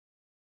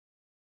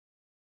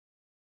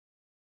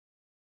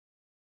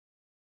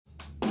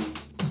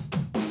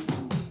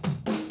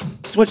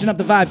Switching up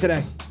the vibe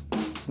today.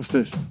 What's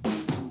this?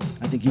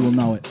 I think you will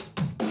know it.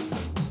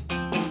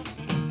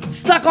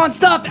 Stuck on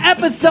Stuff,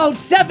 episode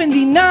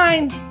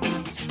 79.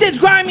 Stitch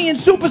Grimy and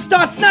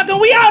Superstar Snuck, and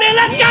we out here.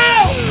 Let's go!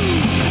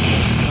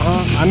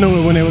 I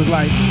knew it when it was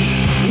like,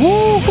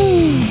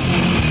 woohoo!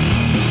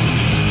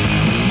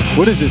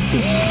 What is this thing?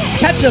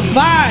 Catch a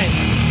vibe.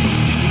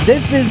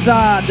 This is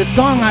the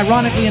song,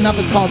 ironically enough,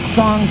 is called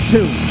Song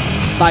 2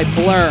 by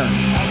Blur.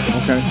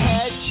 Okay.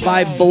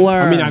 By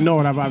Blur. I mean, I know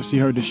it. I've obviously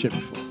heard this shit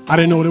before. I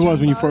didn't know what it was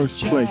when you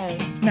first played.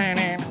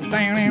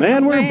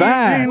 Man, we're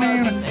back.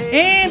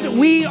 And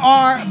we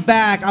are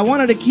back. I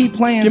wanted to keep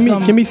playing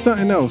Give me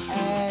something else.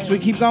 Should we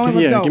keep going?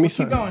 Let's go. Give me Keep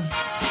something. going.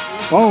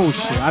 Oh,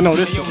 shit. I know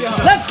this one.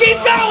 Let's keep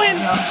going.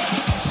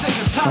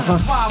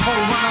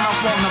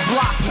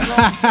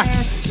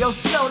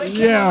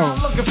 Yeah.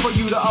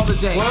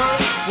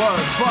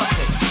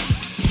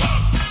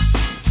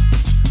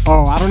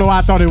 Oh, I don't know why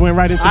I thought it went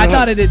right into the I hook.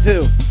 thought it did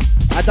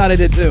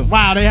too.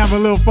 Wow, they have a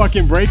little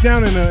fucking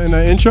breakdown in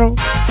the intro.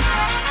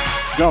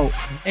 Go.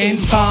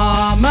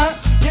 Informer.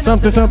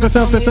 Something,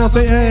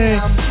 hey.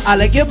 I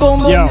like your boom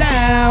boom Yo.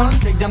 down.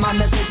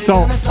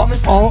 So,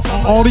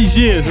 all these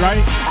years,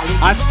 right?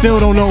 I still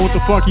don't know what the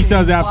fuck he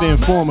does after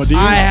Informer. Do you?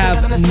 I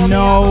have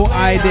no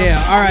idea.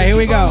 All right, here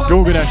we go.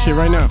 Google that shit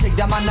right now.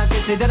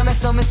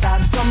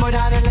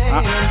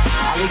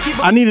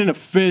 I need an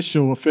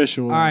official.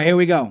 All right, here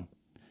we go.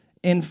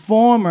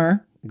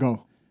 Informer.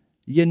 Go.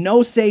 You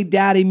know, say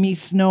daddy, me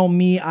snow,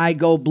 me, I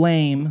go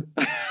blame.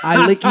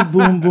 I licky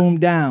boom boom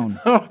down.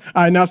 All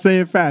right, now say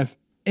it fast.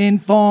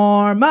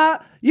 Informer.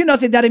 You know,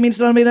 say daddy, me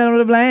snow, me, I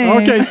go blame.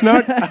 Okay,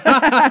 Snuck.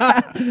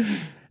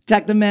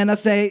 Detective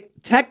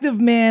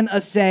man,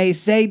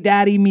 say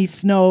daddy, me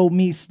snow,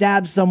 me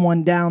stab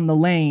someone down the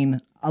lane.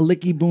 A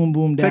licky boom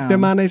boom down. Detective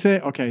man, they say.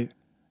 Okay.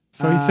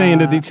 So he's saying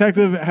the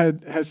detective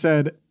has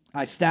said.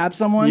 I stabbed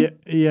someone?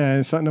 Yeah,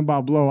 and something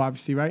about blow,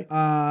 obviously, right?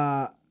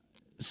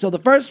 So the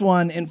first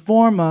one,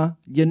 Informer,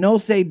 you know,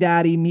 say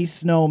daddy, me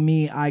snow,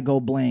 me, I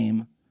go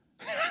blame.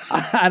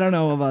 I don't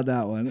know about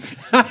that one.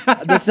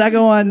 The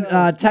second one,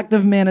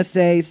 Detective man,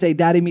 say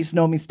daddy, me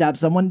snow, me stab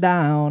someone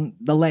down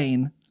the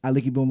lane. I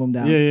licky boom boom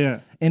down.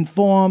 Yeah.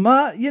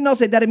 Informer, you know,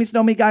 say daddy, me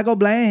snow, me, I go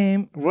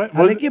blame. What?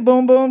 I licky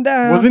boom boom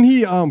down. Wasn't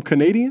he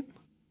Canadian?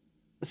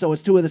 So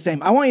it's two of the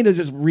same. I want you to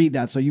just read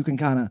that so you can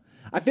kind of.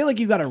 I feel like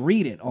you got to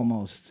read it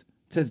almost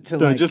to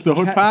like just the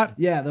hook part.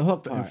 Yeah, the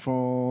hook part.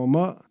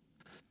 Informer,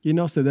 you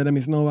know, say that it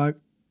means no.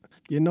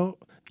 You know,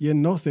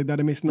 say that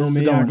it means no. This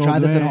is going. Try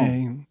this at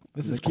home.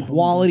 This is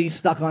quality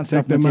Stuck on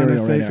Stuff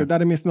material right say that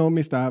it means no.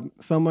 Me stop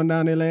someone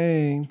down the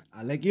lane.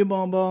 I lick you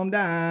boom boom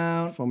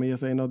down. For me, you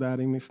say no. That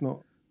it means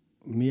no.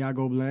 Me, I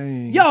go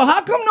blame. Yo,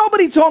 how come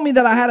nobody told me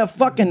that I had a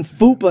fucking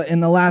fupa in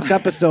the last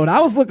episode?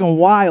 I was looking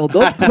wild.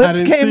 Those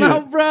clips came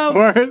out, bro.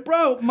 Word?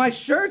 Bro, my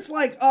shirt's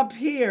like up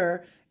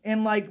here.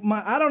 And like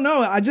I don't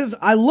know.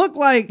 I look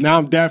like. Now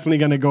I'm definitely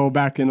gonna go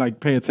back and like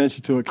pay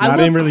attention to it because I look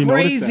didn't really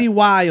notice that. crazy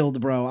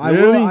wild, bro.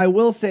 Really? I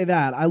will say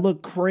that I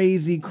look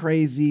crazy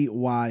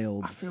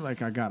wild. I feel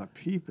like I gotta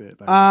peep it.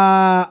 Like,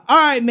 All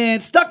right, man.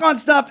 Stuck on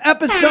Stuff,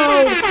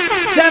 episode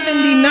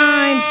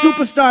 79.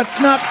 Superstar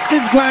Snuck,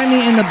 Stitch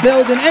Grimy in the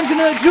building.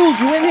 Engineer Jules,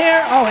 you in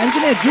here? Oh,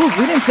 Engineer Jules,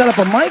 we didn't set up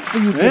a mic for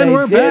you today,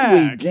 we're did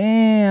back. we?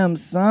 Damn,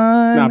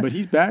 son. nah, but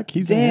he's back.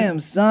 He's in Damn,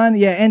 son.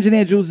 Yeah,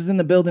 Engineer Jules is in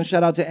the building.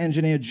 Shout out to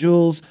Engineer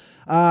Jules.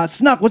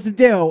 Snuck, what's the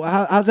deal?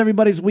 How's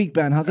everybody's week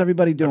been? How's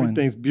everybody doing?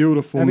 Everything's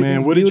beautiful, Everything's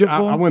man. What did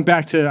beautiful? you? I went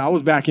back to. I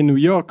was back in New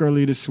York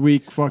early this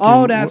week. Fucking.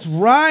 Oh, that's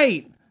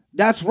right.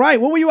 That's right.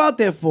 What were you out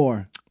there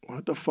for?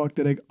 What the fuck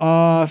did they?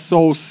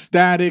 So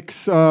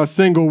Static's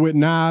single with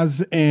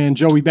Nas and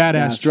Joey Badass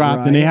That's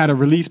dropped, and they right. had a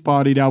release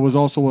party that was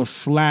also a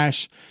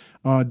Slash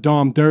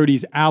Dom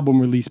Dirty's album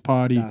release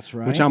party. That's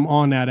right. Which I'm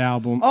on that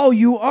album. Oh,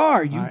 you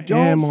are. You I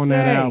don't am on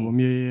that say. album.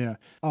 Yeah.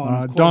 Oh, and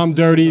of course Dom this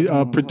Dirty, shit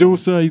doesn't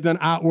producer. He's done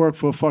artwork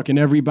for fucking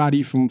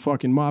everybody from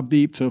fucking Mobb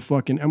Deep to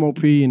fucking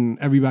MOP and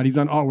everybody. He's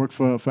done artwork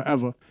for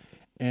forever.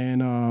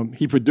 And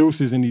he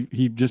produces and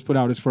he just put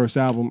out his first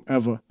album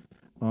ever.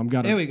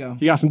 Here we go.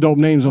 He got some dope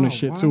names on his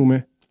shit too,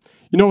 man.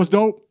 You know what's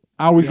dope?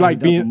 I always Yeah, like he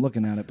does. being. I'm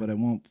looking at it, but it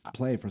won't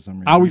play for some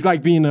reason. I always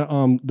like being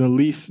the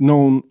least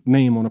known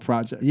name on a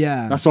project.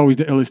 Yeah. That's always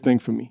the illest thing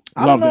for me.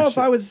 I don't know if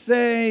I would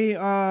say.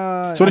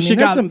 So the shit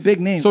there's got some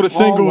big names. So the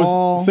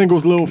Paul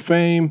singles, Lil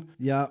Fame.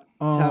 Yep.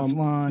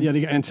 Teflon. Yeah,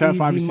 they got and Tef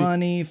Easy obviously.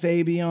 Money,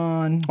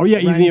 Fabian. Oh yeah,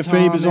 Easy Ren and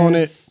Fabe is on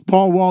it. Thomas.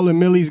 Paul Wall and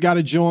Millie's got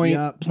a joint.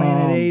 Yeah,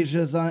 Planet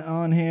Asia's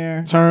on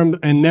here. Term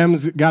and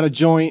Nem's got a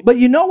joint. But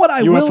you know what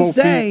I will UFO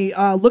say,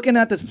 looking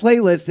at this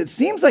playlist, it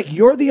seems like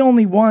you're the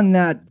only one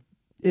that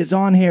is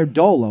on here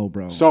dolo,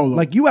 bro. Solo.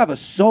 Like you have a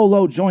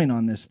solo joint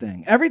on this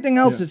thing. Everything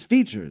else is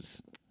features.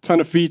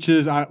 Ton of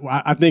features.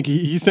 I think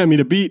he sent me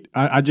the beat.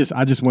 I just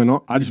went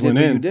on. I just did went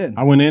what in. you did.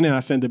 I went in and I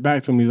sent it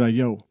back to him. He's like,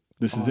 "Yo,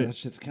 this is That it."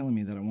 shit's killing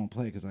me that I won't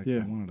play because I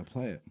wanted to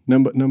play it.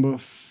 Number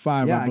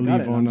 5, Yeah, I I believe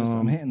got it. on.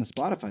 I'm hitting the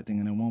Spotify thing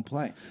and it won't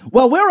play.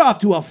 Well, we're off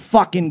to a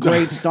fucking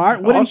great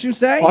start, wouldn't you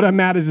say? All that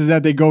matters is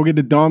that they go get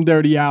the Dom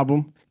Dirty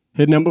album,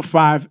 hit number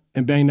 5,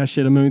 and bang that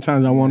shit a million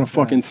times. I want a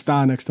fucking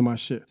star next to my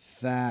shit.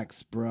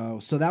 Facts, bro.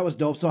 So that was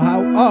dope. So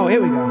how? Oh,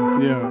 here we go.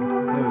 Yeah. There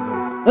we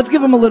go. Let's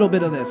give him a little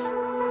bit of this.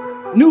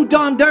 New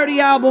Dom Dirty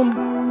album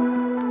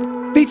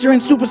featuring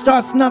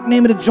Superstar Snuck.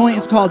 Name of the joint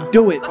is called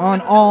Do It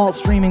on all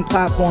streaming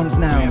platforms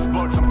now.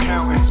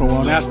 So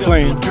while that's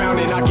playing,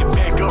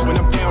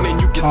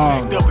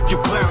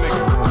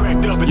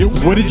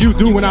 what did you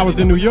do when I was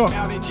in New York?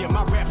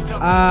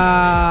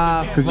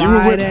 Because you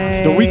were with,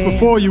 the week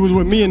before you was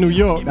with me in New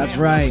York. That's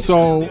right.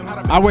 So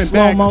I went Slow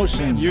back.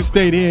 motion. You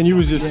stayed here and you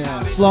was just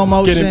slow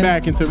motion. getting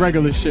back into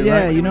regular shit,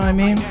 Yeah, right? you know what I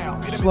mean?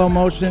 Slow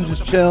motion,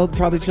 just chilled.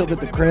 Probably chilled at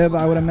the crib,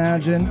 I would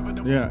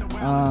imagine. Yeah.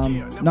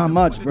 Not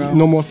much, bro.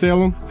 No more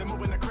Salem?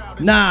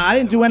 Nah, I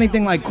didn't do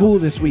anything like cool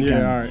this weekend.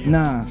 Yeah, all right.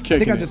 Nah, I think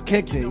Kicking I it. just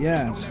kicked it.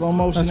 Yeah, slow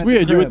motion. That's at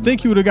weird. The You crib. would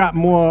think you would have got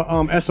more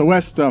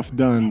SOS stuff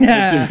done.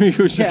 Yeah, If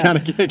you was just kind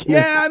of kicking it.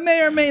 Yeah, I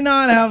may or may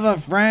not have a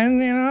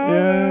friend. You know.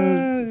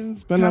 Yeah,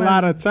 spent a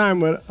lot of time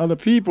with other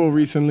people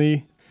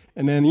recently,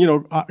 and then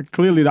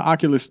clearly the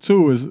Oculus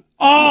 2 is.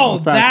 Oh,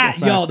 a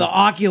factor. the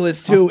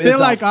Oculus 2 I feel is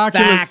like a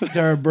Oculus-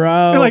 factor, bro.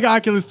 I feel like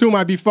Oculus 2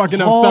 might be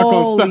fucking up stuck on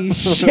Holy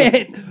stuff.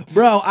 shit,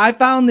 bro! I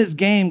found this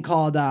game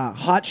called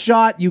Hot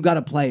Shot. You got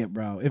to play it,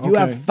 bro. If you Okay.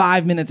 have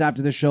 5 minutes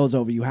after the show's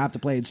over, you have to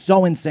play it. It's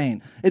so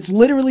insane. It's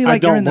literally I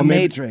like you're don't, in the but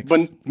maybe- Matrix.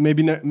 But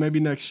maybe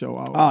next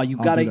show. Oh, you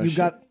I'll got do it. that You shit.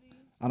 got.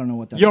 I don't know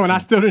what that. Yo, is. and I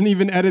still didn't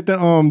even edit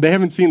the They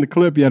haven't seen the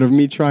clip yet of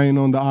me trying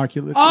on the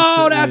Oculus. and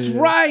Oh, shit. that's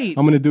right.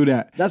 I'm gonna do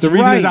that. That's the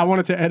reason is right. I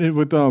wanted to edit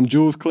with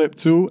Jules' clip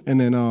too, and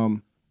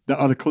then the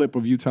other clip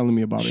of you telling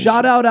me about it.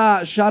 Shout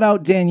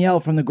out Danielle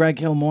from the Greg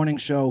Hill Morning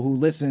Show who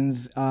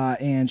listens,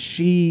 and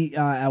she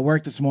at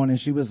work this morning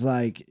she was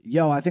like,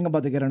 "Yo, I think I'm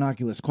about to get an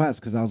Oculus Quest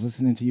because I was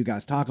listening to you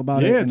guys talk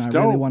about it, Yeah, and it's I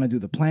really dope. want to do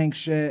the plank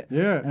shit."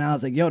 Yeah. and I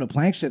was like, "Yo, the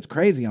plank shit's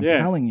crazy. I'm Yeah,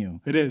 telling you,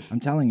 it is. I'm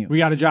telling you." We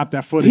got to drop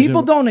that footage.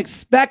 People of- don't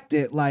expect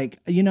it. Like,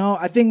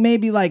 I think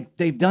maybe like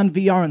they've done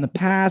VR in the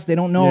past. They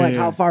don't know Yeah, like yeah.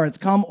 how far it's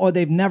come, or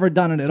they've never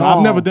done it at So all.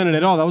 I've never done it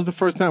at all. That was the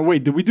first time.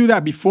 Wait, did we do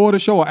that before the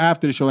show or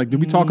after the show? Like, did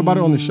we talk about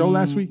it on the show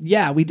last week?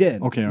 Yeah, we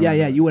did. Okay, all Yeah, right,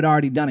 yeah. right. You had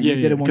already done it. Yeah,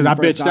 You did yeah, it when 'cause we I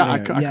first bitched got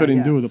out. here. I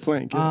couldn't do the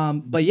plank. Yeah.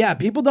 But yeah,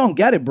 people don't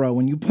get it, bro.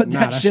 When you put that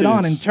that shit shit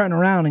on is- and turn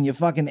around and you're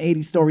fucking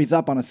 80 stories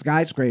up on a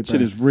skyscraper.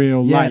 Shit is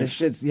real yeah, life.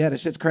 The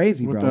shit's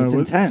crazy, bro. With It's the-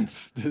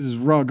 intense. This is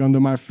rug under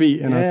my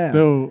feet, and I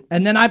still.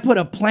 And then I put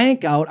a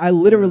plank out. I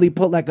literally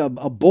put like a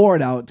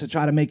board out to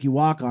try to make you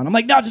walk on. I'm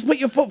like, no, just put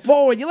your foot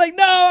forward. You're like,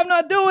 no, I'm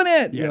not doing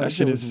it. Yeah, Yo, that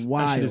shit was is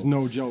wild. that shit is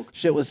no joke.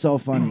 Shit was so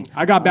funny.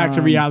 I got back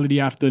to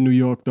reality after New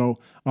York, though.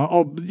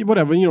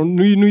 Whatever.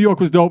 New York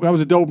was dope. That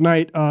was a dope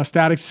night.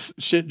 Static's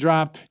shit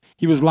dropped.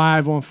 He was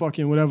live on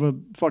fucking whatever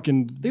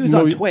fucking. He was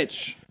on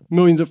Twitch.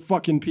 Millions of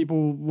fucking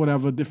people,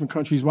 whatever, different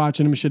countries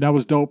watching him and shit. That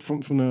was dope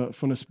from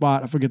the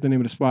spot. I forget the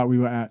name of the spot we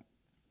were at.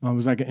 It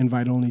was like an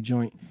invite-only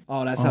joint.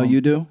 Oh, that's how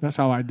you do? That's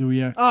how I do,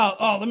 yeah.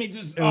 Oh, let me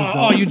just.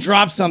 Oh, you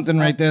dropped something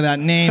right there. That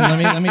name.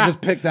 Let me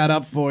just pick that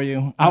up for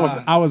you. I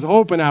was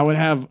hoping I would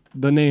have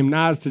the name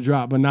Nas to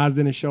drop, but Nas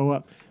didn't show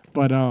up.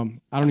 But I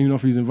don't even know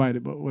if he's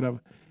invited, but whatever.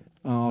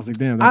 I was like,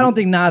 damn. I don't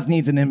think Nas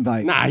needs an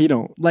invite. Nah, he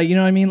don't. Like, you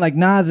know what I mean? Like,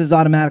 Nas is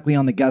automatically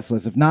on the guest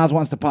list. If Nas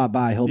wants to pop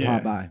by, he'll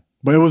pop by.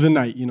 But it was a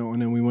night,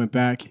 and then we went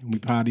back and we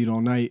partied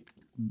all night.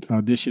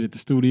 Did shit at the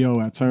studio,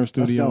 at Turn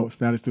Studio, dope.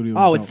 Status Studio.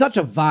 Oh, it's such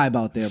a vibe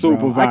out there, Super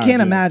bro. I vibe, can't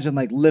yeah. imagine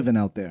like living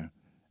out there.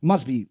 It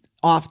must be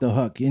off the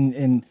hook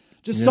and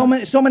just so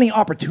many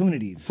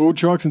opportunities. Food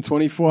trucks and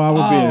 24-hour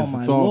oh beers. my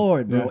That's all.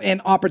 lord, bro. Yeah.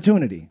 And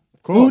opportunity.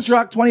 course. Food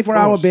truck,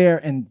 24-hour course. beer,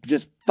 and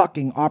just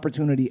fucking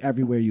opportunity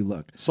everywhere you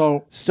look.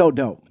 So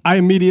dope. I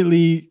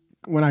immediately,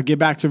 when I get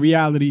back to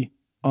reality,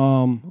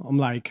 I'm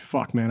like,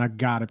 fuck, man, I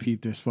gotta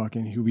peep this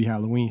fucking Hubie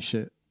Halloween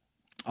shit.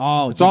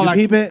 Oh, did all you I-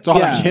 peep it? it's all I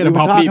yeah, cared we were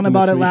about talking peeping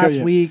about this it week. last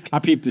Yeah. week. I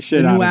peeped the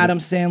shit The out new of it. Adam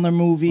Sandler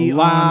movie A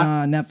lot.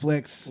 on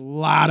Netflix. A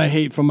lot of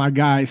hate from my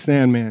guy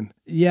Sandman.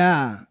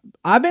 Yeah,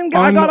 I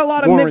got a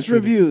lot of mixed Unwarranted.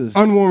 reviews.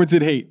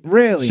 Unwarranted hate.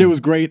 Really? Shit was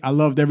great. I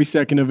loved every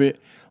second of it.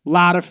 A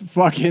lot of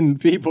fucking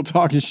people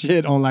talking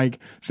shit on like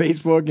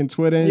Facebook and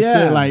Twitter and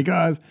Yeah. shit. Like,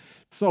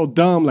 so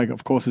dumb. Like,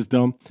 of course it's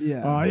dumb.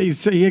 Yeah.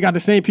 He got the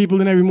same people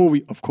in every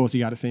movie. Of course he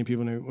got the same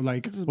people in every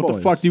Like, is what the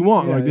boys. fuck do you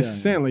want? Yeah, like, this yeah,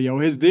 is Sandler, yo.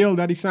 His deal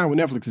that he signed with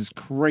Netflix is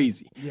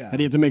crazy. Yeah. That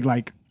he had to make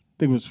like, I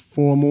think it was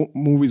 4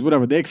 movies,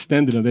 whatever. They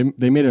extended him.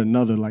 They made it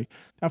another. Like,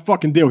 that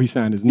fucking deal he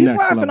signed is He's next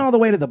laughing level. all the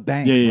way to the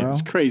bank, Yeah, bro.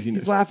 it's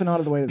craziness. He's laughing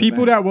all the way to the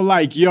People bank. that were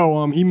like,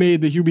 yo, he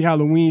made the Hubie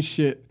Halloween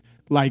shit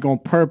like on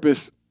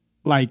purpose,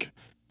 like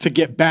to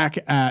get back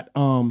at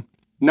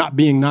not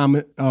being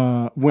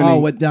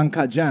winning with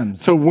Uncut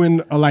Gems. to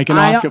win like an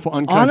Oscar for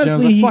Uncut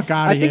honestly, Gems. Like, fuck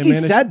out I of here, think he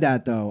man. said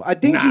that though. I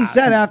think he Nah.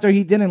 said after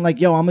he didn't like,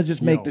 yo, I'm gonna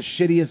just make Yo. the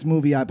shittiest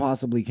movie I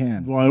possibly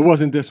can. Well, it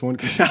wasn't this one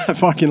because I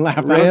fucking laughed.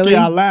 I don't Really?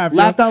 care, I laughed.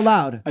 Laughed yo. out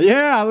loud.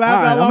 Yeah, I laughed All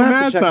right, out I'm loud gonna have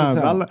mad to check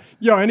this times. out.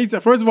 Yo,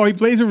 anytime. First of all, he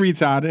plays a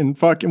retard, and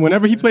fucking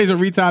whenever he plays a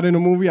retard in a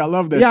movie, I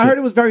love that. Yeah, I shit. heard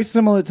it was very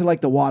similar to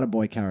like the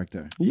Waterboy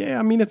character. Yeah,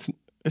 I mean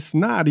It's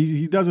not.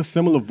 He does a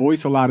similar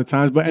voice a lot of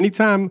times, but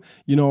anytime,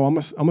 I'm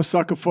a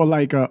sucker for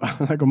like a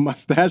like a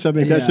mustache. I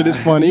think that shit is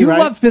funny, you right?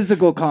 love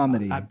physical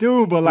comedy. I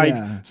do, but like,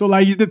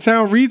 he's the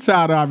town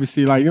retard,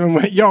 obviously. Like,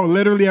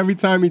 literally every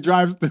time he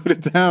drives through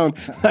the town,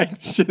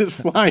 like shit is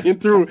flying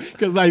through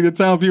because like the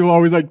town people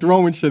always like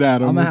throwing shit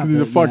at him. He's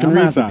a fucking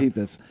retard. Peep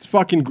this. It's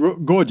fucking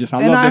gorgeous. I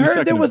love and that. I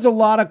heard there was a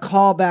lot of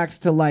callbacks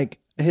to like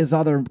his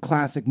other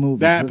classic movies.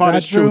 That part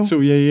is true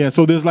too. Yeah.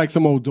 So there's like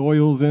some old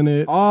Doyle's in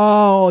it.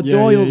 Oh,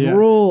 Doyle's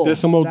rule. There's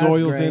some old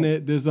Doyle's in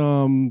it. There's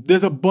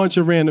a bunch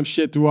of random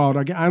shit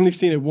throughout. I only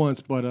seen it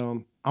once, but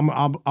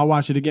I'll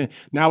watch it again.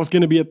 Now it's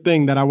gonna be a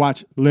thing that I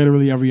watch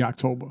literally every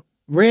October.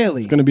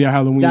 Really? It's gonna be a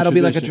Halloween. That'll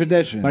tradition. be like a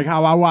tradition. Like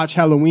how I watch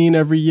Halloween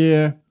every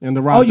year and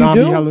the Rob you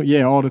Zombie do? Halloween.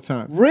 Yeah, all the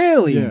time.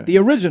 Really? Yeah. The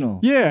original?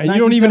 Yeah, and you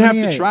don't even have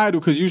to try to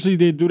because usually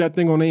they do that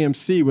thing on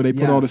AMC where they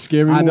put all the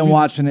scary movies. I've been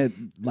watching it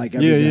like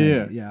every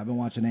day. Yeah. I've been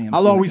watching AMC.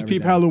 I'll always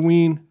peep day.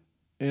 Halloween,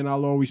 and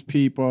I'll always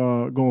peep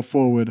going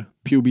forward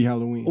Puby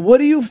Halloween. What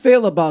do you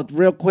feel about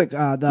real quick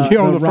the the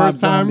Rob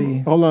first time? Zombie?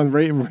 Hold on,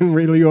 Ray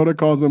Liotta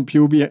calls him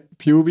Puby.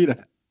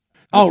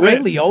 Ray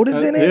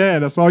Liotta's in it? Yeah,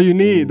 that's all you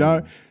need,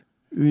 dog.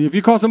 If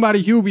you call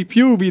somebody Hubie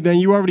Puby, then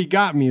you already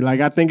got me. Like,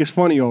 I think it's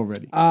funny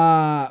already.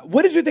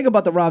 What did you think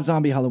about the Rob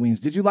Zombie Halloweens?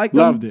 Did you like them?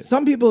 Loved it.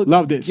 Some people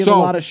loved it. give a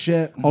lot of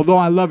shit. Although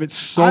I love it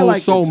I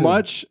liked it too.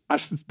 much, I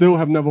still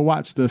have never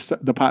watched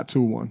the Part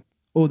 2 one.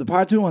 Oh, the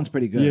Part 2 one's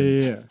pretty good.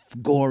 Yeah. It's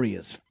gory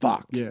as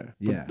fuck. Yeah.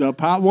 Yeah. But the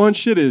Part 1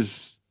 shit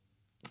is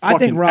I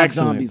think Rob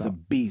excellent, Zombie's though. a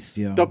beast,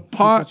 yo. The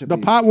Part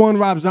 1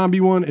 Rob Zombie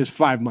one is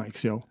 5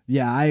 mics, yo.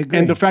 Yeah, I agree.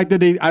 And the fact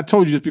that I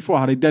told you just before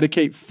how they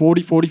dedicate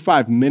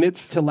 45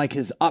 minutes to like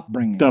his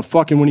upbringing. The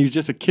fucking when he was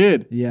just a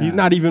kid. Yeah. He's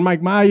not even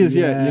Mike Myers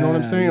yet. You know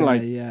what I'm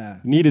saying? Yeah.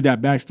 Needed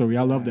that backstory.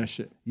 I love that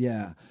shit.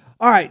 Yeah.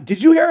 All right.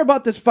 Did you hear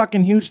about this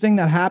fucking huge thing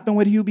that happened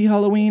with Hubie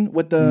Halloween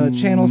with the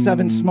Channel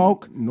 7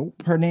 smoke?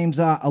 Nope. Her name's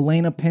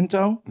Elena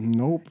Pinto.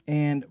 Nope.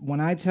 And when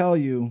I tell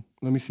you,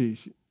 let me see.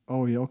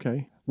 Oh yeah,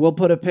 okay. We'll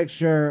put a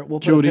picture. We'll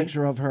put a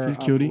picture of her She's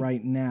cutie.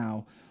 right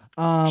now.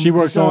 She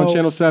works on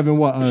Channel 7.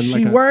 What?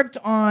 She worked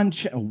on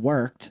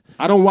worked.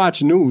 I don't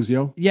watch news,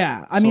 yo.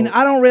 Yeah, I mean,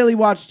 I don't really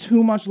watch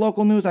too much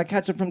local news. I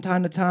catch it from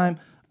time to time.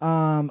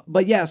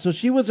 But yeah, so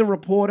she was a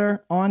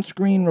reporter,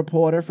 on-screen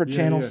reporter for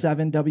Channel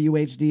 7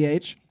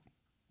 WHDH.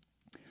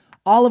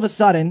 All of a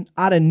sudden,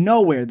 out of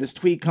nowhere, this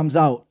tweet comes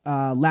out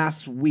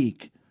last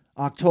week,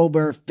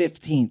 October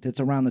 15th. It's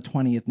around the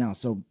 20th now,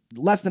 so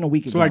less than a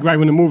week ago. So like right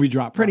when the movie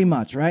dropped. Pretty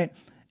much, right?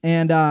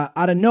 And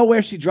out of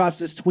nowhere, she drops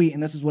this tweet,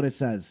 and this is what it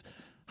says.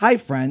 Hi,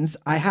 friends.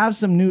 I have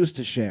some news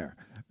to share.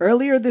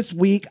 Earlier this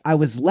week, I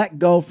was let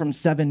go from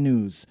 7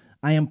 News.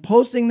 I am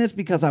posting this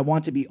because I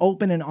want to be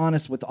open and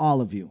honest with all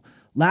of you.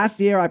 Last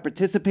year, I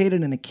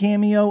participated in a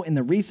cameo in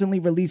the recently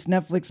released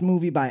Netflix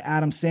movie by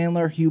Adam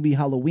Sandler, Hubie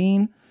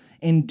Halloween.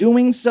 In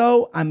doing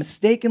so, I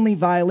mistakenly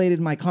violated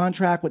my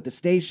contract with the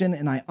station,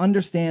 and I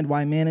understand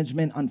why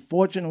management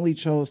unfortunately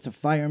chose to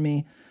fire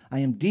me. I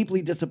am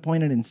deeply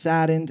disappointed and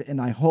saddened,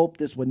 and I hope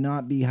this would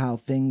not be how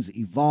things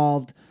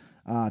evolved.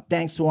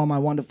 Thanks to all my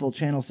wonderful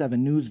Channel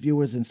 7 News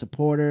viewers and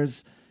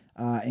supporters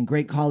and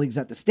great colleagues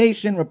at the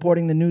station.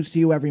 Reporting the news to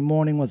you every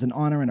morning was an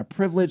honor and a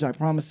privilege. I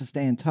promise to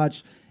stay in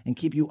touch and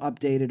keep you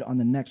updated on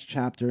the next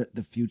chapter.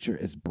 The future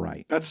is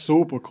bright. That's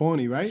super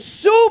corny, right?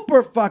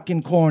 Super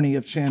fucking corny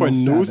of Channel 7.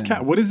 For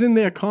newscast, what is in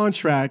their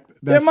contract that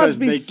there must says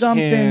be they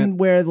something can't...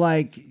 where,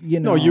 like, you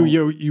know, No,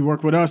 you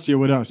work with us. You're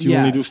with us. You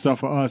only do stuff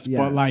for us. Yes.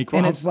 But like,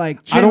 and it's like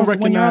I don't channels,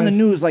 when you're on the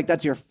recognize- news, like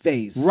that's your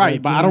face, Right,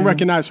 like, but you I know don't what mean?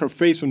 recognize her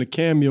face from the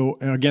cameo.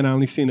 And again, I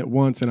only seen it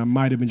once, and I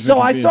might have been. So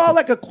I drinking saw beer.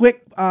 like a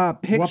quick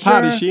picture. What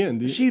part is she in,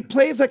 dude? She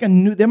plays like a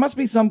new. There must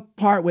be some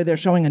part where they're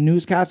showing a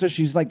newscaster.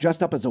 She's like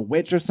dressed up as a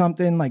witch or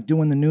something, like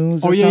doing the news.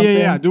 Oh or yeah, something.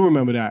 yeah. I do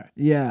remember that.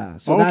 Yeah,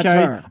 so okay. that's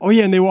her. Oh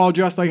yeah, and they were all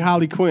dressed like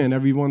Harley Quinn.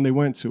 Everyone they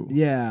went to.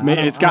 Yeah,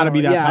 It's got to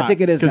be that. Yeah, I think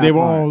it is because that they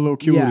were part. all little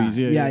cuties.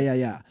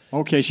 Yeah.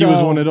 Okay, she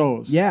was one of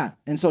those. Yeah,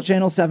 and so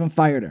Channel 7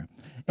 fired her.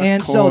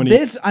 And corny. so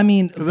this, I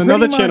mean, Because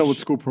another pretty channel much- would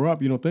scoop her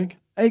up. You don't think?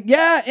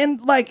 Yeah, and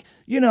like,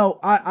 you know,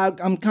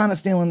 I'm kind of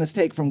stealing this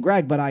take from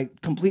Greg, but I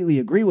completely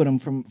agree with him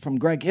from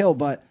Greg Hill.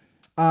 But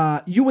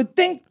you would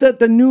think that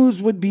the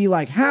news would be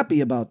like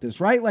happy about this,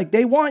 right? Like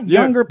they want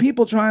younger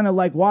people trying to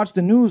like watch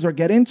the news or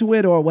get into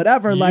it or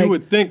whatever. Like You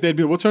would think they'd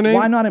be. What's her name?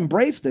 why not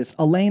embrace this?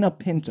 Elena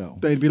Pinto.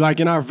 They'd be like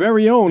in our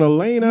very own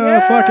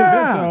Elena fucking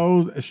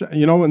Pinto.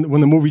 You know,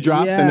 when the movie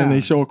drops and then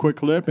they show a quick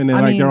clip and then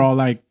I like mean, they're all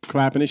like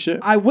clapping and shit.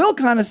 I will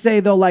kind of say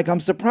though, like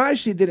I'm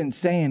surprised she didn't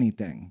say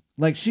anything.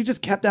 Like she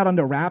just kept that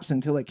under wraps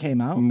until it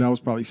came out. That was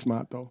probably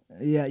smart though.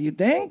 Yeah, you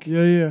think?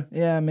 Yeah.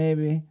 Yeah,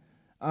 maybe.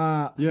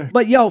 Yeah.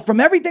 But yo, from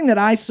everything that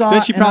I saw,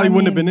 Then she and probably I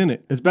wouldn't have mean- been in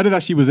it. It's better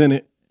that she was in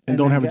it and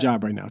don't have a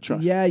job right now.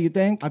 Trust. Yeah, you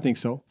think? I think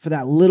so. For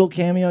that little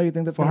cameo, you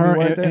think that's For gonna her be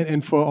worth it?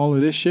 And for all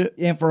of this shit.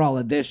 And for all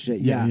of this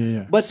shit, yeah.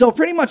 Yeah. But so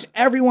pretty much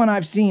everyone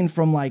I've seen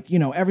from like,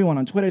 everyone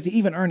on Twitter to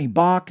even Ernie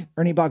Bach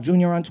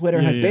Jr. on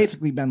Twitter has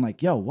basically been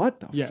like, yo, what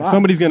the fuck?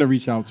 Somebody's going to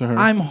reach out to her.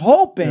 I'm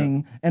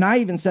hoping, and I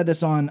even said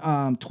this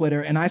on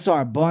Twitter, and I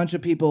saw a bunch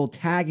of people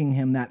tagging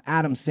him that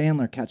Adam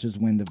Sandler catches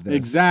wind of this.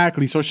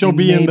 Exactly. So she'll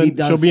be in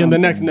the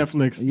next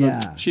Netflix.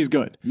 Yeah. She's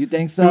good. You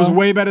think so? It was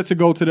way better to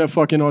go to the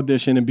fucking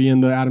audition and be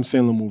in the Adam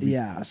Sandler movie.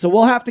 Yeah. So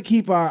we'll have to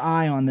keep our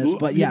eye on this,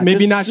 but yeah,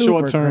 maybe just not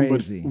short term,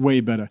 crazy. but way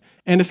better.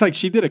 And it's like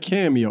she did a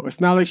cameo.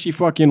 It's not like she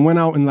fucking went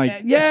out and like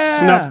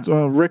snuffed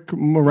Rick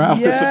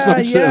Morales or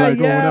some shit like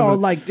or whatever. Or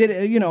like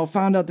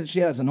found out that she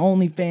has an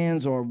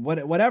OnlyFans or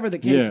whatever the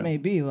case may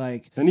be.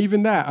 Like, and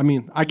even that, I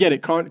mean, I get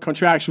it.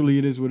 Contractually,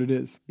 it is what it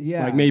is.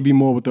 Yeah. Like maybe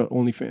more with the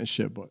OnlyFans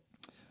shit,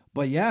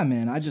 But yeah,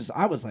 man, I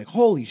was like,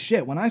 holy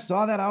shit. When I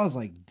saw that, I was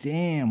like,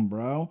 damn,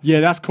 bro. Yeah,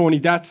 that's corny.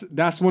 That's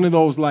one of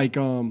those like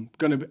gonna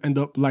end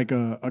up like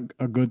a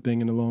good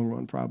thing in the long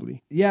run,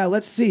 probably. Yeah,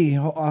 let's see.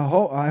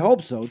 I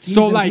hope so.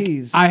 So like,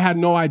 I had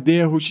no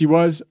idea who she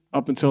was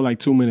up until like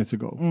 2 minutes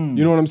ago.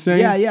 You know what I'm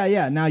saying?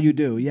 Yeah. Now you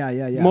do.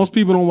 Yeah. Most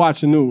people don't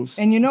watch the news.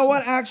 And you know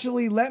what?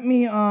 Actually, let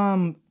me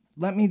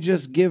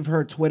just give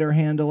her Twitter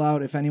handle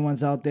out. If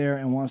anyone's out there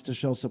and wants to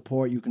show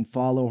support, you can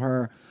follow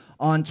her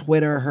on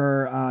Twitter.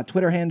 Her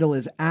Twitter handle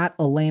is at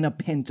Elena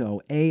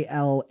Pinto,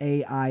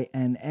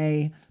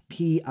 ALAINA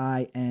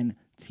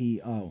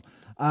PINTO.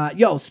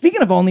 Yo,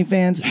 speaking of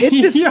OnlyFans, it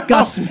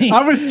disgusts me.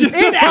 I was just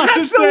it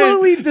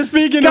absolutely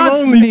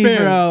disgusts me,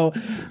 bro.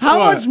 How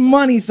much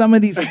money some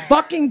of these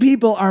fucking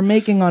people are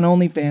making on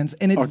OnlyFans,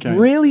 and it's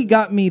really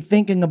got me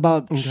thinking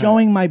about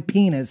showing my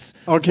penis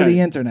to the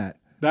internet.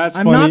 That's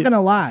I'm funny. not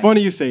gonna lie. Funny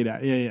you say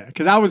that. Yeah.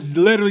 Because I was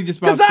literally just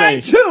about to say.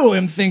 Because I too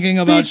am thinking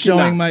about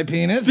showing my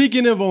penis.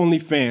 Speaking of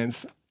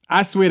OnlyFans,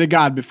 I swear to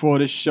God, before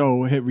this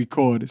show hit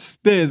record,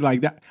 Stiz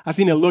like that. I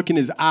seen a look in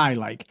his eye,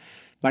 like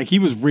he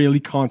was really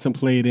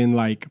contemplating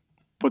like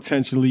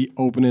potentially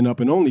opening up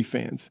an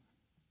OnlyFans.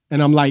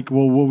 And I'm like,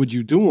 well, what would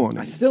you do on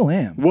it? I still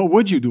am. What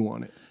would you do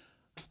on it?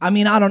 I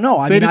mean, I don't know.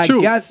 I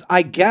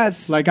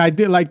guess. Like I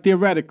did, like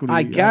theoretically.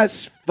 I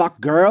guess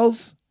fuck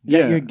girls.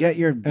 Get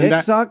your dick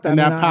sucked. And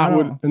that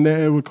pot then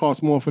it would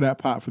cost more for that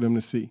pot for them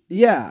to see.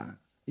 Yeah,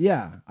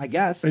 I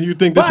guess. And you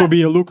think this would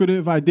be a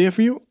lucrative idea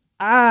for you?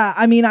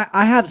 I mean,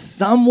 I have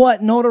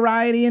somewhat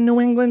notoriety in New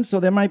England, so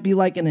there might be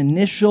like an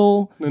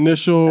initial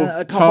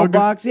a couple tug,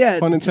 bucks. Yeah,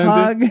 pun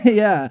intended. Tug,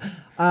 yeah.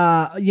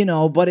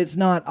 But it's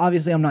not,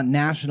 obviously I'm not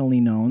nationally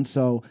known,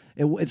 so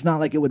it's not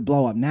like it would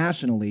blow up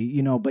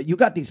nationally, but you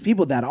got these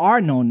people that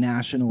are known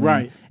nationally.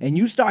 Right. And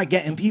you start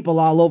getting people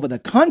all over the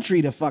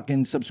country to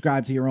fucking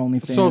subscribe to your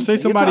OnlyFans. So say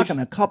somebody's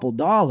talking a couple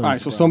dollars. All right,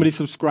 so bro. somebody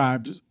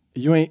subscribes.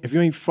 If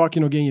you ain't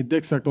fucking or getting your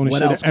dick sucked on the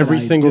shit every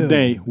single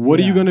day,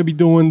 what are you going to be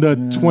doing the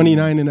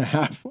 29 and a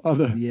half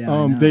other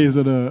days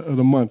of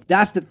the month?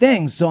 That's the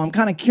thing. So I'm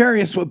kind of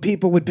curious what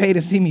people would pay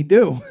to see me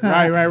do.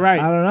 Right. I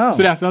don't know.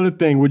 So that's the other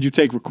thing. Would you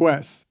take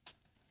requests?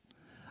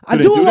 I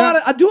do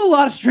a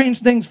lot of strange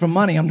things for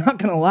money. I'm not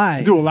gonna lie.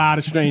 You do a lot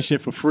of strange shit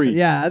for free.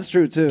 Yeah, that's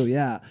true too.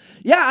 Yeah.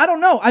 I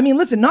don't know. I mean,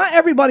 listen, not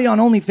everybody on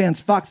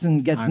OnlyFans fucks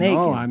and gets naked.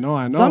 I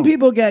know. Some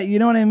people get, you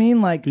know what I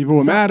mean? Like people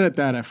were mad at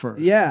that at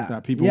first. Yeah.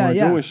 That people weren't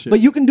doing shit.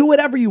 But you can do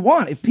whatever you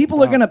want. If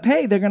people are gonna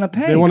pay, they're gonna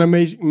pay. They want to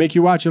make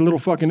you watch your little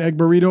fucking egg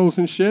burritos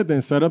and shit.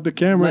 Then set up the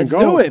camera and go.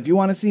 Let's do it. If you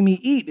want to see me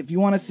eat, if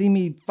you want to see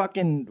me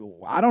fucking,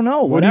 I don't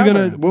know.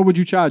 What would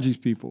you charge these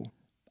people?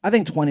 I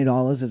think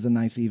 $20 is a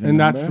nice even. And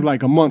number. that's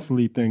like a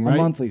monthly thing, right? A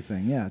monthly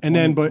thing, yeah.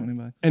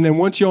 20, and then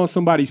once you're on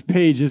somebody's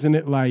page, isn't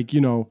it like,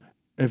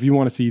 if you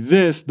want to see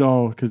this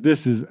though, because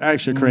this is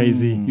extra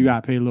crazy, you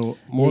gotta pay a little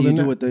more than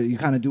that. You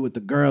kind of do what the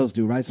girls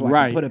do, right? So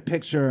I can put a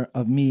picture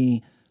of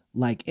me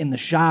like in the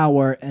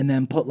shower and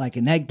then put like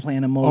an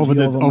eggplant emoji over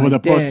the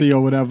dick. Pussy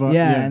or whatever.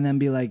 Yeah, and then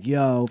be like,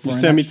 yo, for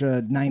an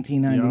extra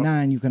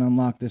 $19.99, you can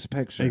unlock this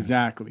picture.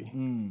 Exactly.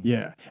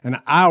 Yeah. And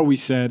I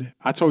always said,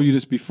 I told you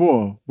this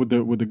before with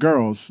the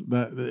girls,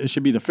 that it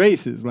should be the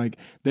faces. Like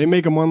they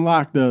make them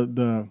unlock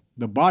the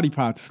body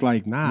parts. It's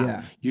like,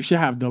 you should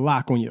have the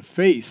lock on your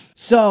face.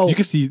 So you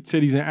can see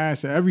titties and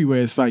ass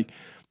everywhere. It's like,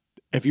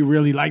 if you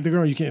really like the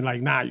girl, you can't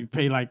you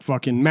pay like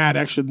fucking mad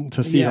extra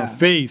to see her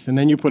face, and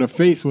then you put a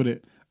face with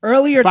it.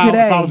 Earlier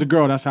today, if I was a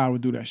girl, that's how I would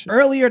do that shit.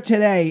 Earlier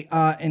today,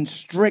 in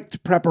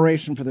strict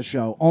preparation for the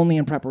show, only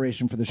in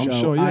preparation for the show,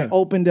 sure, I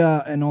opened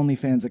an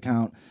OnlyFans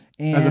account.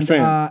 And, as a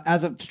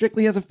fan?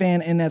 Strictly as a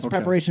fan, and as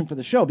preparation for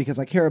the show, because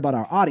I care about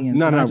our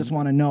audience, and I just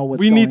want to know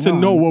what's going on. We need to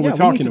know what we're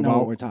talking about.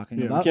 What we're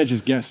talking about. We can't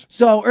just guess.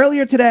 So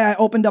earlier today, I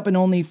opened up an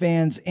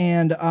OnlyFans,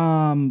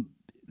 and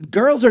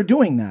girls are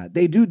doing that.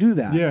 They do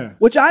that. Yeah.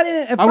 Which I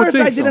didn't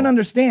I didn't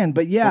understand,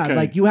 but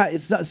like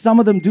some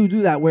of them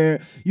do that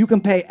where you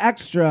can pay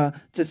extra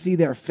to see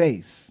their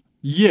face.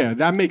 Yeah,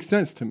 that makes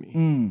sense to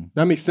me.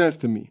 That makes sense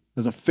to me.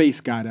 As a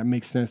face guy, that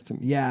makes sense to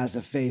me. Yeah, as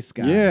a face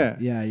guy.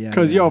 Yeah.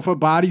 Because if her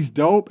body's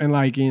dope and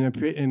like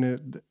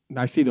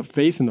I see the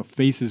face and the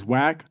face is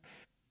whack,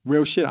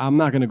 real shit, I'm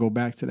not gonna go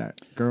back to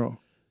that girl.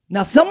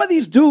 Now, some of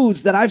these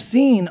dudes that I've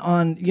seen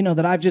on,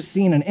 that I've just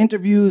seen in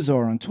interviews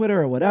or on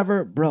Twitter or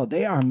whatever, bro,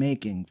 they are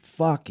making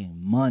fucking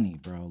money,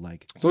 bro.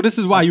 Like, so this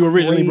is why you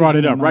originally brought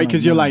it up, right?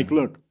 Because you're like,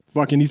 look,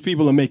 fucking these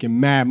people are making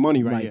mad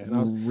money right here.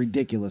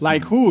 Ridiculous.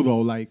 Like money. Who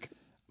though? Like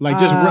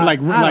just I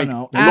don't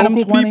know.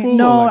 Local people?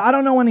 No, I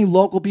don't know any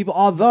local people.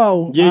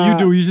 Although, yeah, you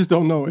do. You just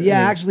don't know it. Yeah,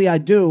 actually, I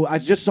do. I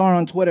just saw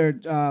on Twitter,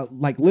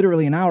 like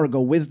literally an hour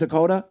ago, Wiz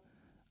Dakota.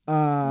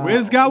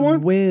 Wiz got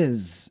one.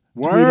 Wiz.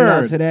 Tweeted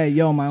out today,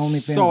 yo, my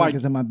OnlyFans link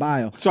is in my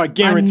bio. So I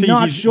guarantee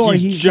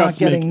he's just not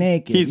getting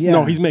naked.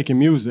 No, he's making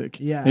music.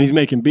 Yeah. And he's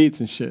making beats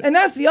and shit. And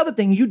that's the other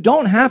thing. You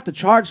don't have to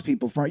charge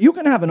people for it. You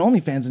can have an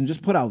OnlyFans and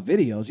just put out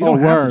videos. You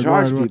don't have to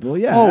charge people.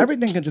 Yeah,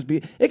 everything can just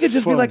be, it could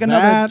just be like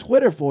another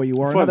Twitter for you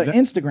or another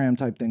Instagram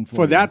type thing for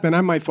you. For that, then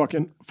I might fuck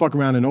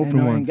around and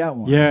open one. And get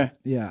one. Yeah.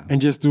 Yeah.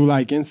 And just do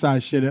like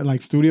inside shit at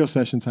like studio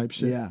session type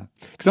shit. Yeah.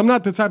 Because I'm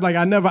not the type, like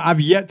I've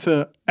yet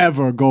to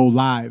ever go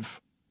live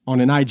on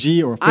an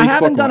IG or Facebook. I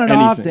haven't done it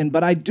often,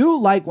 but I do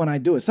like when I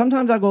do it.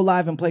 Sometimes I go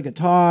live and play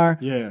guitar.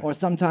 Yeah. Or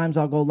sometimes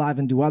I'll go live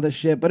and do other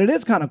shit, but it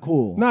is kind of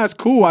cool. No, it's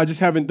cool. I just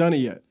haven't done it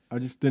yet. I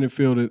just didn't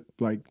feel the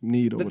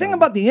need. The thing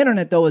about the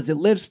internet though is it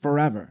lives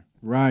forever.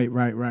 Right.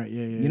 Yeah.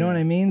 You know what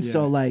I mean? Yeah.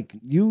 So like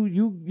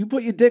you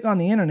put your dick on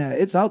the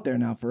internet, it's out there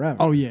now forever.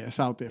 Oh yeah, it's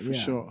out there for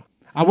sure.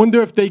 I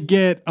wonder if they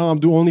get do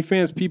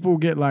OnlyFans people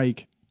get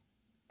like,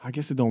 I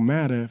guess it don't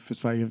matter if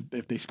it's like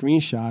if they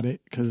screenshot it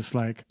because it's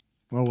like,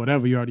 well,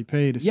 whatever, you already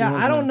paid. It's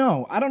I don't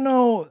know.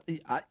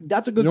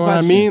 That's a good question. You know what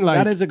I mean? Like,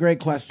 that is a great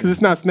question. Because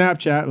it's not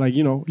Snapchat. Like,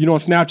 on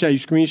Snapchat, you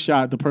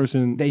screenshot the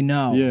person. They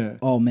know. Yeah.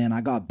 Oh, man,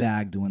 I got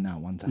bagged doing that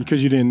one time.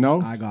 Because you didn't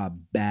know? I got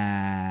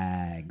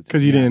bagged.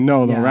 Because you didn't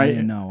know, though, right? I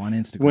didn't know on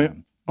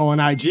Instagram. On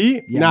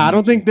IG? Yeah, nah, I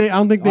don't think they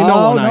know on IG.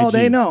 Oh, no,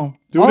 they know.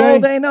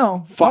 They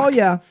know. Fuck. Oh,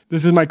 yeah.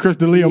 This is my Chris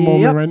D'Elia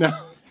moment right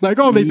now. Like,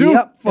 oh, they do?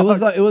 Yep.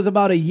 It was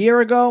about a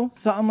year ago,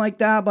 something like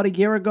that. About a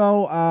year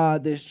ago,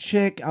 this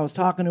chick, I was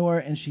talking to her,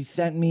 and she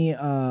sent me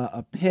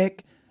a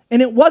pic.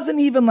 And it wasn't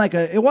even like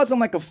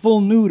a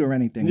full nude or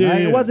anything, right?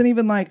 Yeah. It wasn't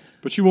even like.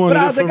 But you wanted.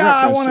 But I was like,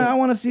 I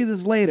want to see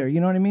this later.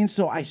 You know what I mean?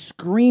 So I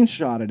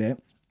screenshotted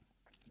it.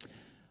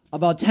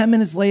 About 10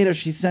 minutes later,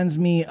 she sends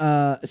me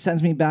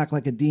back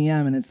like a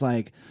DM, and it's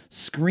like,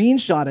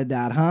 screenshotted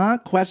that, huh? ?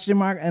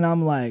 And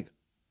I'm like,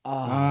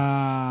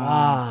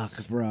 oh,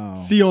 fuck, bro.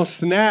 See, on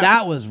Snap,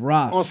 that was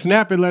rough. On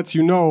Snap, it lets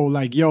you know,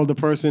 like, yo, the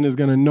person is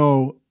gonna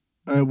know.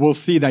 We'll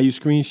see that you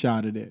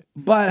screenshotted it.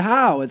 But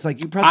how? It's like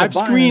you press a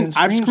button.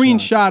 I've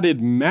screenshotted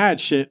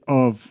mad shit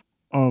of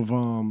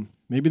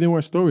maybe they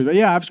weren't stories, but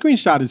yeah, I've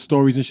screenshotted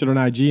stories and shit on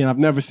IG, and I've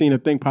never seen a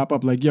thing pop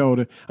up like, yo.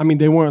 They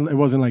weren't. It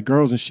wasn't like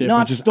girls and shit.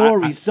 Not but just,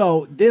 stories.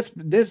 So this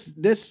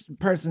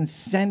person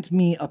sent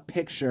me a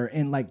picture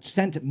in a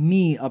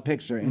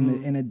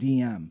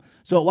DM.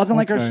 So it wasn't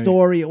like her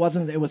story. It was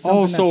something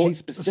that she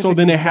specifically so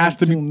then it has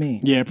to be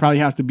me. Yeah, it probably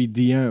has to be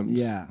DMs.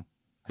 Yeah.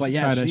 But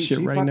yeah, she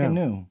right fucking now.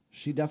 knew.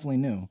 She definitely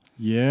knew.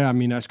 Yeah,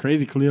 that's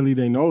crazy. Clearly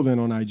they know then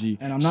on IG.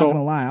 And I'm not going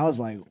to lie. I was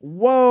like,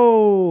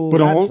 whoa, but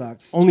that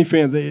sucks.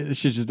 OnlyFans, it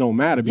shit just don't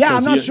matter. Yeah,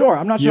 I'm not sure.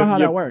 I'm not sure how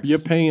that works. You're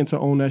paying to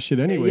own that shit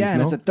anyways. Yeah,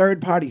 and it's a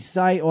third-party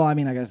site. Well, I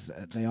guess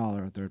they all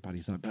are a third-party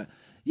site. But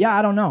yeah,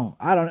 I don't know.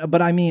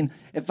 But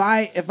if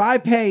I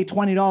pay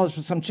 $20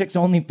 for some chick's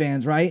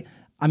OnlyFans, right?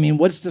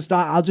 What's to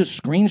stop? I'll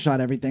just screenshot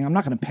everything. I'm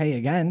not going to pay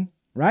again.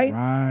 Right?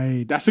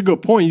 Right. That's a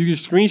good point. You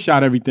just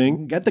screenshot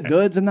everything. Get the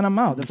goods and then I'm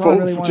out. That's all I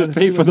really wanted just to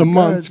pay see for the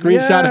month.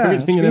 Screenshot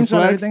everything and then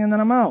flex. Everything and then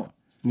I'm out.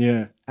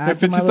 Yeah.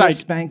 If it's just like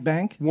spank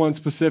bank. One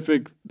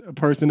specific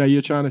person that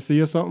you're trying to see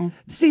or something.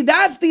 See,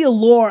 that's the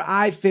allure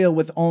I feel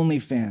with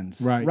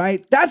OnlyFans.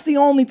 Right? That's the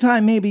only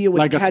time maybe it would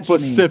like catch a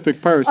specific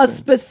person.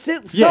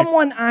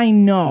 Someone I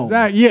know.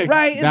 Exactly. Yeah.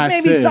 Right? It's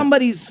maybe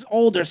somebody's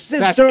older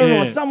sister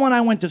or someone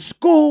I went to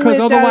school with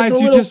that's a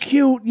little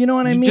cute. You know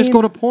what I mean? Just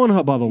go to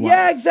Pornhub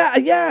otherwise.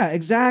 Yeah,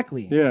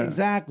 exactly. Yeah,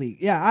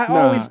 I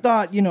always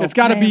thought, it's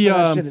got to be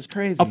shit is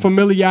crazy. A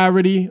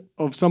familiarity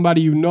of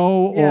somebody you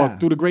know or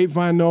through the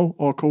grapevine know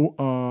or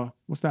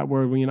what's that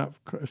word when you're not?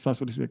 It starts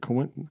with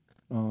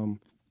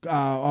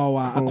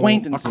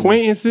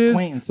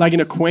acquaintances. Like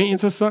an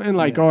acquaintance or something.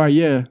 Like, all right,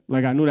 yeah.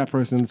 Like I knew that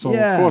person, so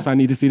of course I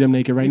need to see them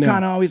naked right now. You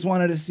kind of always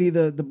wanted to see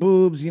the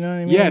boobs. You know what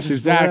I mean? Yes, just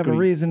exactly. For whatever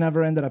reason,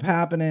 never ended up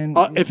happening.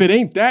 If it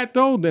ain't that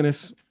though, then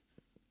it's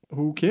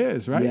who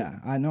cares, right? Yeah,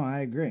 I know. I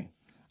agree.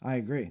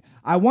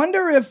 I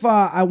wonder if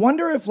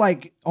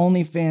like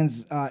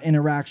OnlyFans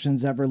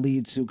interactions ever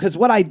lead to, because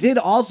what I did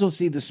also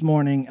see this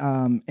morning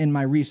in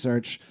my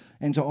research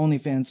into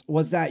OnlyFans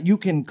was that you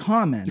can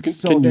comment.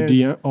 Can you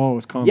DM? Oh,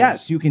 it's comments.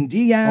 Yes, you can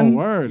DM. Oh,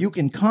 word. You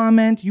can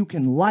comment. You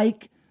can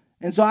like.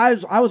 And so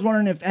I was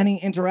wondering if any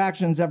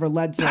interactions ever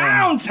led to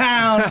Pound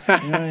Town.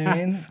 You know what I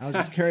mean? I was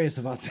just curious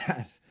about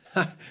that.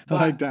 I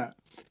like that.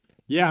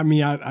 Yeah,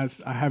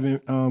 I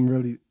haven't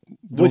really.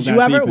 Would you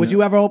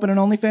ever open an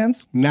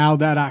OnlyFans? Now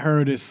that I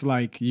heard it's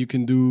like you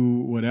can do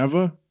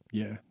whatever,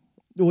 yeah.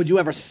 Would you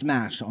ever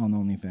smash on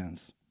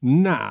OnlyFans?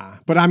 Nah,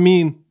 but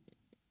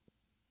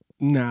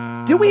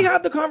nah. Did we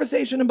have the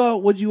conversation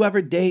about would you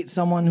ever date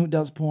someone who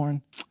does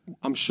porn?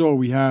 I'm sure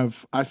we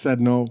have. I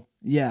said no.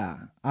 Yeah,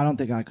 I don't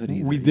think I could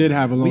either. We did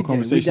have a long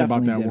conversation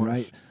about that once.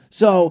 Right?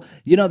 So,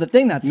 the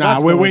thing that sucks.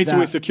 Nah, we're way too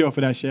insecure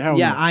for that shit. Hell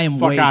yeah, no. I am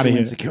Fuck way outta too here.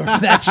 insecure for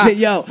that shit.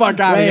 Yo, fuck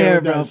out of right here,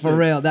 bro, for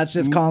real. That's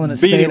just calling a Beat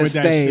spade it a with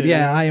that spade. shit,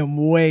 Yeah, yo. I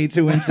am way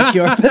too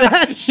insecure for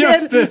that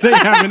shit. Just ain't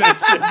having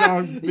that shit,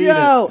 dog. Beat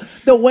Yo,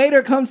 the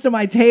waiter comes to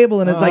my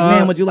table and is like,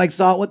 man, would you like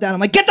salt with that? I'm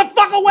like, get the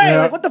fuck away. Yeah.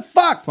 Like, what the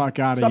fuck? Fuck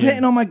out of Stop here.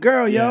 hitting on my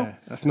girl, yo. Yeah,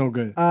 that's no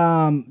good.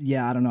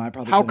 Yeah, I don't know. I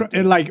probably How couldn't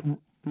and like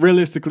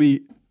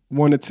realistically,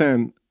 1 to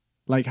 10,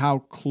 like how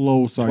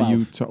close are 12.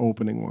 you to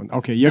opening one?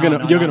 Okay, you're gonna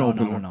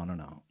open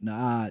one.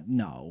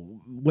 No.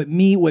 With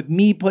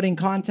me putting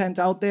content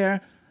out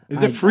there,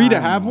 Is it free to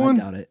have one?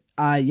 I doubt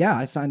it. Yeah,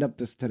 I signed up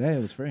this today.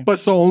 It was free. But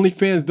so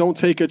OnlyFans don't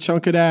take a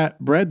chunk of that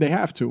bread? They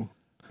have to.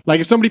 Like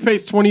if somebody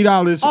pays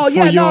 $20 Oh for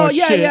yeah, your no,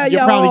 shit, yeah.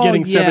 you're probably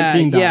getting yeah,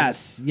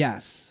 $17.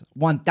 Yes.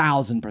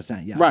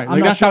 1,000%. Yes. Right, I'm like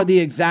not that's sure how- the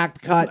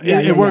exact cut.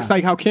 It works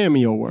like how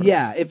Cameo works.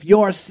 Yeah, if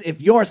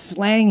you're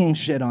slanging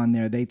shit on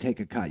there, they take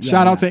a cut.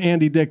 Shout out to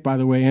Andy Dick, by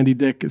the way. Andy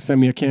Dick sent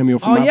me a cameo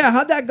for Oh my yeah,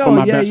 how'd that for go?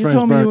 my Yeah, best you friend's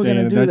told me you were birthday, gonna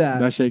and do that.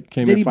 That shit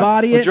came Did in. he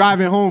body But it?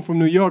 driving home from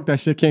New York, that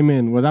shit came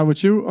in. Was I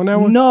with you on that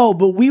one? No,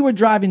 but we were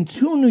driving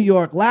to New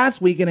York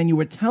last weekend, and you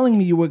were telling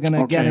me you were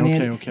gonna get an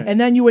Andy. Okay. And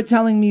then you were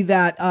telling me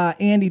that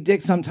Andy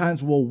Dick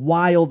sometimes will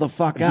wile the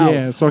fuck out.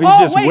 Yeah, so he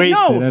just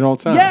wasted at all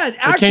times. Yeah, It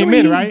actually came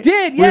in, he right?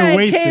 did. We were Yeah, it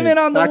wasted. came in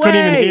on the I way.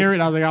 couldn't even hear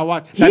it. I was like, I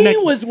watched. He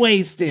was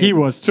wasted. He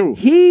was too.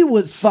 He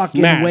was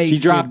fucking Smashed. wasted.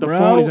 He dropped the bro.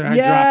 phone. He's like, I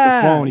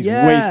dropped the phone. He's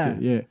yeah.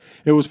 wasted. Yeah,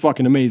 it was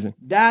fucking amazing.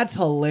 That's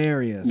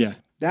hilarious. Yeah.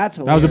 That's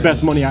That hilarious. was the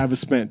best money I ever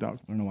spent, dog.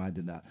 I don't know why I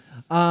did that.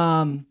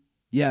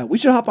 Yeah, we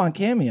should hop on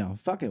Cameo.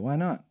 Fuck it, why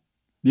not?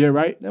 Yeah,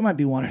 right. There might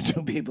be one or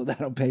two people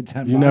that'll pay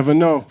 $10. You never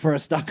know. For a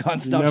stuck on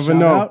stuff. never shout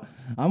know. out.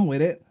 I'm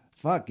with it.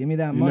 Fuck, give me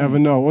that You money. never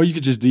know. Or you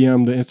could just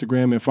DM the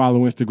Instagram and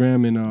follow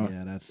Instagram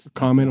and that's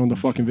comment on the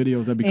fucking videos.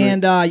 That'd be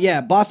great.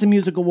 And Boston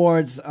Music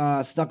Awards,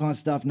 Stuck on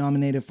Stuff,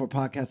 nominated for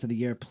Podcast of the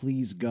Year.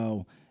 Please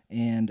go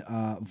and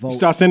vote.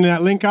 Start sending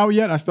that link out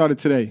yet? I started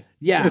today.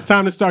 Yeah. It's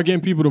time to start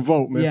getting people to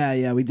vote, man.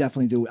 Yeah, we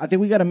definitely do. I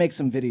think we got to make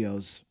some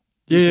videos.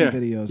 Yeah.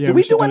 Some videos. Yeah, Did we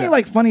we should do do any that.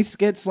 like funny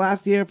skits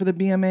last year for the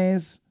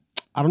BMAs?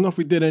 I don't know if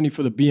we did any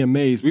for the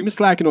BMAs. We've been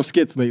slacking on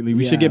skits lately.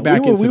 We should get back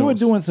into those. We were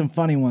doing some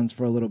funny ones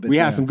for a little bit. We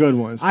had there. some good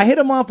ones. I hit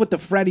him off with the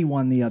Freddie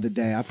one the other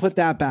day. I put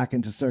that back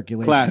into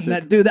circulation.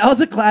 Classic. That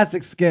was a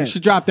classic skit. You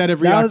should drop that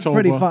every That October.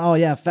 was pretty fun. Oh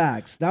yeah,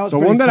 facts. That was The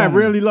pretty one that I funny.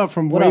 really love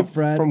from What way up,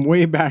 Fred? from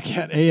way back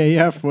at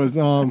AAF was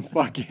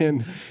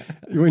fucking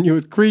when you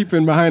was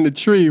creeping behind the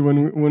tree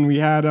when we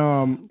had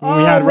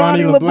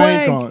Ronnie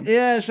LeBlanc on.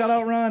 Yeah, shout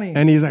out Ronnie.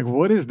 And he's like,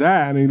 "What is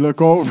that?" And he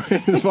look over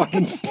and he's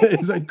fucking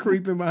he's like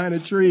creeping behind a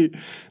tree.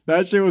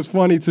 That shit was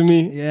funny to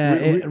me.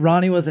 Yeah,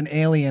 Ronnie was an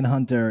alien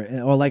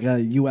hunter or like a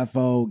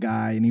UFO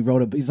guy, and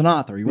he's an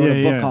author. He wrote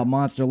a book called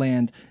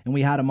Monsterland, and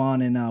we had him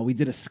on, and we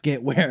did a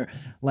skit where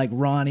like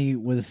Ronnie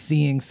was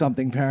seeing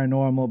something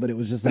paranormal, but it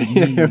was just like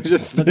me it was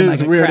just looking like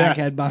a weird crackhead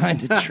ass.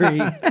 behind a tree.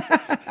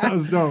 That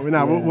was dope.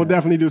 Now we'll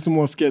definitely do some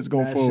more skits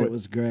going That forward. shit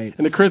was great.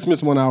 And the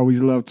Christmas one I always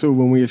love too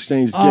when we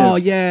exchanged gifts. Oh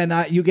yeah,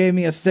 and you gave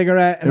me a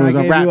cigarette, and It was I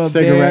a gave wrapped you a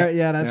cigarette. beer.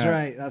 Yeah, that's Yeah.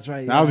 right. That's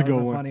right. That Yeah, was a good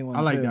a one. funny one.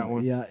 I like too. that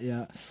one.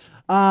 Yeah.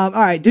 All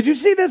right. Did you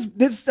see this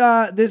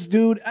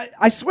dude?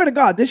 I swear to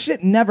God, this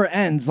shit never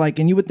ends. Like,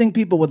 and you would think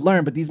people would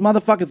learn, but these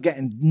motherfuckers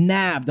getting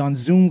nabbed on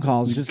Zoom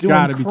calls, just doing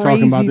gotta be crazy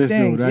talking about this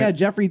things. dude, right? Yeah,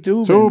 Jeffrey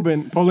Toobin.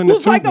 Toobin, pulling the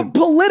who's like a Toobin.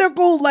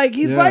 political, like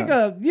he's Yeah. like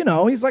a,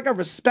 he's like a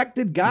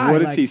respected guy.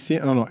 What is like, he?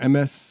 I don't know.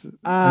 MS,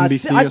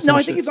 NBC I or some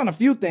think shit? he's on a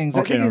few things.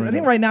 Okay, I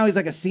think right now he's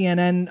like a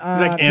CNN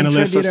like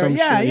analyst or contributor. some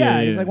yeah, shit. yeah,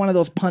 Yeah, He's yeah. like one of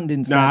those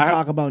pundits Nah, that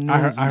talk about news. I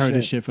heard and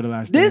this shit for the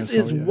last This day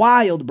or is so, yeah.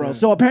 wild, bro.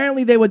 So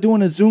apparently they were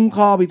doing a Zoom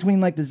call between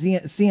like the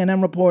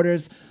CNN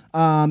reporters,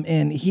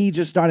 and he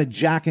just started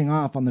jacking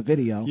off on the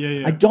video.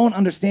 Yeah. I don't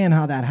understand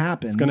how that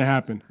happens. It's gonna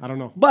happen. I don't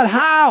know. But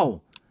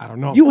how? I don't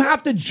know. You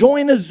have to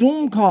join a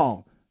Zoom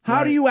call. How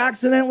do Right. you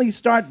accidentally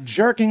start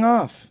jerking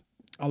off?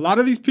 A lot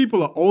of these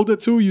people are older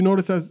too. You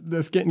notice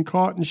that's getting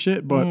caught and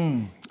shit. But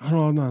I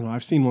don't know.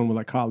 I've seen one with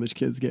like college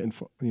kids getting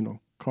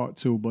caught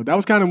too. But that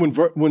was kind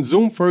of when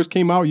Zoom first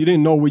came out. You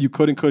didn't know what you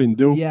could and couldn't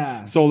do.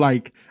 Yeah. So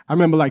like I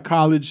remember like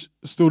college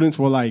students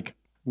were like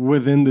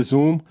within the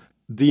Zoom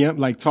DM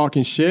like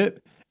talking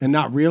shit and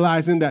not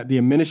realizing that the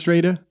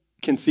administrator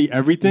can see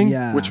everything,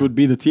 Yeah. which would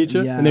be the teacher,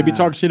 and they be Yeah.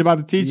 talking shit about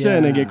the teacher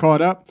and they Yeah. get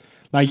caught up.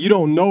 Like you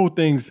don't know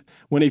things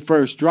when they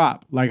first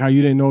drop, like how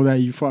you didn't know that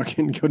you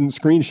fucking couldn't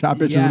screenshot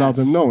pictures without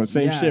them Yes. knowing.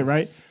 Same Yes. shit,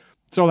 right?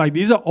 So like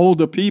these are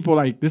older people,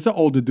 like this is an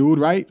older dude,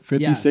 right?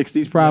 50s, Yes.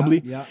 60s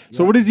probably. Yeah.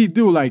 So what does he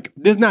do? Like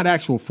there's not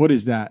actual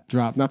footage that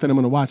dropped. Not that I'm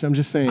gonna watch. I'm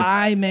just saying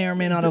I may or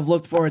may not have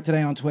looked for it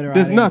today on Twitter.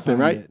 there's I didn't nothing, find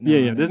right? it. Yeah.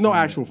 I There's didn't no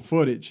find actual it.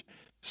 footage.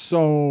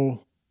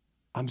 So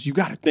you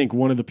got to think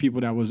one of the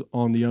people that was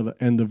on the other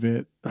end of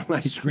it,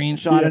 like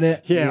Screenshotted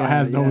it. Yeah,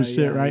 has those yeah,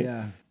 shit, right?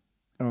 Yeah.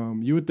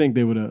 You would think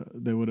they would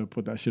have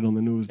put that shit on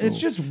the news. It's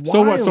though. just so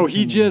what? wild So to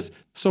he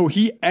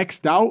me.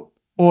 X'd out,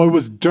 or it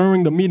was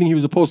during the meeting he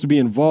was supposed to be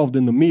involved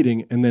in the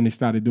meeting, and then they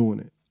started doing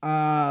it.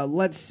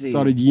 Let's see.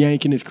 Started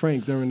yanking his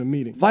crank during the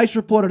meeting. Vice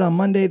reported on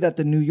Monday that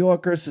the New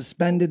Yorker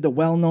suspended the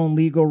well-known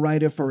legal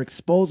writer for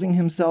exposing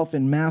himself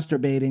and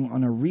masturbating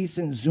on a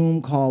recent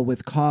Zoom call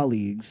with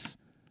colleagues.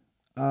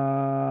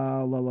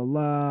 I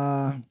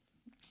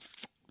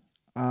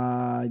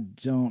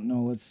don't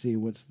know. Let's see.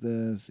 What's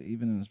this?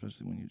 Even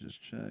especially when you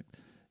just checked.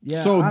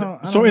 Yeah. So I don't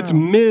it's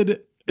know.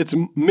 It's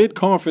mid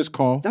conference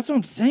call. That's what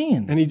I'm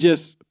saying. And he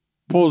just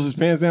pulls his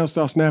pants down,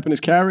 starts snapping his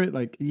carrot,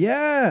 like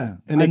yeah.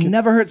 And I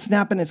never heard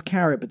snapping his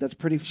carrot, but that's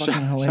pretty fucking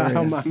hilarious. Shout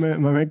out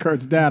my man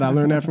Kurt's dad. I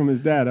learned that from his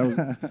dad.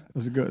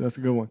 That's a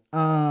good one.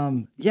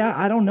 Yeah,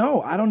 I don't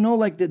know. I don't know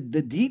like the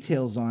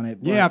details on it.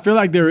 Yeah, I feel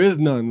like there is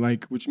none.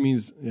 Like, which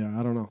means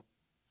I don't know.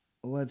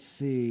 Let's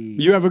see.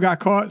 You ever got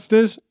caught,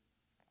 Stiz?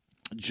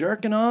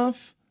 Jerking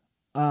off,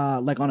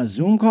 like on a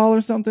Zoom call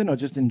or something, or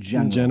just in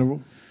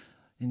general?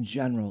 In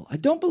general, I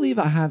don't believe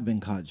I have been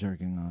caught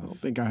jerking off. I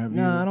don't think I have.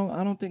 No, either.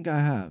 I don't think I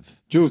have.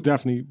 Jules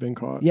definitely been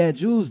caught. Yeah,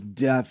 Jules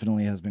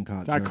definitely has been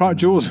caught. I caught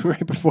Jules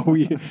right before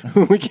we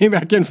came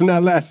back in from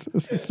that last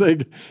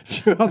sig.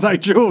 I was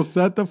like, Jules,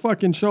 set the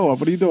fucking show up.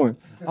 What are you doing?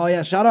 Oh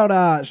yeah, shout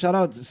out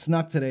to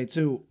Snuck today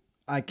too.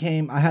 I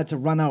had to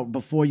run out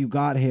before you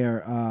got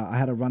here. I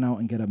had to run out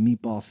and get a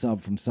meatball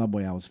sub from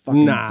Subway. I was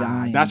fucking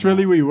dying. That's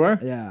really where you were?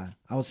 Yeah.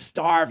 I was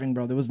starving,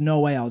 bro. There was no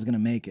way I was going to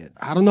make it.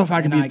 I don't know if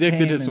I can be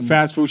addicted to some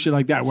fast food shit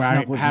like that where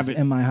I have it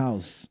in my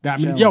house.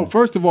 Yo,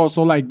 first of all,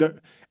 so like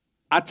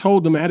I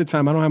told them ahead of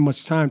time I don't have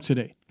much time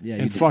today. Yeah,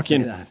 and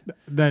fucking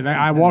that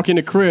I walk in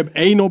the crib,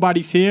 A,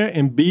 nobody's here,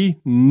 and B,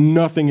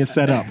 nothing is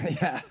set up.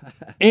 Yeah.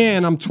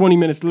 And I'm 20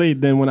 minutes late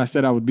than when I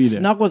said I would be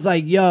there. Snuck was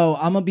like, yo,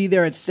 I'm going to be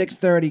there at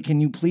 6:30.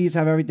 Can you please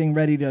have everything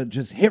ready to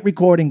just hit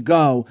record and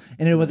go?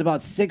 And it was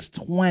about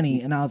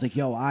 6:20, and I was like,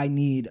 yo, I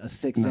need a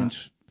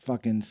 6-inch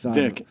fucking sub.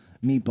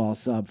 Meatball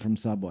sub from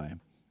Subway.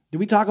 Did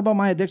we talk about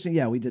my addiction?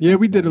 Yeah, we did. Yeah,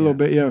 we did a little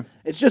bit, yeah.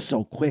 It's just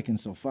so quick and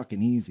so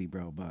fucking easy,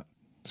 bro, but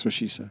that's what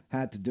she said.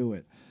 Had to do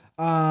it.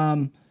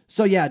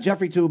 So yeah,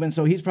 Jeffrey Toobin.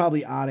 So he's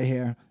probably out of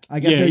here. I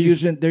guess they're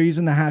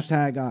using the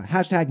hashtag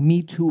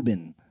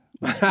 #MeToobin.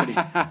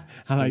 I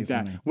like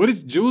that. Funny. What is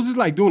Jules is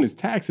like doing his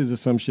taxes or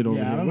some shit over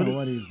here? I don't know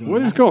what he's doing.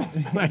 What is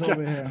going? Like,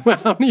 over here. I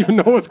don't even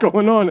know what's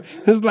going on.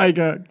 It's like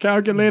a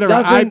calculator,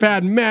 an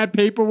iPad, mad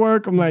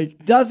paperwork. I'm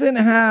like, doesn't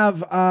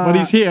have. But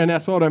he's here, and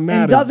that's all that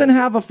matters. And doesn't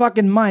have a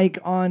fucking mic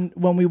on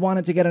when we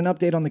wanted to get an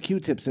update on the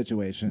Q-tip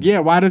situation. Yeah,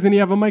 why doesn't he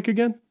have a mic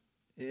again?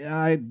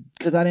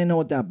 Because I didn't know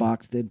what that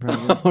box did.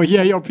 Probably. Oh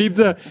yeah, yo, peeps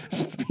are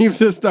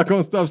stuck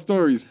on stuff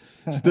stories.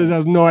 Still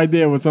has no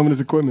idea what some of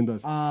this equipment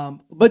does.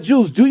 But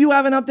Jules, do you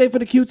have an update for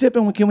the Q-tip,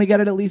 and can we get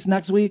it at least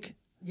next week?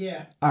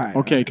 Yeah. All right.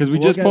 Okay, because we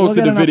just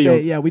posted the video.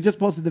 Yeah, we just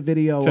posted the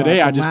video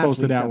today. I just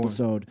posted that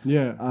episode.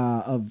 Yeah.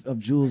 Of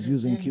Jules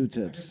using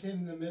Q-tips.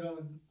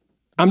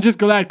 I'm just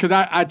glad because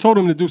I told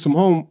him to do some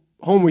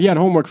homework. He had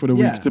homework for the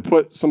week to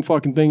put some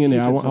fucking thing in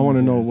there. I want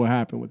to know what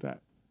happened with that.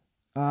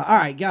 All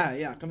right,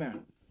 yeah, come here.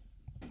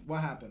 What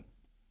happened?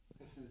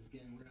 This is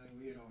getting really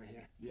weird over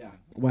here. Yeah.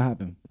 What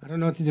happened? I don't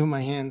know what to do with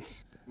my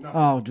hands. No.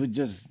 Oh, we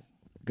just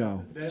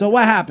go. So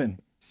what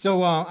happened?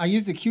 So I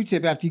used the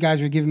Q-tip after you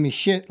guys were giving me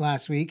shit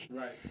last week.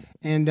 Right.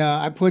 And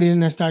I put it in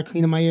and I started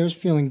cleaning my ears,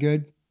 feeling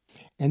good.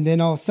 And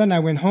then all of a sudden I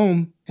went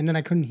home and then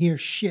I couldn't hear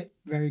shit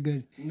very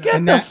good.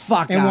 Get the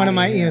fuck out in one of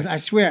my here. ears, I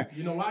swear.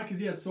 You know why? Because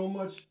he has so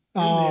much.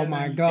 Oh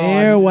my God.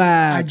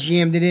 Airwax. I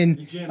jammed it in.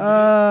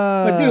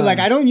 But dude, like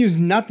I don't use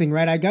nothing,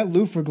 right? I got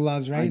loofah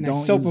gloves, right? And I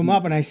soap them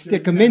up and I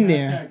stick them in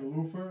there.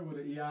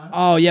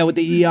 Oh yeah, with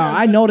the ER.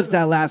 I noticed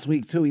that last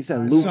week too. He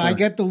said loofah. So I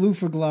get the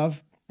loofah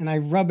glove and I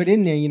rub it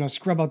in there,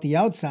 scrub out the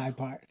outside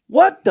part.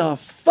 What the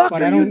fuck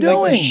but are I don't you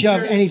doing? Like to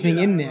shove anything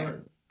in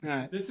there.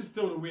 Right. This is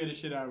still the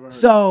weirdest shit I've ever heard.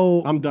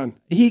 So I'm done.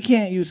 He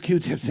can't use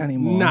Q-tips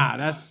anymore. Nah,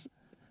 that's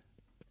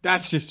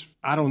just,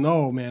 I don't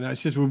know, man.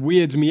 That's just what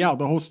weirds me out.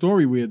 The whole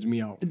story weirds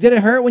me out. Did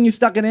it hurt when you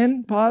stuck it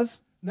in? Pause.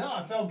 No,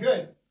 I felt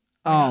good.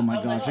 Oh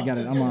my God, forget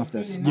it. I'm off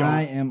this. Yo,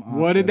 I am off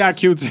What did that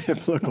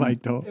Q-tip look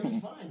like, though? It was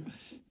fine.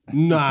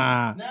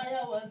 Nah.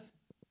 Yeah, it was.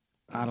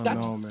 I don't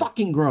That's know, man.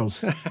 fucking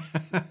gross.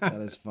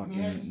 That is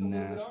fucking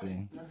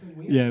nasty.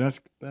 Yeah,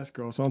 that's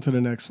gross. On to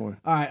the next one.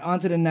 All right, on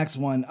to the next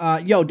one.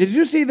 Yo, did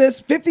you see this?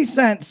 50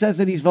 Cent says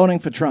that he's voting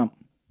for Trump.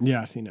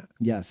 Yeah, I seen that.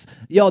 Yes.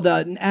 Yo,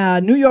 the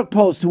New York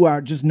Post, who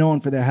are just known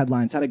for their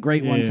headlines, had a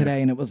great one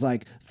today, and it was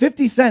like,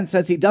 50 Cent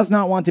says he does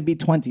not want to be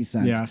 20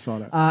 Cent. Yeah, I saw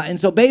that. And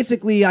so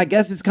basically, I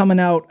guess it's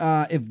coming out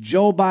if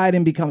Joe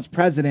Biden becomes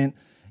president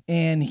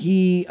and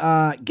he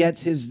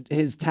gets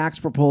his tax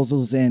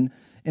proposals in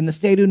the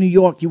state of New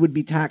York, you would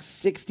be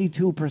taxed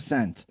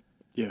 62%.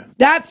 Yeah.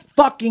 That's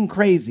fucking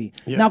crazy.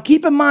 Yeah. Now,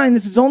 keep in mind,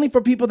 this is only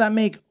for people that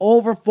make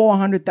over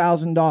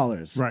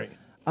 $400,000. Right.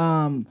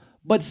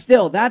 But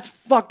still, that's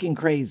fucking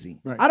crazy.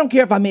 Right. I don't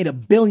care if I made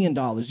 $1 billion.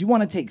 You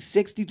want to take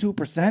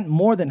 62%,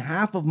 more than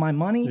half of my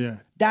money? Yeah.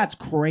 That's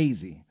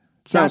crazy.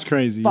 Sounds that's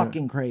crazy.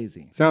 Fucking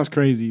crazy. Sounds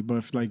crazy, but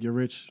if like you're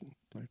rich,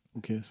 like who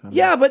cares?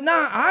 Yeah, but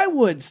nah, I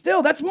would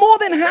still. That's more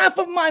than half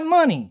of my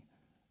money.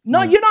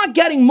 No, you're not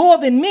getting more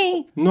than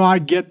me. No, I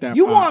get that.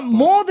 You want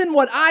more than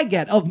what I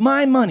get of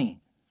my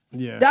money.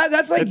 Yeah.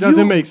 That's like it doesn't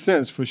you- make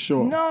sense for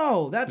sure.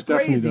 No, that's It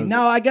definitely crazy. doesn't.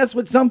 Now, I guess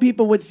what some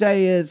people would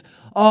say is,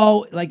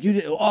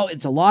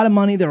 it's a lot of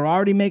money. They're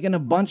already making a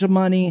bunch of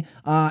money,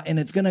 and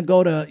it's gonna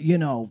go to,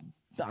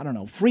 I don't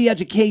know, free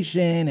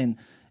education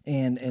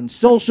and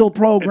social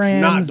programs.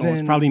 It's not, though. It's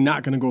and- probably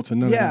not going to go to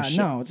none of that shit.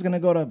 no, it's gonna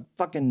go to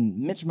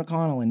fucking Mitch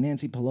McConnell and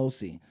Nancy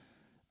Pelosi.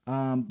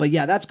 But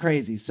yeah, that's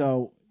crazy.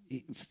 So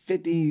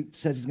 50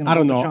 says he's gonna I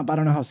don't vote for know. Trump. I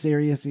don't know how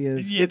serious he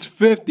is. It's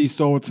 50,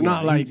 so it's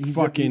not Yeah, like he's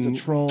fucking... he's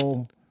a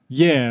troll.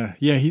 Yeah.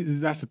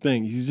 That's the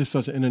thing. He's just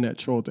such an internet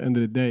troll at the end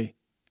of the day.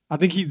 I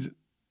think he's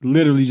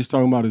literally just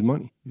talking about his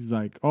money. He's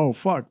like, oh,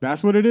 fuck,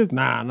 that's what it is?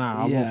 Nah,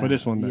 I'll vote for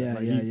this one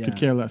then. He could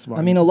care less about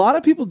I mean, a lot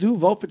of people do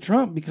vote for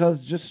Trump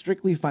because just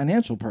strictly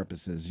financial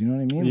purposes. You know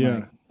what I mean? Yeah.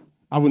 Like,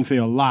 I wouldn't say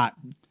a lot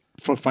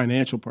for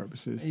financial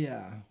purposes.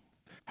 yeah.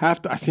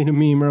 I seen a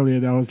meme earlier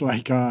that was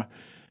like,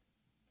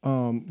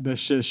 that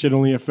shit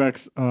only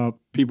affects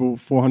people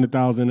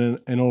 400,000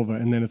 and over,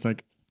 and then it's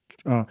like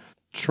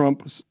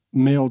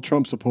male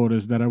Trump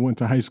supporters that I went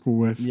to high school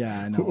with.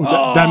 Yeah, I know.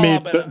 That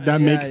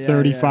make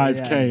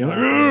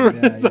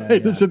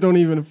 35K. This shit don't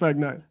even affect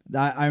nothing.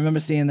 I remember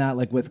seeing that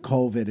like with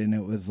COVID, and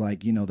it was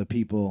like, the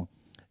people,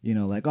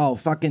 like, oh,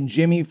 fucking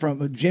Jimmy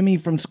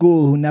from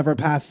school who never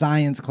passed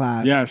science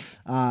class. Yes.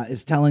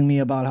 Is telling me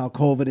about how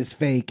COVID is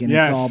fake and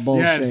Yes, it's all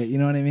bullshit. yes. You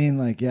know what I mean?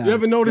 Like, yeah. You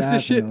ever notice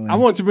this shit? definitely. I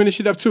want to bring this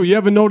shit up too. You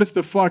ever notice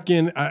the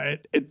fucking?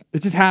 It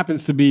just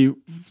happens to be,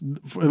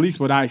 at least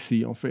what I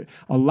see on Facebook.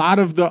 A lot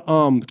of the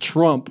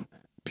Trump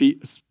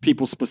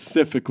people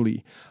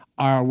specifically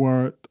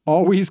were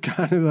always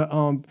kind of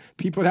the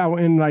people that were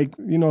in like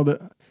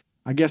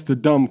I guess the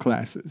dumb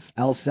classes.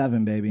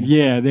 L7, baby.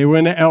 Yeah, they were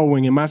in the L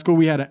wing. In my school,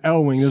 we had an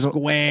L wing. There's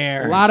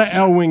Squares. a lot of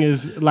L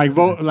wingers like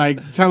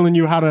telling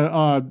you how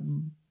to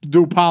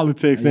do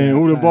politics and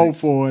who to vote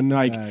for, and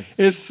like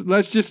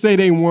let's just say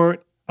they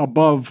weren't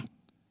above.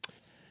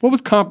 What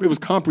was it was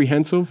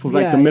comprehensive was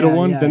like the middle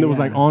one. Then there was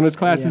like honors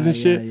classes and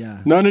shit.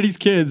 None of these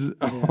kids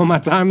on my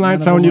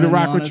timeline telling you to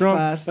rock with Trump.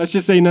 Class. Let's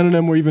just say none of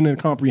them were even in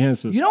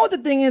comprehensive. You know what the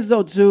thing is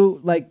though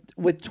too, like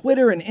with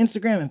Twitter and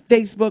Instagram and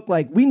Facebook,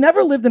 like we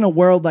never lived in a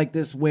world like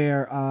this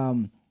where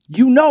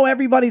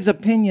everybody's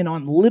opinion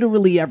on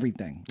literally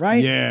everything,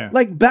 right? Yeah.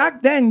 Like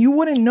back then, you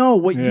wouldn't know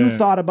what you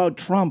thought about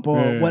Trump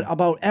or what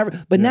about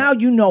but now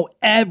you know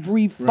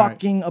every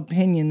fucking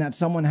opinion that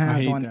someone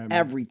has on that, man.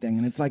 everything,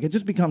 and it's like it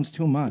just becomes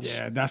too much.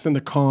 Yeah, that's in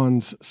the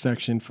cons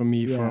section for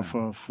me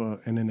for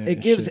internet. It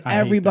and gives shit. I hate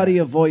everybody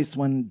that. a voice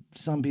when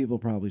some people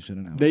probably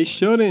shouldn't have. They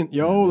shouldn't,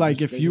 yo.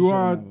 Like if you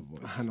are, shouldn't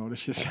have a voice. I know this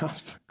shit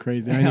sounds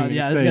crazy. I ain't even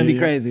Yeah, say it's gonna be it.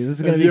 crazy. This is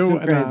If gonna be you-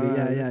 super nah,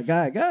 crazy. Yeah.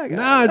 Go.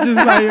 Nah, just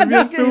like if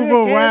you're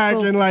super whack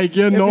and like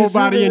you're If you're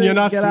nobody super- and you're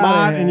not get outta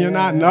smart here, and you're yeah,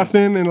 not yeah.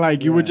 nothing and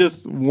like you were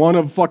just one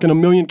of fucking a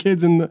million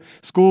kids in the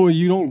school and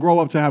you don't grow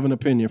up to have an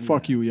opinion.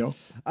 Fuck you, yo.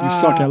 You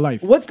suck at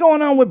life. What's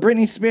going on with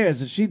Britney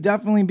Spears? Is she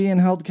definitely being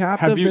held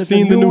captive? Have you There's a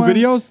seen the new one?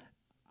 videos?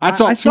 I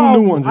saw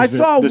two new ones. I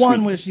saw this one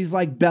week. where she's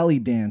like belly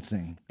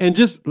dancing. And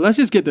let's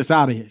just get this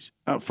out of here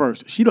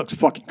first. She looks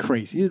fucking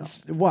crazy.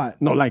 It's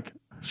what? No, like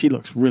she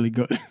looks really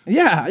good.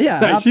 Yeah. Like, she's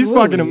absolutely.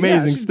 fucking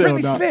amazing Yeah, she's still,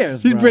 Britney dog.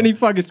 Spears, She's bro. Britney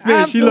fucking Spears.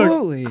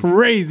 Absolutely. She looks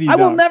crazy. I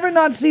will dog. never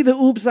not see the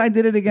 "Oops, I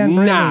Did It Again"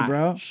 Britney, Nah,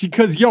 bro.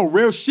 because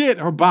real shit.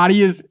 Her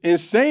body is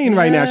insane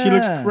right now. She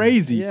looks Yeah.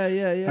 crazy.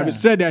 Yeah. Having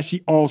said that,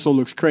 she also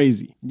looks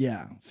crazy.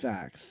 Yeah,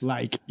 facts.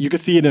 Like you can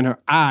see it in her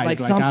eyes.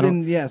 Like I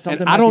something- don't, yeah,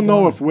 something And might I be don't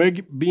know going if we're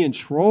being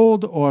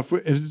trolled or if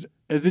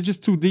is it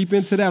just too deep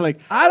into that? Like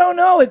I don't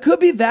know. It could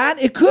be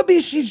that. It could be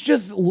she's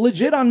just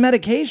legit on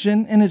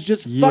medication and it's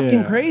just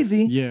fucking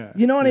crazy. Yeah.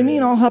 You know what I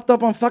mean? All hopped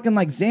up on fucking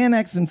like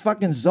Xanax and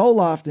fucking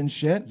Zoloft and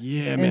shit.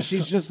 yeah, and man.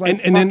 she's just like and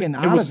fucking then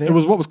out it of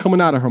was what was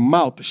coming out of her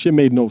mouth. The shit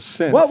made no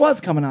sense. What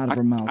was coming out of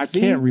her mouth? I See?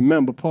 can't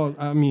remember. Paul.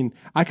 I mean,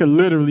 I could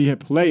literally hit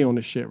play on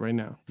the shit right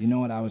now. You know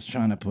what I was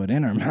trying to put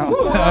in her mouth?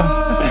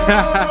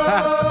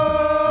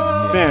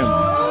 Fam,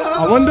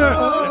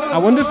 I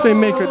wonder if they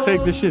make her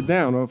take this shit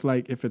down or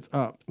if it's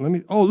up.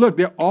 Oh, look,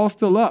 they're all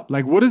still up.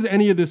 Like, what does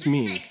any of this The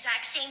mean?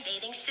 exact same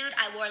bathing suit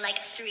I wore like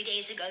 3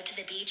 days ago to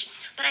the beach,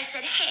 but I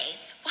said, hey,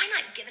 why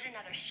not give it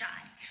another shot?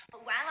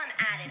 But while I'm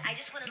at it, I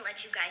just wanted to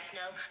let you guys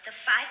know the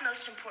 5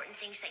 most important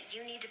things that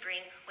you need to bring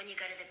when you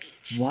go to the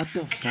beach. What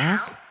the a fuck?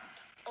 towel,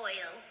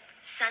 oil,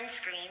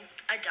 sunscreen,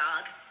 a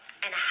dog,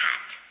 and a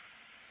hat.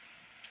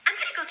 I'm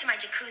gonna go to my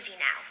jacuzzi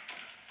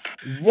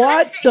now.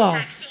 What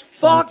the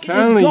fuck is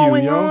telling you,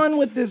 going yo. on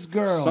with this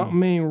girl?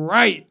 Something ain't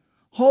right.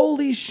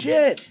 Holy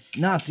shit.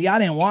 Nah, see, I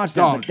didn't watch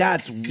that, but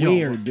that's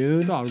weird,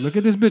 dude. Dog, look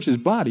at this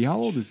bitch's body. How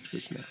old is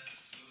this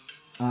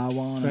bitch now? I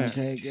wanna Man.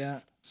 take, yeah.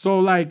 So,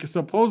 like,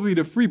 supposedly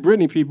the Free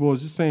Britney people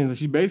is just saying that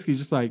she basically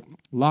just, like,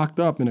 locked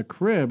up in a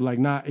crib, like,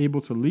 not able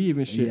to leave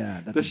and shit.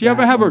 Yeah, that Does the she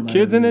ever dad have her won't let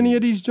kids her in any leave.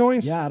 of these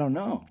joints? Yeah, I don't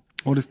know.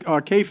 Or does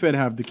K-Fed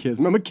have the kids?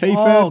 Remember Oh,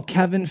 K-Fed?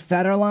 Kevin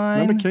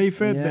Federline. Remember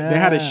K-Fed? They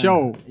had a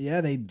show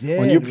Yeah, they did.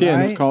 on UPN. It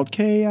was right? called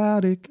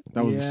Chaotic.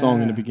 That was the song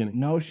in the Yeah. beginning.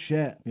 No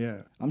shit. Yeah.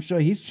 I'm sure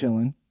he's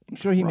chilling. I'm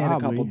sure he made a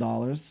Probably. couple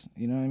dollars.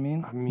 You know what I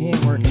mean? I He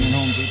ain't working at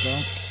Home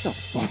Depot.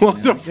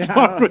 What the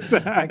fuck was I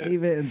that?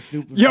 keep hitting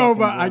stupid. Yo, fucking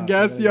but I drops.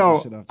 guess, gotta get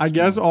this shit yo, off I the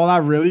guess screen. all I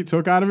really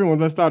took out of it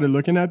once I started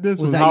looking at this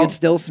was that how you'd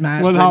still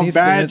smash was how Britney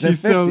bad Spears she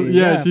at still. 50.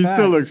 Yeah, she still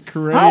facts. looks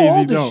crazy. How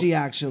old though. is she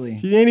actually?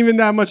 She ain't even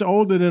that much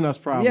older than us,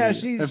 probably. Yeah,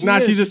 if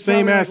not, she's the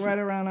same probably, as like, right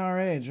around our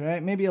age,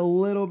 right? Maybe a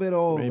little bit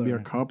older. maybe a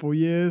couple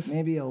years.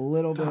 Maybe a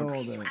little bit So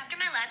older. after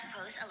my last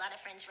post, a lot of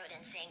friends wrote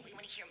in saying we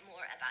want to hear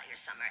more about your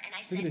summer, and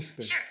I said,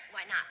 sure,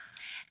 why not?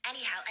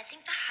 Anyhow, I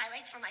think the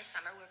highlights for my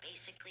summer were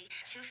basically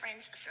 2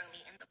 friends throw me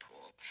in the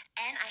pool,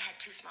 and I had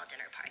 2 small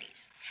dinner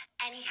parties.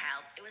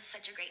 Anyhow, it was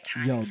such a great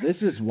time. Yo,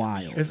 this is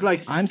wild. It's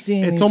like I'm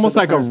seeing. it's these almost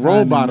for the like a first time,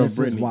 robot and of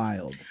This is Britney.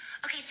 wild.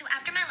 Okay, so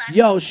after my last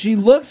Yo, she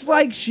looks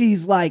like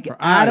she's like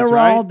eyes, Adderalled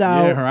right?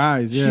 out. Yeah, her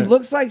eyes, yeah. She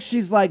looks like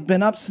she's like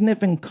been up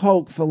sniffing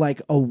coke for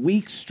like a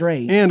week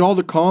straight. And all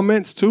the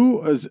comments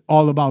too is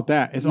all about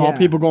that. It's all Yeah.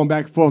 people going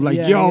back and forth, like,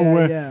 Yeah,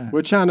 yo, yeah.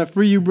 we're trying to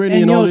free you,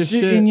 Britney, and all this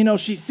shit. And you know,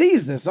 she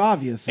sees this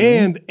obviously.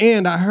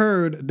 And I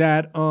heard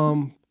that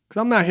because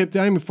I'm not hip to,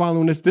 I ain't been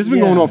following this. This has been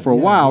Yeah, going on for a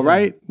yeah, while, yeah.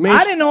 right?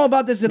 I didn't know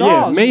about this at Yeah,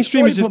 all.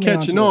 mainstream is Shorty just put me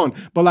catching onto on.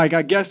 it. But like,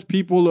 I guess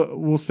people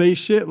will say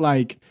shit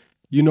like,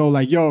 you know,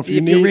 like, yo, if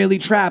If need, you're really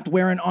trapped,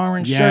 wear an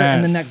orange shirt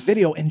in the Yes. next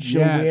video, and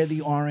she'll Yes. wear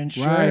the orange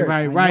shirt.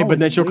 right. I know, But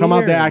then it's she'll come out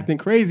there weird. acting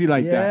crazy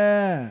like that.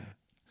 Yeah.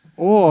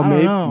 Or I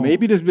don't know.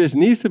 maybe this bitch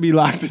needs to be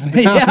locked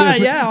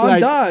down. Yeah, on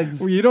like, dogs.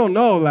 well, you don't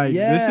know. Like, this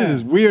Yeah. shit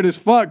is weird as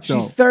fuck,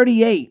 though. She's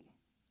 38.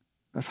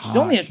 That's hot. She's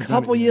only a She's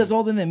couple not even- years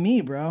older than me,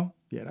 bro.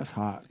 Yeah, that's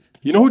hot.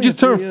 You know who only just a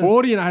few turned years.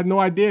 40 and I had no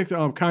idea?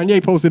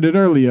 Kanye posted it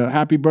earlier.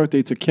 Happy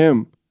birthday to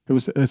Kim.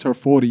 It's her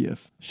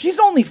 40th. She's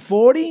only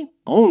 40.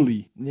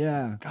 Only.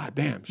 Yeah. God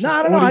damn. she's No,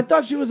 I don't know. 40. I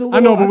thought she was a little. I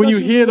know, but when thought you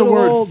she was hear a the little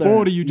word older.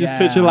 40, you just Yeah,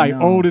 picture like I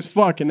know. old as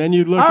fuck, and then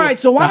you look. All at right,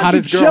 so why the don't you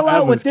hottest girl chill out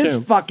ever with is this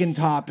Kim. fucking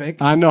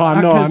topic? I know.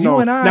 Because you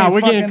and I Now are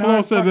we're getting fucking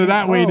aren't closer to fucking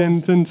that way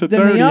close. than to Than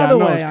 30. the other I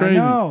know way. it's crazy.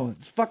 I know.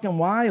 It's fucking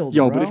wild,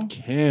 Yo, bro. but it's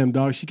Kim,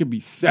 dog. She could be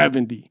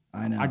 70.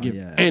 I know, I give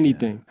yeah,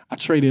 anything. I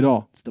trade it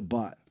all. It's the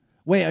butt.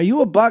 Wait, are you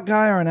a butt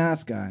guy or an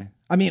ass guy?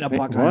 I mean, a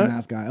butt guy or what? an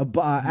ass guy.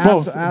 Both.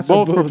 Ass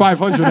or Both for boobs?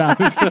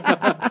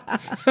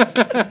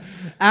 $500.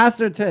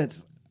 Ass or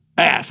tits?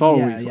 Ass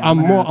always. Yeah, I'm I'm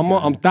an more.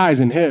 ass I'm guy. thighs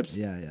and hips.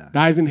 Yeah, yeah.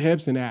 Thighs and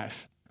hips and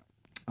ass.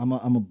 I'm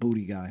a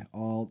booty guy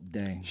all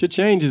day. Shit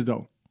changes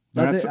though.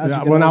 Does it? As you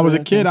get When I was a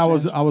older, kid, I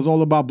things was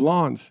all about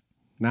blondes.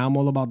 Now I'm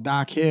all about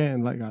dark hair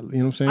and like you know what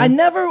I'm saying. I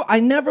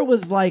never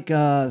was like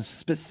a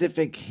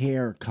specific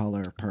hair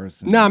color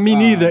person. Nah, me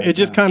neither. It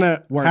just kind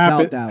of Worked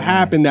out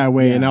happened that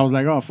way, and Yeah. I was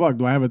like, "Oh fuck,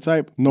 do I have a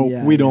type?" No,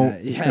 Yeah, we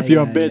don't. yeah, if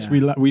you're yeah, a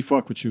bitch, yeah. we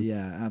fuck with you.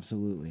 Yeah,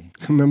 absolutely.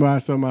 Remember, I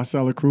saw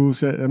Marcella Cruz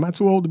said, "Am I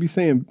too old to be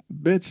saying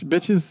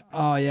bitches?"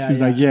 Oh yeah. She's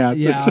yeah. like, "Yeah, I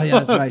think yeah, so." oh, yeah,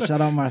 that's right.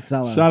 Shout out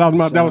Marcella. Shout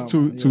out, that was out-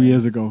 two yeah.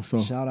 years ago.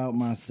 So Shout out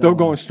Marcella. still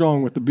going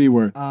strong with the B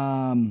word.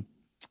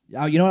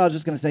 You know what I was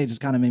just gonna say? It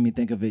just kind of made me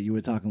think of it. You were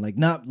talking like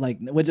not like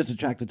we're just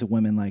attracted to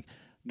women. Like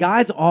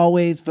guys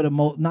always for the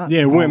most not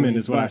Yeah, women always,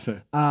 is what I but,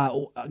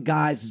 said.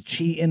 Guys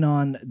cheating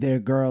on their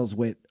girls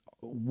with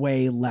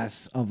way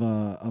less of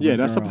a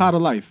That's a girl. part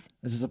of life.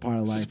 This is a part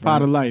of life. It's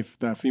part of life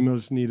that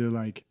females need to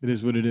like. It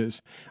is what it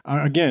is.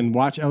 Again,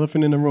 watch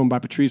 "Elephant in the Room" by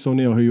Patrice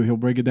O'Neal. He'll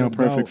break it down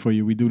perfect for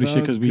you. We do this shit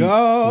because we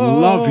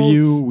love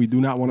you. We do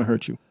not want to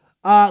hurt you.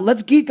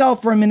 Let's geek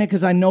out for a minute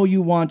because I know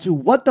you want to.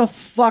 What the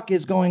fuck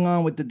is going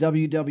on with the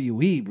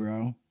WWE,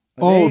 bro?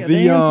 Are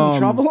they in some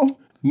trouble?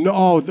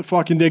 No,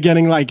 they're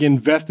getting like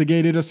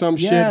investigated or some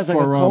Yeah, shit it's like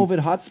for a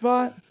COVID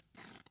hotspot.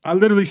 I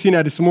literally seen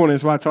that this morning.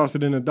 That's why I tossed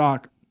it in the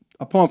doc.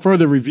 Upon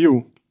further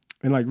review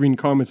and like reading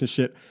comments and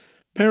shit,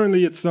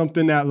 apparently it's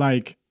something that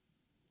like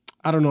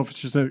I don't know if it's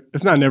just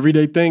it's not an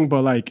everyday thing,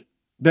 but like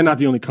they're not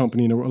the only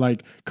company in the world.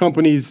 Like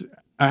companies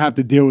I have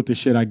to deal with this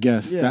shit, I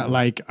guess, Yeah. that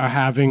like are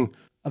having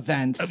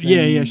Events. yeah,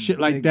 and shit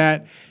like big-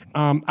 that.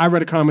 I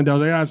read a comment that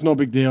was like, it's no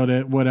big deal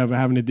that whatever,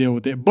 having to deal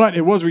with it. But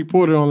it was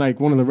reported on like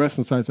one of the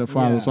wrestling sites I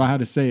follow, Yeah. so I had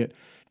to say it.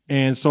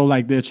 And so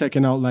like they're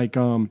checking out like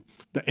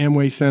the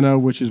Amway Center,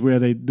 which is where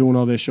they doing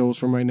all their shows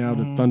from right now,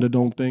 the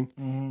Thunderdome thing,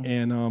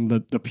 and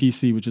the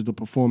PC, which is the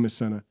Performance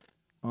Center.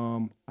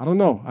 I don't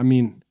know. I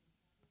mean,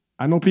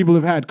 I know people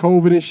have had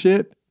COVID and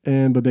shit,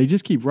 but they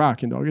just keep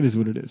rocking, dog. It is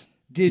what it is.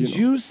 Did know.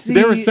 you see?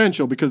 They're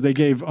essential because they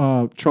gave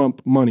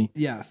Trump money.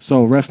 Yes.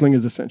 So wrestling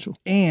is essential.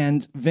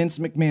 And Vince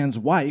McMahon's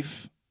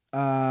wife,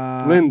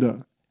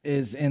 Linda.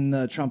 is in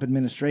the Trump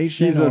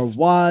administration, She's or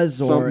was,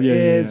 or yeah,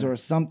 is, yeah. or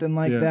something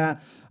like Yeah.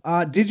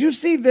 that. Did you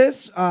see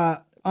this?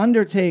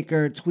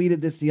 Undertaker tweeted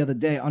this the other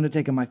day.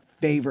 Undertaker, my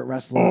favorite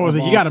wrestler. Oh, of so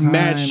all you got a time.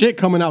 mad shit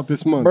coming out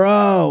this month.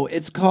 Bro,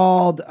 it's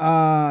called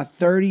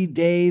 30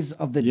 Days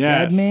of the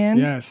Dead Man.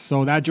 Yes.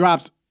 So that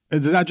drops.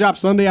 Does that drop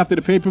Sunday after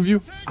the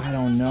pay-per-view? I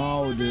don't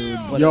know, dude,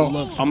 but Yo, it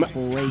looks I'm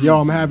crazy.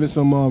 having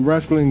some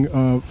wrestling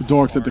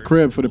dorks at the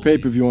crib for the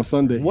pay-per-view on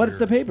Sunday. What's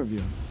the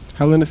pay-per-view?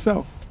 Hell in a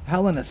Cell.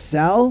 Hell in a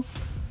Cell?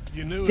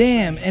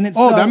 Damn, and it's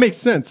Oh, so- that makes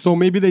sense. So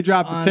maybe they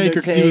dropped the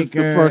Taker because he was the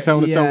first Hell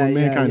in a Cell with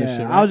Mankind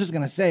and shit. I was just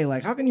gonna say,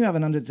 like, how can you have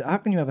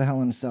a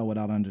Hell in a Cell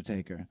without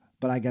Undertaker?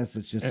 But I guess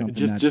it's just something.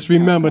 Just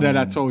remember that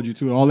I told you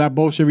too. All that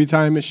bullshit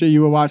retirement shit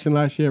you were watching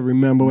last year.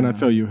 Remember when I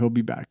tell you he'll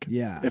be back.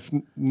 Yeah. If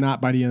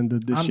not by the end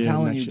of this I'm year.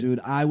 telling next you, year. dude,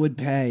 I would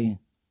pay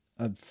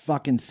a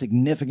fucking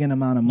significant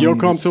amount of money. You'll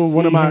come to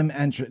one of my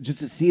just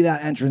to see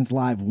that entrance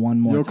live one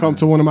more time. You'll come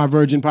to one of my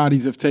virgin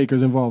parties if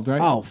Taker's involved,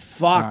 right? Oh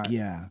fuck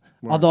yeah!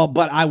 Although,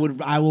 but I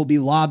will be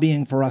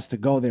lobbying for us to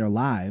go there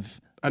live.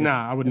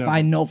 Nah, I would if never.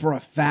 I know for a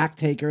fact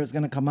Taker is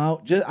gonna come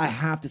out, I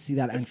have to see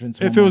that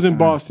entrance. If it was in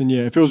Boston,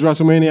 yeah. If it was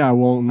WrestleMania, I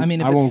won't. I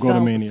mean, if I won't it's go to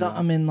Mania.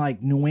 something in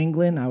like New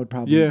England, I would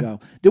probably go.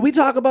 Did we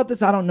talk about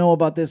this? I don't know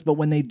about this, but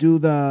when they do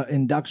the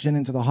induction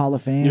into the Hall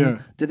of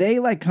Fame, do they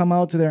like come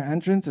out to their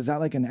entrance? Is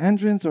that like an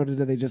entrance, or do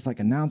they just like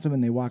announce them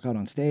and they walk out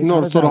on stage?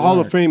 No, so the Hall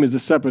of Fame is a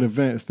separate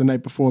event. It's the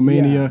night before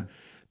Mania. Yeah.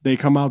 They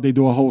come out, they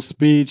do a whole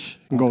speech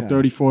and go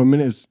 34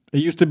 minutes. It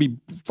used to be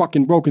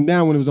fucking broken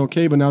down when it was on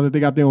cable. Now that they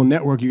got their own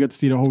network, you get to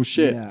see the whole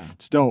shit. Yeah.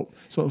 It's dope.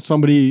 So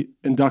somebody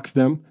inducts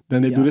them,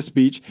 then they do the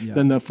speech. Yeah.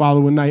 Then the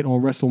following night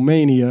on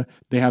WrestleMania,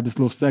 they have this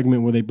little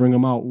segment where they bring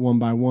them out one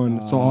by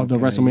one, so all the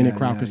WrestleMania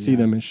crowd can see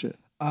them and shit.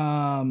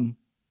 Damn,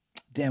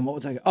 what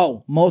was I?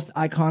 Oh, most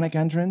iconic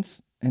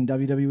entrance in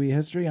WWE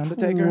history,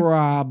 Undertaker?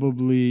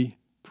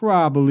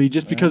 Probably,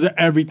 just because of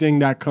everything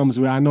that comes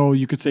with. I know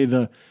you could say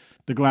the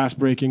glass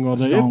breaking or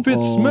the Stone if it's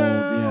Cold,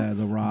 smell,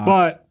 the Rock.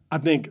 But I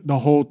think the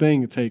whole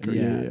thing, Taker,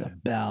 the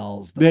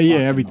bells,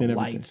 everything, the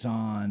lights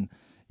on.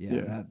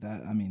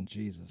 That I mean,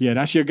 Jesus. Yeah,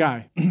 that's your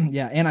guy.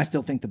 Yeah, and I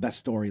still think the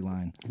best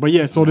storyline. But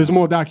yeah, so there's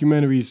more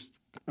documentaries,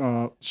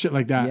 shit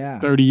like that. Yeah.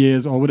 30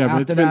 years or whatever.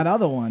 After that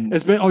other one.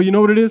 It's been, you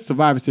know what it is?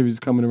 Survivor Series is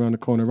coming around the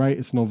corner, right?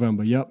 It's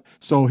November, yep.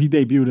 So he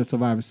debuted at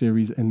Survivor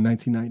Series in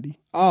 1990.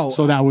 Oh.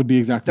 So that would be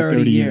exactly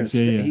 30 years.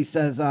 Yeah. He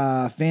says,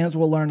 fans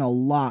will learn a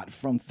lot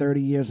from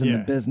 30 years in the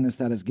business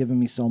that has given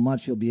me so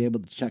much. You'll be able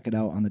to check it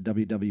out on the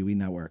WWE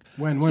Network.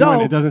 When?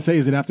 It doesn't say,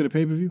 is it after the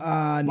pay-per-view? No,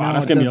 wow,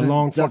 that's going to be a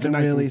long fucking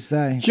night. Doesn't really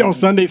say. Yo,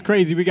 Sunday's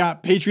crazy. We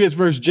got Patriots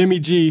versus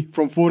Jimmy G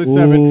from 4 to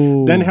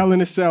 7, then Hell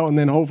in a Cell, and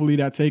then hopefully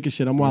that Taker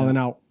shit. I'm wilding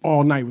out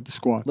all night with the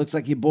squad. Looks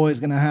like your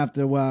boy's going to have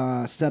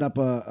to set up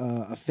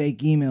a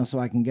fake email so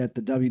I can get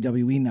the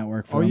WWE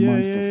Network for a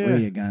month for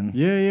free again.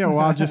 Yeah. Well,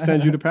 I'll just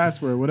send you the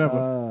password,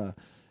 whatever.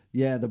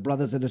 Yeah, the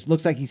brothers of this.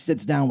 Looks like he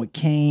sits down with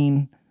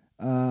Kane.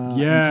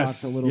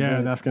 Yes,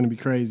 that's gonna be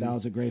crazy. That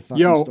was a great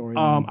fucking story.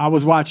 I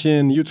was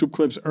watching YouTube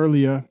clips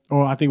earlier,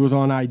 or I think it was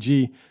on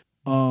IG.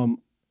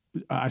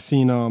 I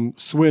seen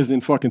Swizz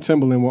and fucking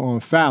Timbaland were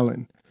on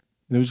Fallon,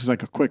 and it was just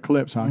like a quick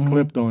clip, so I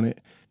clipped on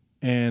it.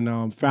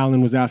 And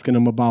Fallon was asking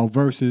him about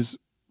Versus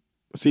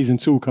season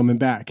 2 coming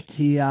back.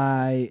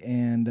 T.I.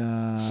 and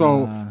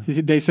so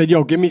they said,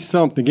 "Yo, give me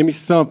something," and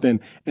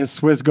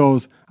Swizz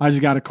goes, "I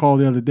just got a call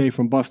the other day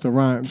from Busta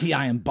Rhymes."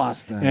 T.I. and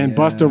Busta. And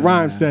Busta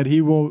Rhymes said he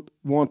won't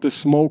want to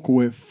smoke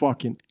with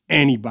fucking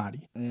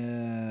anybody.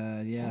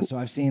 Yeah. So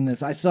I've seen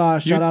this. I saw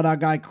shout out our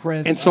guy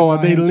Chris. And so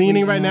are they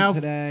leaning right now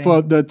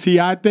for the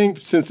T.I. thing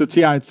since the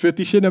T.I.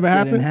 50 shit never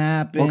happened? Didn't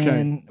happen.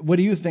 Okay. What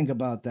do you think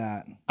about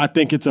that? I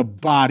think it's a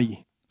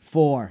body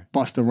for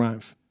Busta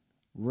Rhymes.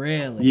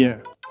 Really?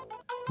 Yeah.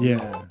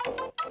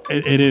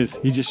 It is.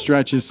 He just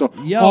stretches. So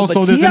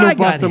also there's a new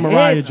Busta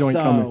Mariah joint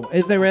coming.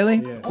 Is there really?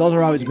 Yeah. Those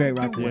are always great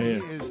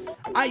records.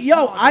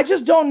 Yeah. I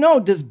just don't know.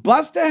 Does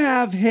Busta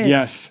have hits?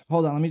 Yes.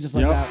 Hold on, let me just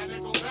look that.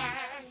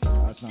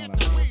 That's not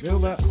what I want to do,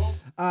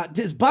 but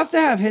does Busta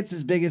have hits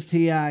as big as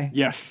T.I.?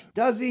 Yes.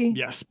 Does he?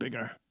 Yes,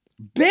 bigger.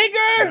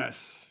 Bigger?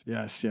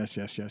 Yes.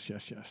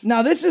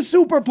 Now this is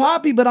super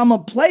poppy, but I'm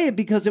gonna play it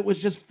because it was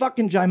just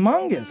fucking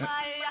gymongous.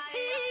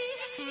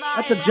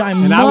 That's a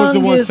gymongous and I was the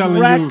one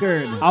telling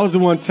record. I was the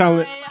one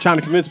trying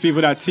to convince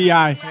people that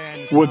T.I.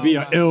 would be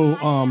an ill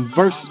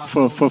verse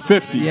for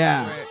 50.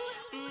 Yeah.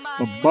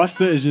 But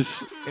Busta is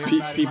just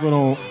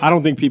I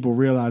don't think people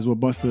realize what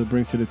Busta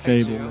brings to the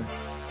table.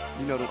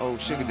 You know the old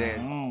sugar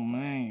daddy. Oh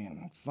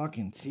man,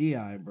 fucking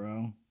T.I.,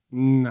 bro.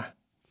 Nah.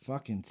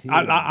 Fucking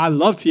T.I. I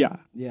love T.I.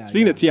 Yeah.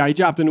 Speaking of T.I., he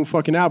dropped a new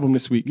fucking album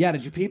this week. Yeah,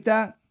 did you peep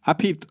that? I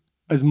peeped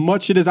as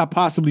much shit as I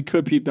possibly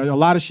could peep that. A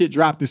lot of shit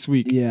dropped this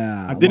week.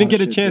 Yeah. I didn't get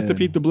a chance to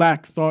peep the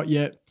Black Thought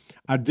yet.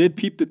 I did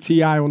peep the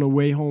T.I. on the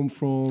way home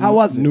from How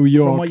was it? New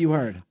York. From what you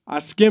heard? I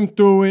skimmed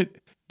through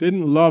it.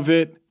 Didn't love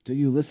it. Do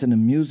you listen to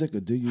music or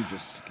do you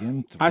just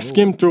skim through it? I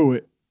skimmed through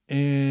it.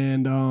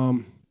 And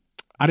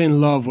I didn't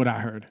love what I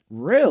heard.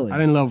 Really? I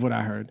didn't love what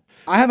I heard.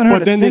 I haven't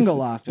heard a single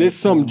off it. There's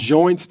some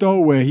joints though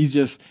where he's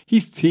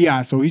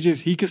T.I., so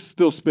he can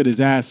still spit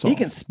his ass off. He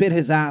can spit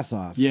his ass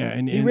off. Yeah,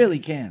 and he really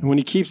can. And when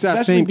he keeps that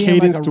Especially same being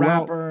cadence like a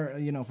throughout,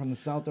 rapper, from the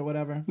South or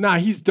whatever. Nah,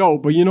 he's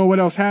dope. But you know what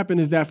else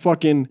happened is that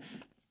fucking,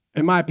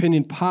 in my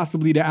opinion,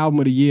 possibly the album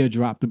of the year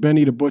dropped. The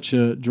Benny the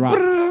Butcher dropped.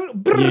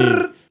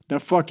 Yeah,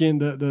 that fucking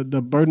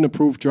the Burden of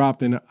Proof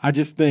dropped, and I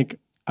just think.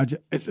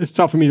 It's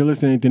tough for me to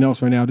listen to anything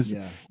else right now.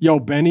 Yo,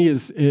 Benny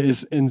is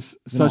in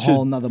such a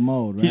whole nother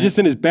mode. Right? He's just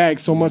in his bag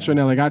so much right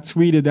now. Like I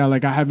tweeted that,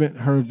 like I haven't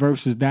heard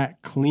verses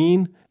that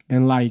clean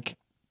and like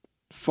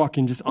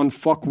fucking just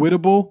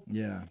unfuckwittable,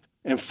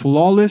 and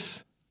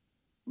flawless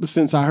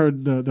since I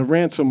heard the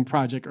Ransom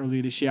project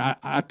earlier this year.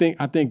 I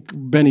think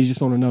Benny's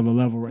just on another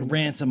level right now.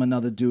 Ransom,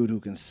 another dude who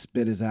can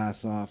spit his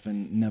ass off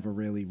and never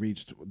really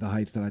reached the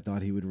heights that I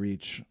thought he would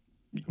reach.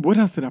 What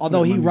else did I?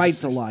 Although he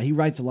writes a lot. He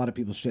writes a lot of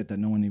people's shit that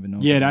no one even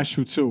knows. Yeah, that's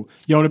true too.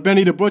 Yo, the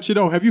Benny the Butcher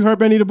though. Have you heard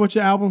Benny the Butcher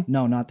album?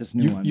 No, not this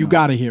new one. You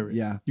gotta hear it.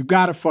 Yeah, you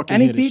gotta fucking.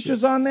 Any hear this features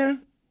shit. on there?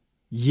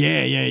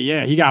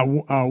 Yeah. He got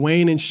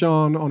Wayne and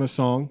Sean on a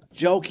song.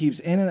 Joe keeps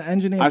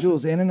Engineer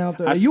Jules in and out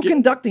there. Are you skip-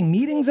 conducting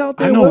meetings out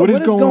there? I know, what is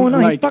going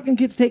on? He's Like, fucking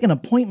kids taking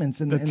appointments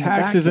in The in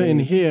taxes the are back in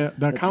cave. here.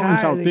 The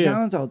accountant's out The there.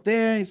 accountant's out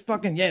there. He's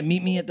fucking,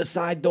 meet me at the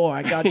side door.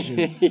 I got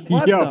you.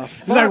 What Yo, the it's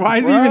fuck, like, why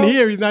is he bro? even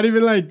here? He's not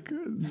even like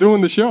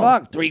doing the show.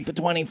 Fuck, 3 for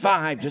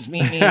 $25. Just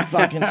meet me in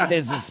fucking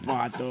Stizz's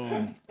spot,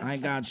 dude. I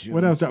got you.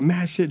 What else?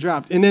 Mad shit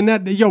dropped. And then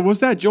what's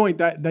that joint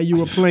that you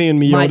were playing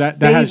me? My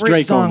that has favorite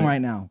Drake song on it?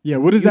 right now. Yeah,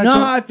 what is you that? You know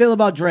joint? how I feel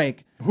about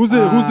Drake. Who's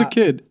the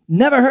kid?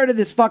 Never heard of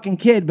this fucking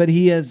kid, but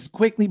he has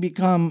quickly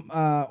become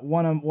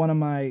one of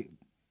my.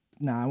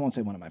 Nah, I won't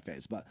say one of my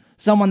faves, but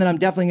someone that I'm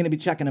definitely going to be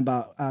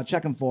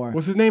checking for.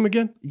 What's his name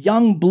again?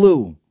 Young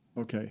Blue.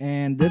 Okay.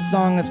 And this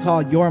song is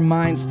called Your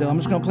Mind Still. I'm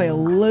just going to play a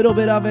little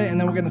bit of it, and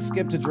then we're going to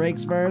skip to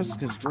Drake's verse,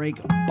 because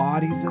Drake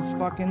bodies this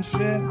fucking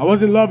shit. I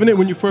wasn't loving it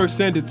when you first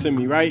sent it to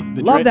me, right?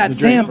 Love that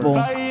sample.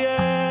 Verse. I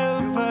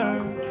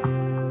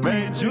ever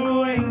made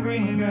you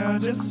angry, girl,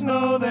 just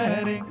know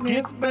that it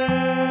gets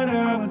better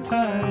over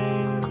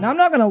time. Now, I'm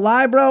not going to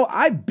lie, bro.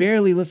 I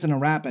barely listen to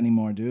rap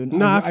anymore, dude.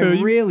 Nah, I feel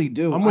you. really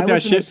do. I'm with I that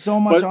listen shit. to so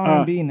much But,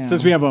 R&B now.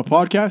 Since we have a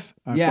podcast,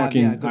 I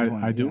good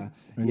point. I do. Yeah.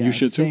 And Yeah, you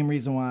should too. Same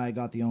reason why I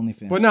got the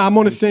OnlyFans. But no, I'm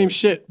on the same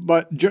shit.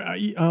 But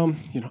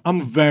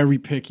I'm very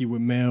picky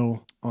with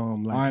male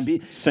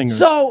R&B singers.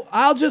 So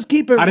I'll just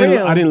keep it real.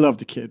 I didn't love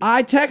the kid.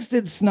 I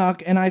texted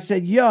Snuck and I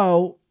said,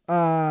 "Yo,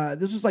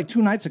 this was like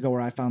 2 nights ago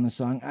where I found this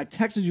song. I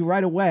texted you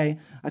right away.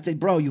 I said,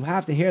 bro, you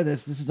have to hear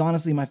this. This is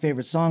honestly my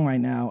favorite song right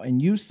now."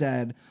 And you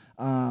said,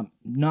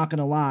 "Not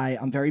gonna lie,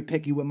 I'm very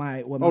picky with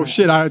my." Oh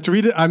shit! I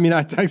tweeted. I mean,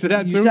 I texted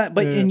that you too. said,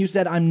 but Yeah. and you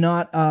said I'm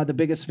not the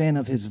biggest fan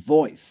of his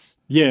voice.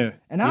 Yeah.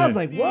 And I was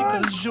like,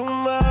 what? Cause your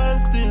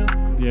mind still,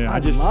 Yeah, I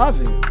just love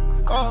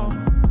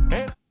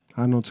it.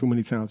 I know too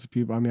many talented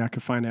people. I mean, I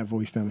could find that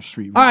voice down the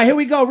street. All right, here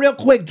we go. Real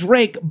quick,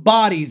 Drake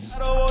bodies.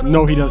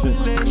 No, he doesn't.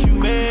 you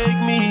make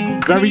me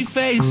Very- pretty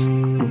face,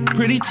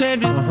 pretty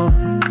tender.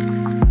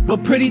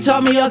 But pretty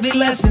taught me ugly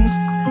lessons.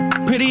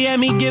 Pretty had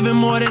me giving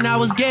more than I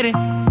was getting.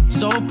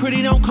 So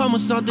pretty don't come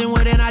with something,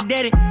 well then I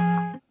did it.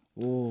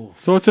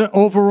 So it's an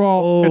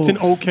overall, it's an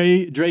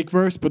okay Drake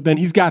verse, but then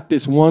he's got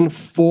this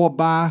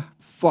 4-bar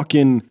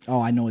fucking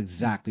Oh, I know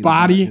exactly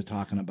body. what you're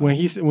talking about.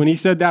 When he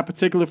said that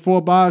particular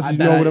 4 bars, you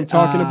bet know what I- I'm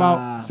talking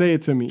about? Say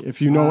it to me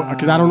if you know,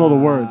 because I don't know the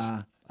words.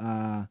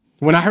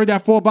 When I heard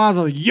that 4 bars,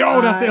 I was like,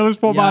 yo, that's the illest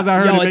 4 bars I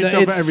heard. Yo, It makes up for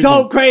it's everything.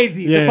 so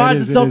crazy. Yeah, the bars it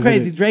are is, so it is,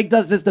 crazy. it is. Drake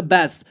does this the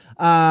best.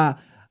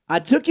 I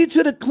took you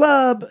to the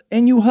club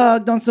and you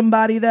hugged on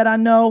somebody that I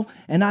know,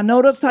 and I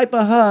know those type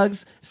of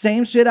hugs.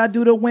 Same shit I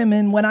do to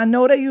women when I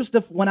know I used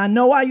to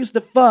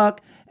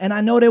fuck, and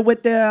I know they're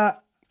with their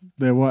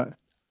They're what?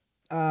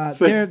 their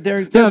say the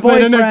next-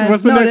 boyfriends.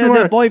 what's the No, next their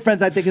word?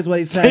 boyfriends. I think is what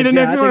he said. Say the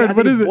next I think, word. I think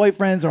What it's is it?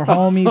 boyfriends or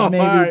homies, maybe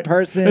All right.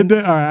 person. All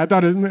right, I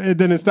thought it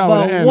didn't start with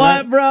But an N.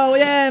 what, right? bro?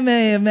 Yeah,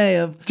 may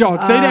have. Joe,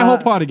 say that whole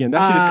part again.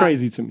 That shit is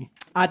crazy to me.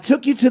 I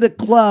took you to the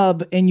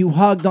club and you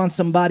hugged on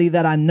somebody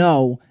that I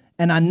know,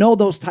 and I know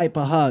those type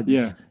of hugs.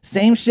 Yeah.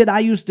 Same shit I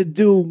used to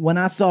do when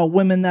I saw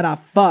women that I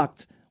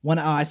fucked. When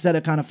I said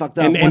it kind of fucked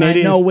up. And when they I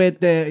didn't- know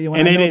with the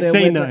when And I they know didn't they're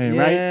say with nothing, the,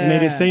 right? And they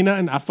didn't say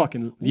nothing. I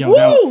fucking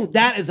Woo!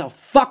 That is a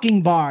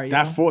fucking bar.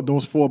 Yo.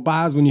 those 4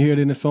 bars when you hear it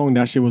in the song,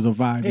 that shit was a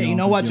vibe. Hey, you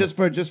know what? Just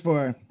for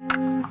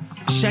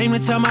Shame to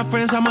tell my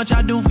friends how much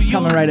I do for you.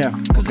 Coming right there.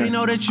 Cause they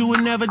know that you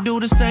would never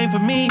do the same for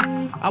me.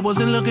 I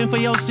wasn't looking for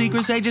your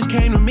secrets, they just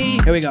came to me.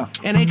 Here we go.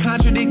 And they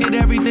contradicted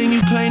everything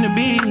you claim to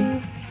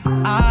be.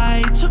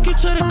 I took you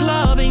to the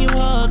club and you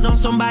hugged on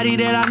somebody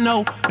that I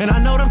know. And I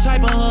know them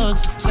type of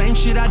hugs. Same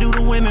shit I do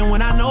to women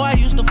when I know I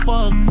used to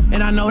fuck. And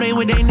I know they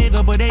with they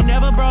nigga, but they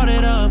never brought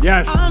it up.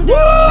 Yes. I'm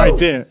right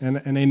there.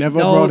 And they never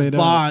brought those it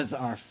bars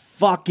are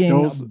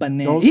fucking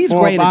bananas. those He's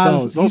 4 great bars, at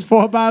those. Those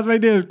 4 bars right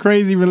there is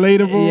crazy,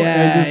 relatable.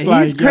 Yeah, and just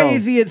like, he's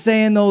crazy at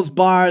saying those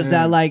bars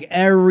that like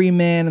every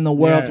man in the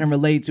world Yeah. can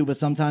relate to, but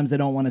sometimes they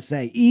don't want to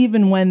say,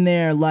 even when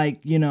they're like,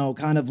 you know,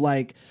 kind of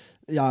like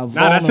vulnerable.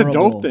 Nah, that's a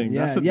dope thing.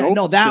 Yeah, That's a yeah. dope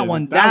No, that shit.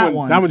 one. That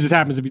one just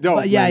happens to be dope.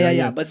 But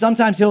yeah. But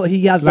sometimes he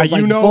has Like, those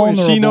like you know, and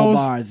vulnerable she knows.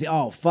 bars.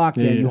 Oh fuck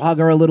yeah. Yeah. You hug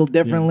her a little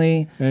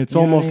differently. Yeah. It's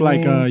You know almost what I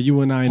like, mean? You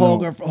and I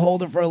hold know.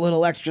 Hold her for a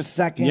little extra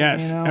second.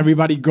 Yes. You know?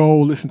 Everybody go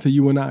listen to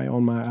You and I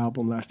on my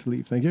album Last to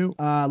Leave. Thank you.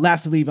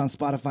 Last to Leave on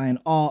Spotify and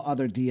all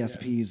other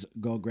DSPs.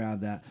 Go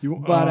grab that.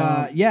 You-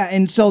 Yeah,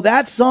 and so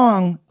that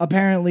song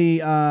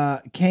apparently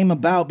came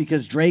about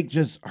because Drake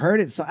just heard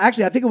it. So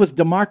actually, I think it was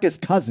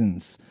DeMarcus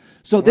Cousins.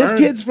 So this Word.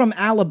 kid's from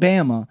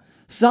Alabama.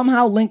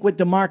 Somehow linked with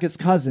DeMarcus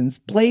Cousins,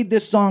 played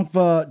this song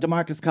for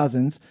DeMarcus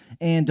Cousins,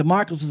 and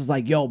DeMarcus was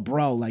like, yo,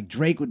 bro, like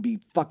Drake would be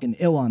fucking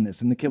ill on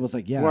this. And the kid was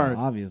like, yeah, Word.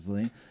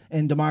 obviously.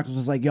 And DeMarcus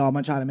was like, yo, I'm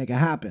gonna try to make it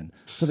happen.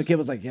 So the kid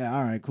was like, yeah,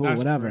 all right, cool, That's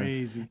whatever.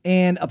 crazy.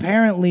 And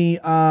apparently,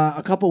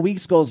 a couple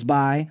weeks goes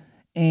by,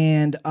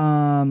 and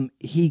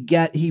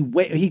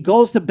he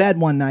goes to bed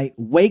one night,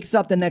 wakes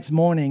up the next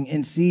morning,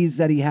 and sees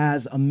that he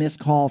has a missed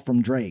call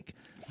from Drake.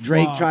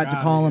 Drake Fuck tried to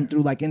outta call him here.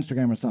 through like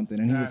Instagram or something,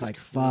 and he was That's like,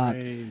 "Fuck,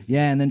 crazy.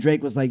 yeah." And then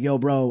Drake was like, "Yo,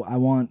 bro, I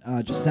want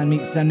just send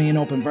me an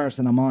open verse,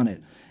 and I'm on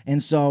it."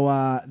 And so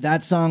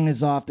that song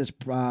is off this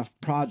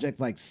project,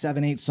 like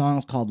 7-8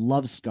 songs called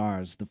Love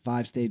Scars, the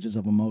 5 stages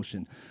of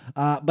emotion.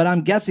 But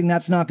I'm guessing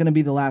that's not going to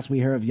be the last we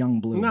hear of Young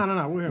Blue. No.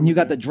 We'll hear And you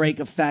about got that. the Drake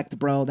effect,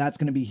 bro. That's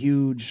going to be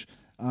huge.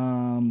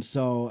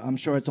 So I'm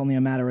sure it's only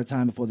a matter of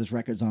time before this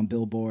record's on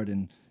Billboard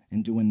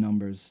and doing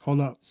numbers.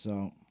 Hold up.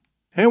 So.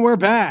 And we're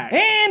back.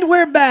 And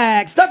we're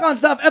back. Stuck on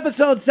Stuff,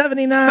 episode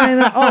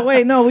 79. Oh,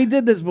 wait, no, we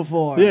did this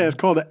before. Yeah, it's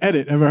called an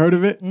edit. Ever heard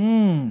of it?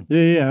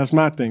 Yeah, that's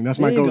my thing. That's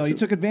There my you go-to. go. You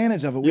took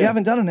advantage of it. We Yeah.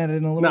 haven't done an edit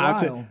in a little Nah, while.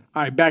 that's it.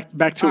 All right, back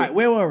to All it. right,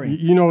 where were we?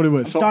 You know what it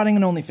was. I'm starting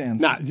an OnlyFans.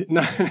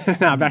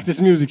 Nah, back to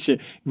this music shit.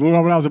 You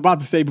know what I was about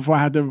to say before I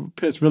had to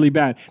piss really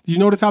bad. Did you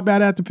notice how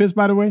bad I had to piss,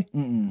 by the way?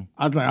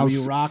 I was like, Were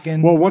you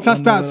rocking? Well, once I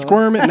From the start little-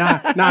 squirming,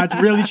 I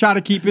really try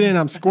to keep it in.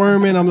 I'm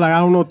squirming. I'm like, I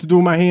don't know what to do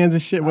with my hands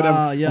and shit, whatever.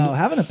 Oh, yo,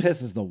 having a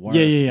piss is the worst.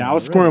 Yeah. bro. I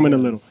was It really squirming a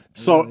is. little.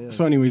 It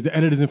So anyways, the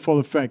edit is in full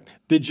effect.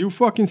 Did you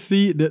fucking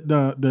see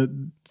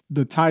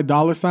the Ty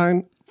Dolla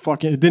 $ign?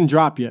 Fucking, it didn't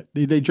drop yet.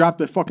 They dropped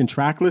the fucking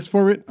track list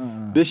for it.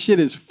 This shit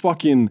is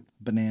fucking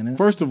Bananas.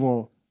 First of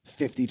all,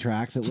 50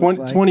 tracks. It 20,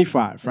 looks like.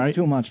 25, right? It's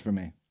too much for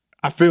me.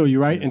 I feel you,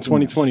 right? In too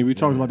much. 2020, we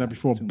talked about that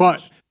before. too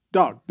But much.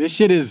 dog, this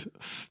shit is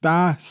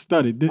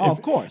star-studded. Oh,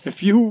 of course.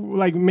 If you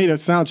like made a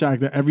soundtrack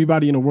that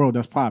everybody in the world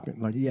that's popping,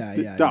 like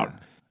dog,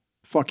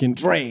 fucking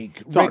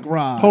Drake, dog, Rick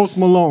Ross. Post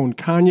Malone,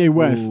 Kanye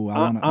West, Ooh, I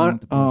want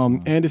the Post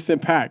Malone. Anderson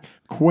 .Paak,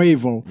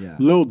 Quavo, Yeah.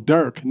 Lil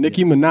Durk,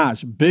 Nicki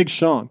Minaj, Big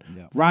Sean,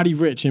 Yep. Roddy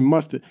Ricch and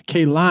Mustard,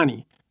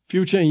 Kehlani,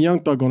 Future and Young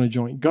Thug on a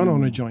joint, Gunna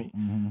on a Mm-hmm. joint,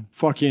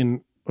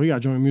 fucking, we got a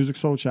joint with Music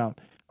Soul Child.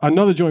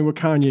 Another joint with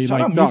Kanye. Shout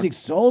like, out dog, Music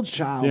Soul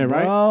Child, Yeah,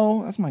 right?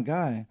 bro. That's my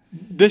guy.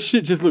 this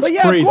shit just looks But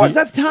yeah, crazy. of course,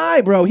 that's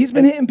Ty, bro. He's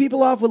been hitting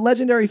people off with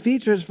legendary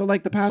features for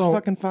like the past So,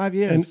 fucking 5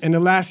 years. In the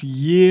last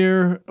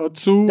year or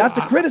two, That's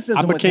the criticism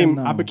I with became him,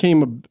 though. I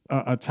became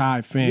a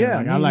Ty fan.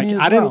 Yeah, like, me as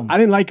I well.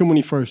 didn't like him when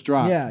he first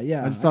dropped. yeah.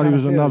 I just thought he kinda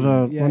was feel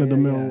another you. run of the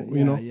mill.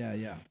 You know, Yeah.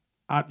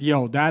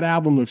 yo, that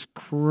album looks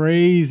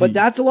crazy. But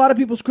that's a lot of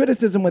people's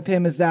criticism with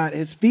him is that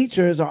his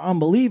features are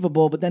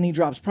unbelievable, but then he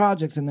drops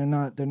projects and they're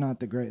not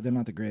the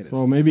greatest.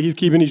 so maybe he's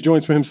keeping these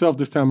joints for himself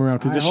this time around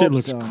because I this shit hope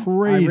looks so.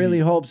 crazy. I really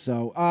hope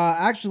so.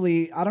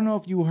 Actually, I don't know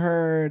if you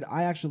heard.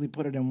 I actually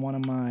put it in one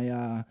of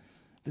my.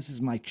 This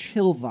is my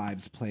Chill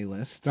Vibes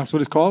playlist. That's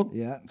what it's called.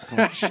 Yeah, it's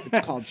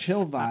called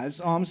Chill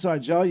Vibes. Oh, I'm sorry,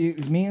 Joe. You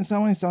meeting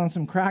someone? You selling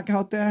some crack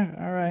out there?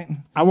 All right.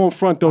 I won't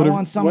front though. I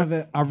want some of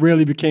it. I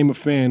really became a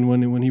fan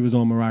when he was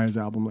on Mariah's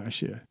album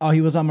last year. Oh, he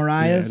was on Yeah,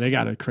 Mariah's. they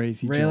got a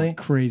crazy Really? joint.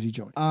 Crazy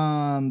joint.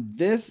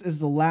 This is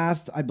the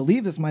last. I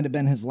believe this might have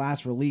been his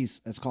last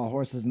release. It's called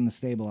Horses in the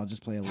Stable. I'll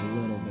just play a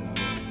little bit of it.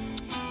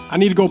 I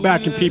need to go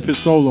back and peep his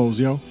solos,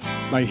 yo.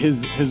 Like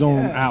his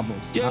own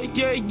albums. Yeah.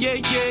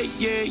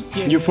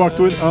 You fucked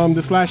with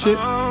this last shit?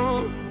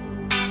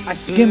 I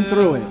skimmed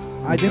through it.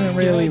 I didn't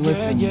really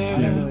listen. I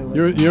didn't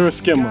really listen. You're a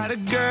skimmer.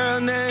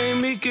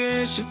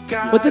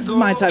 But this is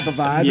my type of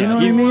vibe. You know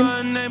what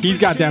I mean? He's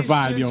got that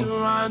vibe,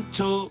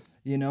 yo.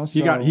 You know, so,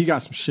 He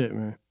got some shit,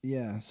 man.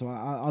 yeah. So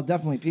I'll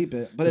definitely peep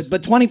it.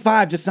 But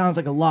 25 just sounds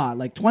like a lot.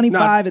 Like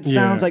 25, it yeah.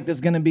 sounds like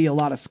there's gonna be a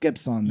lot of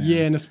skips on there.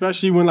 Yeah, and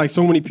especially when like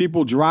so many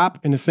people drop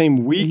in the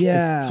same week,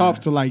 Yeah. it's tough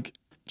to like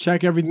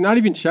check everything. Not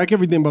even check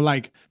everything, but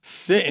like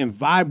sit and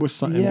vibe with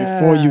something Yeah,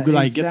 before you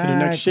like get to the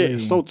next shit.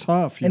 It's so exactly.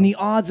 tough. Yo. And the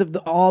odds of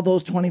all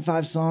those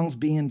 25 songs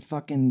being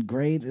fucking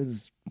great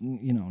is,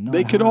 not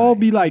they could high. all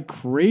be like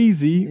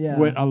crazy Yeah.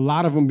 with a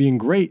lot of them being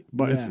great,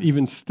 but it's Yeah.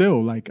 even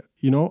still like,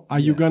 are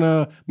you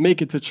gonna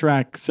make it to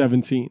track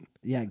 17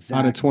 Yeah, exactly.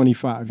 out of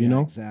 25, you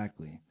know?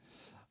 Exactly.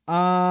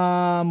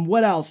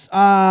 What else?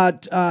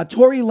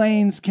 Tory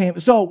Lanez came.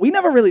 So we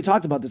never really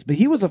talked about this, but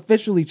he was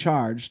officially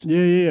charged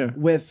Yeah.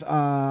 with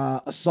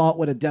assault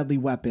with a deadly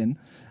weapon.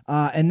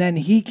 And then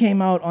he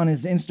came out on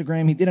his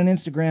Instagram. He did an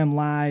Instagram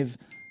live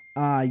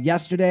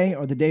yesterday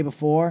or the day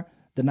before,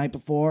 the night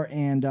before,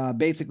 and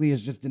basically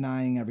is just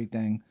denying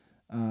everything.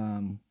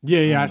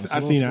 Yeah, so I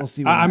we'll- seen we'll that.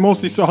 see where I that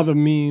mostly goes. saw the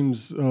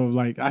memes of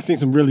like I seen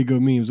some really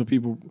good memes of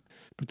people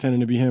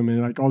pretending to be him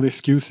and like all the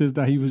excuses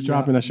that he was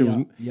dropping. That shit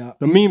was yeah.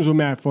 the memes were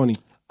mad funny.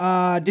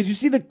 Did you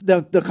see the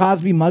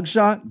Cosby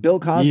mugshot? Bill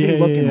Cosby Yeah,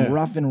 looking yeah.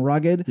 rough and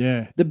rugged.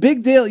 Yeah. The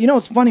big deal.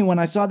 It's funny when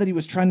I saw that he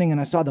was trending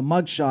and I saw the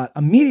mugshot.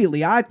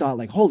 Immediately I thought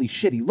like, holy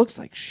shit, he looks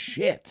like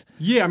shit.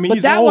 Yeah, I mean, But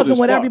he's that old wasn't as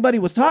what fuck. everybody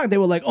was talking. They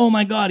were like, oh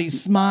my god,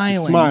 he's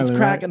smiling. Smiling, He's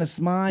cracking right? a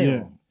smile.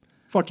 Yeah.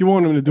 Fuck you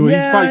want him to do it?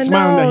 He's probably I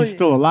smiling know. that he's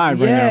still alive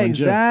right now. Yeah, in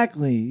jail.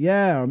 exactly.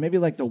 Yeah, or maybe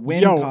like the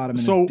wind Yo, caught him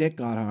and so his dick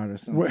got hard or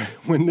something.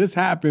 When this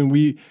happened,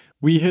 we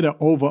hit an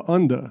over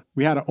under.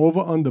 We had an over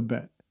under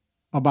bet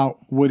about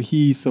would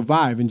he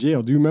survive in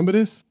jail. Do you remember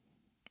this?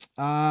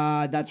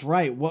 That's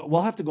right.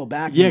 We'll have to go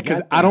back. Yeah,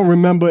 because I don't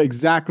remember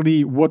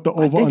exactly what the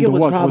over-under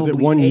was. Was it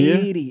 1 year?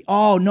 year?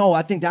 Oh, no,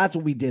 I think that's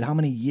what we did. How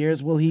many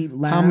years will he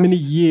last? How many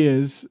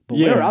years? But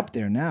we're up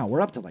there now.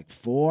 We're up to like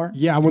 4.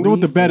 Yeah, I wonder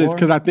what the bet is,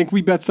 because I think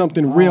we bet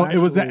something real. Actually,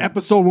 it was the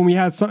episode when we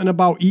had something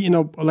about eating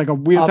a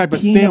weird type of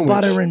sandwich. Peanut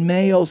butter and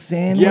mayo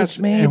sandwich, yes,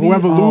 maybe? And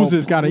whoever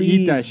loses got to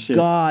eat that shit.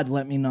 God,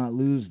 let me not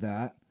lose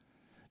that.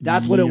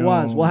 That's what it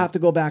was. We'll have to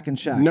go back and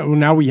check. No,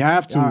 now we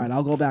have to. All right,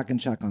 I'll go back and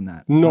check on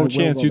that. No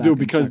chance you do,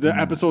 because the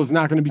episode is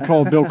not going to be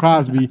called Bill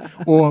Cosby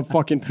or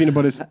fucking peanut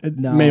butter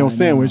mayo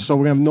sandwich, so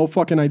we're going to have no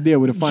fucking idea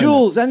where to find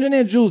Jules,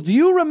 Engineer Jules, do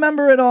you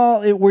remember it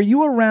all? Were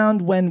you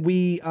around when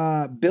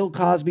Bill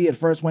Cosby at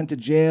first went to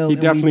jail? He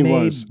definitely we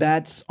made was.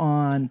 bets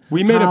on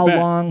how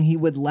long he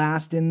would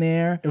last in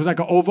there. It was like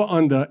an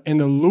over-under, and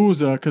the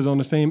loser, because on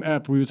the same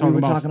app we were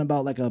talking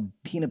about like a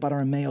peanut butter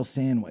and mayo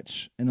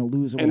sandwich, and a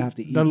loser would have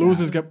to eat the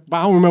losers but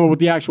I don't remember what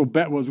the actual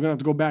bet was. We're gonna have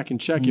to go back and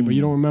check it, but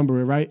you don't remember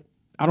it, right?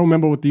 I don't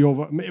remember what the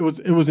over. It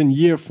was in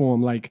year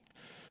form, like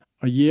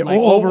a year, like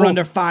over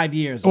under 5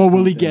 years, or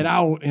will he get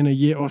out in a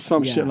year, or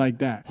some shit like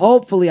that?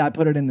 Hopefully, I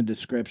put it in the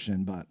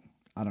description, but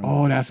I don't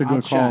know. Oh, that's a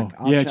good call.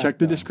 Check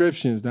the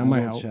descriptions. That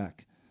might help.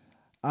 Check.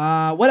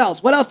 What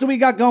else? What else do we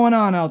got going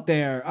on out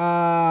there?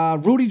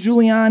 Rudy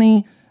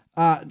Giuliani.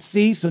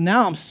 So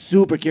now I'm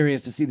super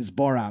curious to see this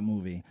Borat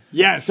movie.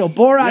 Yes. So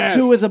Borat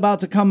 2 is about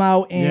to come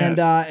out, and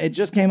it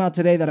just came out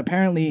today that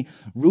apparently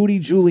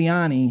Rudy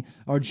Giuliani,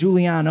 or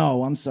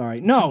Giuliano, I'm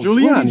sorry. No,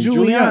 Rudy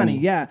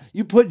Giuliani. Yeah.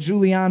 You put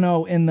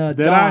Giuliano in the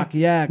doc.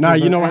 Yeah. Now,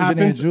 you know what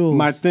happens? Jules.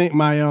 My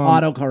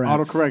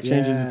autocorrect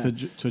changes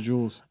it to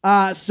Jules.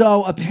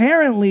 So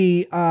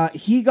apparently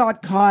he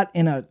got caught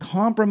in a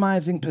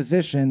compromising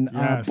position.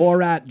 Yes.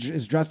 Borat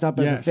is dressed up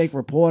as a fake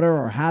reporter,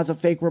 or has a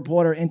fake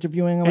reporter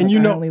interviewing him, and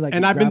apparently like he's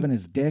grabbing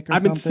his dick or something.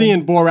 I've been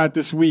seeing Borat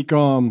this week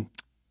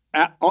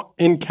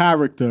in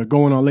character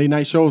going on late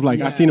night shows. Like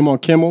I seen him on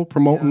Kimmel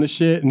promoting the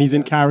shit, and he's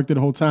in character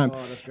the whole time.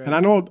 Oh, that's great. And I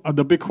know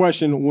the big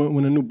question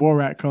when a new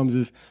Borat comes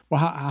is, well,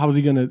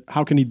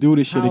 how can he do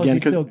this shit again?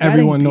 Because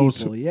everyone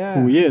knows who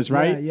he is,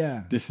 right?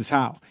 Yeah. This is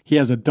how. He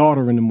has a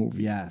daughter in the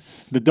movie.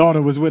 Yes. The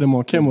daughter was with him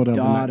on Kimmel.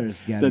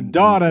 The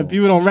daughter,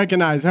 people don't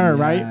recognize her,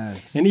 right?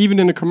 And even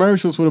in the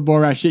commercials for the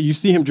Borat shit, you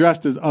see him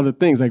dressed as other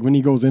things. Like when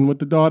he goes in with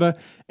the daughter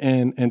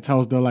and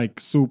tells the like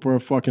super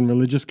fucking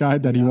religious guy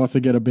that he wants to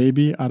get a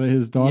baby out of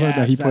his daughter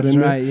that he put in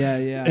there. Right.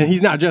 Yeah. And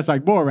he's not dressed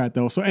like Borat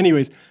though. So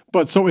anyways,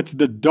 so it's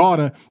the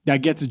daughter that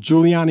gets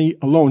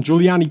Giuliani alone.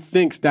 Giuliani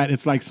thinks that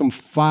it's like some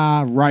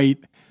far right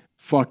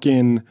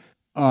fucking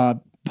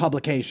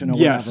publication or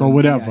whatever. Yes, or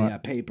whatever. Yeah,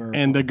 paper.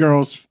 And the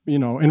girl's,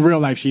 in real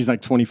life, she's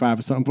like 25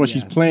 or something, but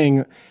she's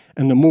playing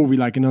in the movie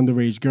like an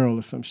underage girl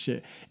or some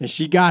shit. And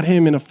she got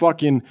him in a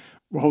fucking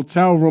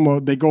hotel room, or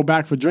they go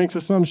back for drinks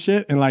or some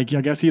shit, and like I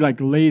guess he like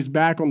lays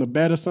back on the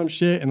bed or some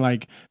shit and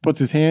like puts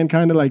his hand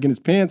kind of like in his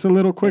pants a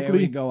little quickly. There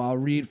we go. I'll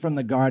read from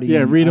The Guardian.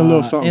 Yeah, read a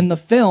little something. In the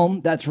film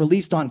that's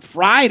released on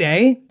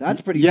Friday. That's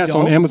pretty dope. Yes,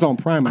 on Amazon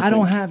Prime, I think.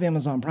 don't have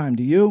Amazon Prime.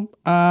 Do you?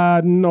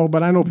 No,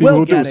 but I know people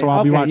who do, so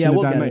I'll be watching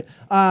it that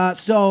night.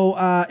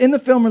 So in the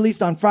film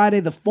released on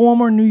Friday, the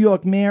former New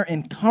York mayor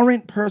and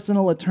current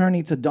personal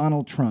attorney to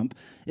Donald Trump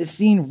is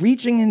seen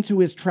reaching into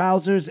his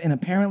trousers and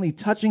apparently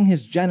touching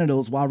his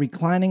genitals while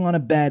reclining on a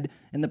bed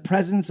in the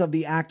presence of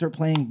the actor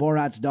playing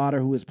Borat's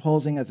daughter, who is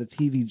posing as a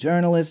TV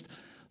journalist.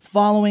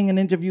 Following an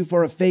interview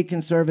for a fake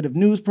conservative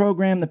news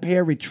program, the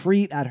pair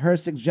retreat at her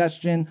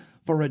suggestion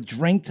for a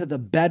drink to the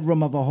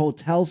bedroom of a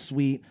hotel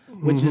suite,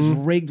 which is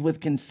rigged with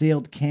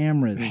concealed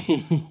cameras.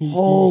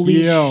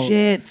 Holy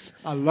shit.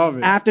 I love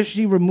it. After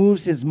she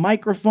removes his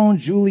microphone,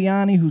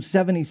 Giuliani, who's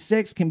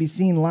 76, can be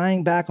seen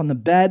lying back on the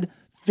bed,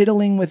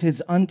 fiddling with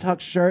his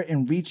untucked shirt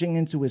and reaching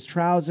into his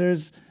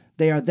trousers.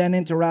 They are then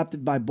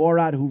interrupted by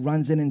Borat, who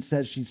runs in and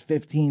says she's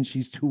 15,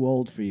 she's too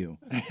old for you.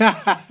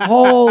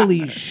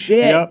 Holy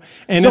shit. Yep.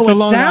 And so it's a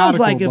long sounds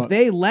article, like if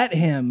they let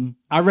him,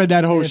 I read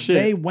that whole if shit.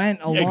 they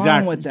went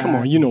along with that, come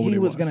on, you know what he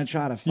it was going to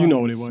try to you know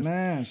what it was.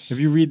 smash. If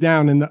you read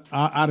down in the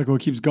article,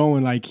 it keeps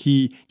going, like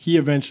he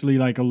eventually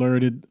like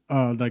alerted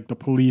like the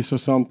police or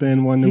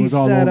something when it was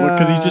all over,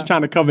 because he's just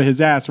trying to cover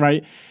his ass,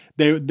 right?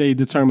 They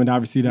determined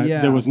obviously that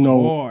there was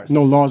no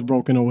laws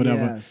broken or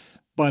whatever. Yes.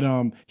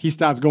 But he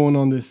starts going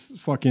on this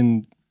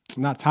fucking,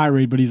 not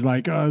tirade, but he's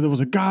like, there was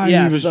a guy,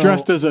 he was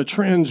dressed as a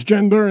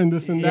transgender and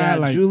this and that.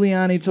 Like,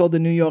 Giuliani told the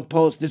New York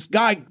Post, this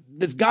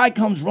guy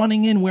comes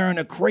running in wearing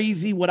a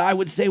crazy, what I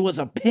would say was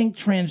a pink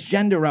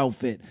transgender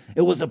outfit.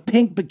 It was a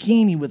pink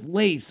bikini with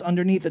lace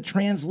underneath a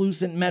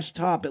translucent mesh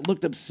top. It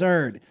looked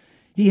absurd.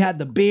 He had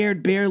the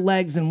beard, bare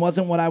legs, and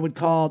wasn't what I would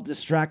call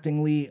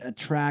distractingly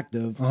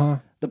attractive.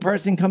 The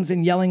person comes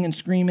in yelling and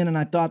screaming, and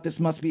I thought this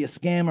must be a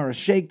scam or a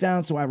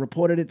shakedown, so I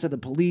reported it to the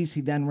police. He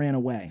then ran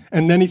away.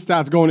 And then he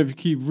starts going, if you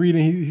keep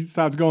reading, he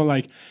starts going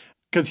like,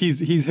 because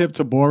he's hip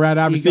to Borat,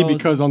 obviously,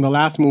 because on the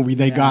last movie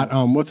they got,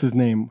 what's his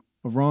name?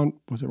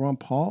 Was it Ron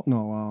Paul?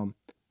 No,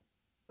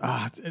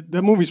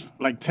 That movie's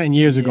like 10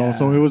 years ago, Yeah.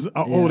 so it was an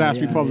old-ass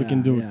yeah, Republican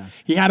yeah, dude. yeah.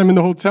 He had him in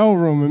the hotel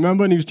room,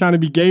 remember? And he was trying to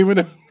be gay with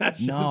him. That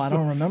shit No, was I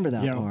don't remember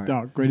that Yeah, part.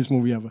 dog, greatest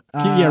movie ever.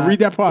 Read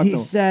that part, He though.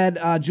 said,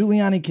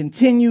 Giuliani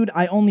continued,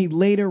 I only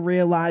later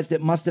realized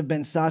it must have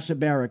been Sacha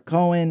Baron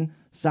Cohen.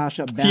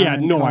 Sacha Baron He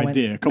had no Cohen.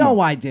 idea. Come no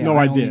on. idea. No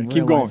I idea. only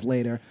Keep realized going.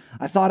 later.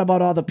 I thought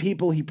about all the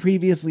people he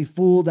previously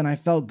fooled, and I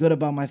felt good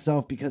about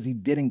myself because he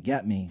didn't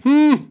get me.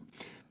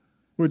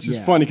 Which is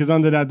Yeah. funny, because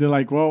under that, they're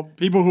like, well,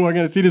 people who are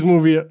going to see this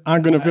movie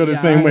aren't going to feel the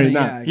Yeah, same aren't way.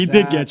 gonna- Nah, yeah, he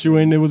did get you,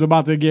 and it was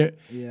about to get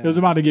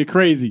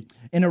crazy.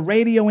 In a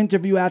radio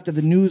interview after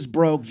the news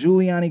broke,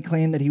 Giuliani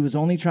claimed that he was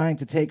only trying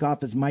to take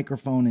off his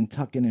microphone and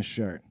tuck in his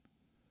shirt.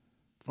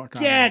 Fuck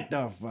Get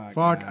the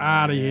fuck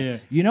out of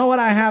here. You know what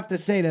I have to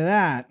say to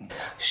that?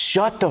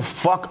 Shut the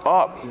fuck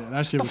up. Yeah,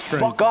 that shit the was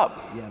crazy. fuck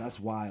up. Yeah, that's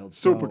wild.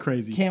 Super So,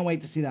 crazy. Can't wait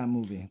to see that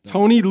movie.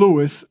 Tony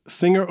Lewis,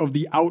 singer of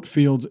the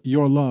Outfield's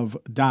Your Love,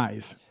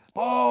 dies.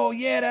 Oh,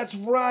 yeah, that's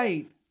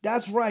right.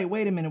 That's right.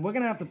 Wait a minute. We're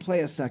going to have to play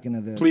a second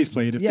of this. Please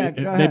play it. Yeah, If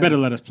go they ahead. better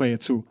let us play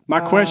it too. My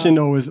question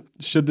though is,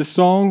 should the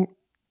song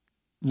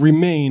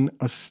remain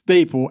a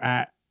staple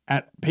at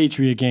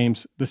Patriot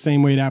games the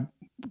same way that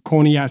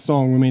corny ass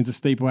song remains a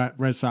staple at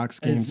Red Sox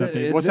games?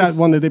 What's that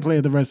one that they play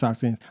at the Red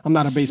Sox games? I'm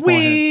not a baseball head.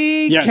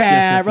 Sweet Yes, yes, yes,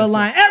 yes,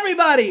 Caroline. yes.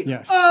 Everybody.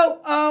 Yes.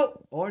 Oh.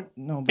 Or,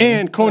 no. but-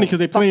 And corny because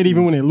they play it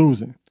even when they're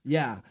losing.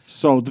 Yeah.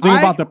 So the thing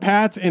about the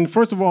Pats, and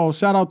first of all,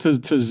 shout out to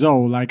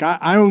Zoe. Like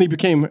I only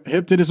became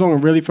hip to this song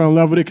and really fell in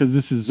love with it because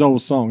this is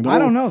Zoe's song. I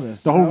don't know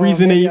this. The whole Oh,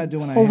 reason maybe they I do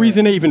when I whole hear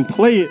reason they even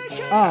play it.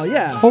 Oh,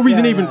 yeah. Whole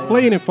reason Yeah, they even yeah,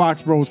 play it in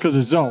Foxborough is because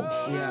of Zoe.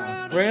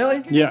 Yeah.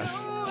 Really?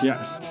 Yes.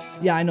 Yes.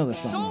 Yeah, I know this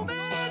song.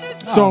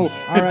 So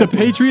if the R.I.P.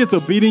 Patriots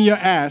are beating your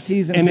ass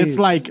T's and and P's. it's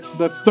like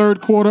the third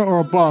quarter or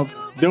above,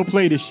 they'll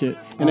play this shit.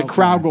 And the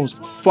crowd goes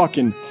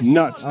fucking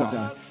nuts, dog.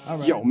 Okay. All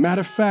right. Yo,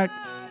 matter of fact,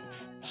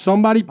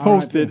 somebody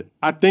posted,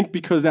 I think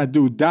because that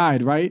dude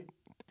died, right?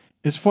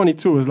 It's funny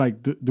too. It's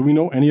like, do we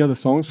know any other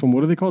songs from,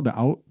 what are they called?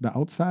 The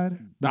outside?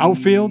 The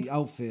outfield? The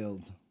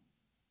outfield.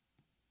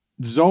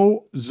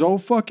 Zoe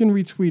fucking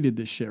retweeted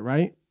this shit,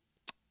 right?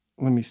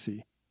 Let me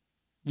see.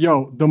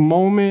 Yo, the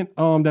moment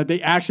that they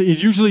actually,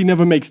 it usually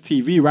never makes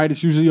TV, right?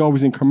 It's usually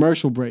always in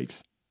commercial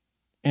breaks.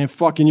 And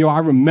fucking, yo, I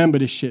remember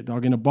this shit,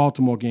 dog, in the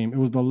Baltimore game. It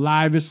was the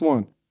livest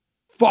one.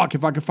 Fuck,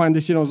 if I could find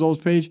this shit on Zoe's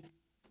page.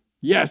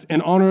 Yes, in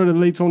honor of the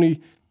late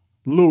Tony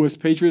Lewis,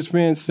 Patriots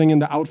fans singing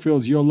the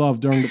Outfield's Your Love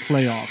during the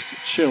playoffs.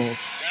 Chills.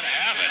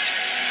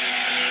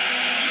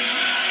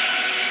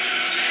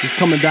 He's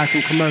coming back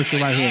from commercial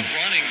right here.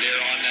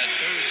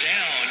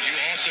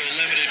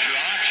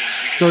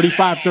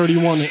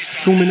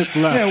 35-31, 2 minutes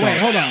left. Yeah, wait, dog.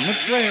 hold on.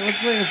 Let's play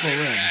it for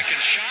real.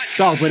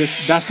 Dog, but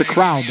that's the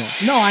crowd,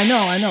 though. No, I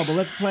know, but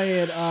let's play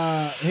it here,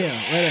 right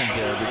there.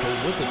 There,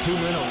 because with the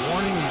 2-minute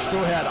warning, you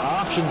still had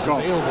options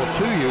available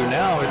to you.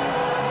 Now it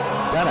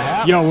gotta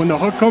happen. Yo, when the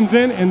hook comes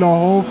in and the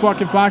whole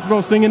fucking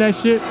Foxborough singing that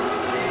shit.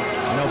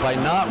 You know, by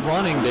not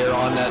running there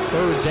on that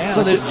third down.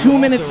 So there's 2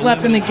 minutes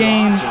left in the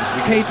game.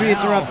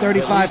 Patriots are up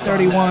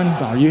 35-31.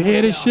 Dog, you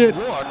hear this shit?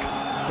 Look,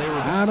 they were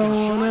I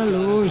don't wanna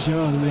lose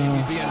your maybe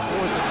love. being 4th and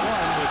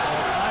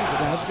 1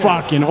 with all kinds of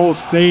Fucking whole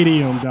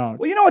stadium, dog.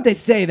 Well, you know what they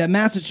say, that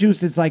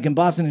Massachusetts, like in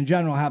Boston in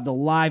general, have the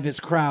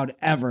livest crowd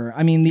ever.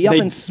 I mean, the Up They-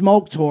 in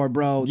Smoke tour,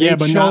 bro. Yeah, they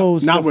but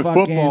chose not to with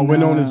fucking, football. We're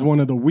known as one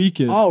of the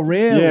weakest. Oh,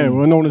 really? Yeah,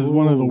 we're known as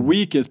one of the Ooh.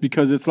 weakest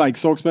because it's like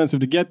so expensive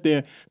to get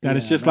there that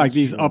it's Yeah, just like that's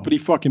these true. uppity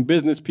fucking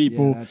business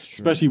people, Yeah, that's true.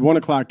 especially 1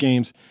 o'clock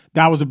games.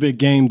 That was a big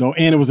game though,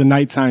 and it was a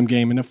nighttime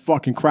game, and the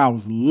fucking crowd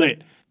was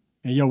lit.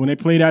 And yo, when they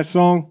play that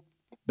song,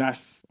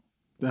 that's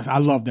I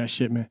love that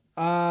shit, man.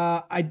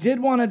 I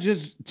did want to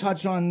just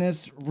touch on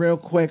this real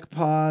quick.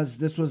 Pause.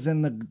 This was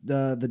in the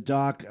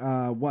doc.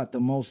 The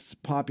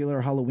most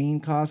popular Halloween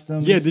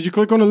costumes? Yeah, did you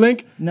click on the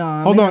link? No,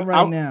 I'm hold in on it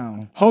right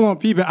now. Hold on,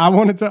 people. I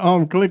wanted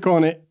to click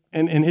on it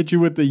and hit you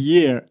with the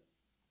year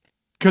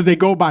because they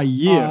go by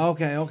year. Oh,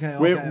 okay.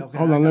 Wait, okay.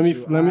 hold on.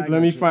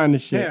 Let me find the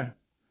shit. There.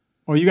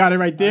 Oh, you got it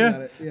right there?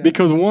 got it, yeah.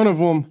 Because one of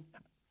them.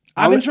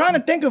 I've been trying to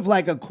think of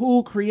like a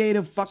cool,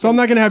 creative fucking. So I'm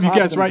not gonna have you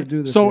guess, costume right? to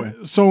do this So year.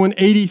 so in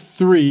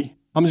 '83,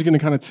 I'm just gonna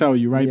kind of tell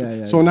you, right?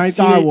 Yeah. So in 1980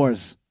 Star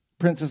Wars,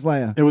 Princess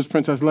Leia. it was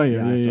Princess Leia.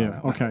 Yeah, I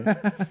Yeah. saw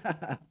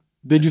Okay.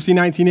 Did you see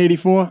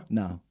 1984?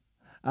 No.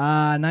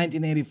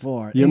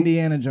 1984. Your-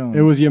 Indiana Jones.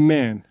 It was your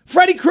man,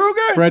 Freddy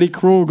Krueger. Freddie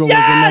Krueger Yes!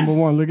 was the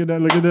number one. Look at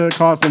that. Look at the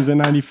costumes in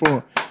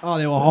 '94. Oh,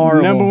 they were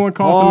horrible. Number one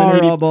costume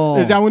horrible. in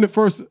 '80. Is that when the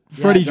first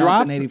Freddie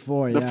dropped? in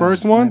 '84. The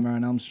first one? Nightmare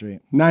on Elm Street.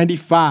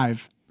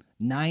 '95.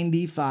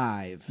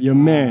 95. Your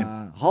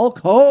man. Hulk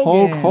Hogan.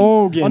 Hulk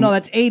Hogan. Oh no,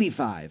 that's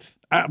 85.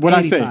 What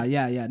I say? 85,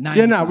 Yeah. Yeah,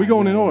 95, we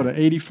going in yeah, order.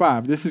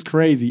 85. This is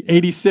crazy.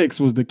 86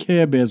 was the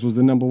Care Bears was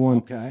the number one.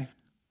 Okay.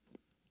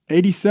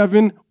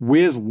 87,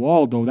 Where's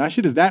Waldo? That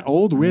shit is that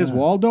old? Where's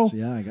Waldo?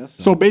 Yeah, I guess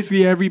so. So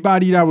basically,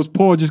 everybody that was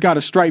poor just got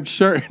a striped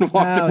shirt and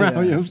walked Hell around.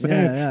 yeah. You know what I'm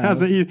saying?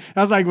 Yeah,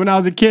 That's like when I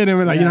was a kid and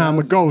we're like, Yeah, I'm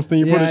a that's- ghost, and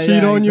you put a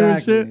sheet on you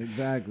and shit.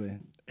 Exactly.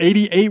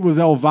 88 was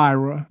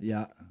Elvira,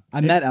 Yeah.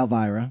 I met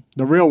Elvira.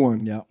 the real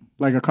one. Yep.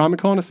 Like a Comic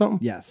Con or something?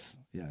 Yes.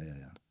 Yeah.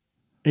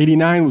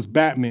 89 was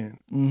Batman.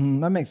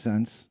 That makes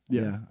sense.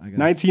 Yeah, I guess.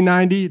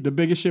 1990, the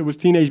biggest shit was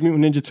Teenage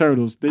Mutant Ninja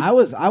Turtles. I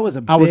was I was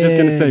just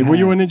gonna say, were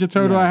you a Ninja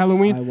Turtle at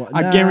Halloween?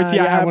 I guarantee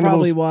I had one of those.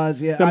 Probably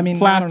was. Yeah, I mean,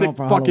 plastic I don't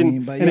know for fucking,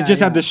 Halloween, but and it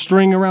just had the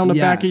string around the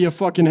back of your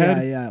fucking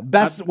head. Yeah.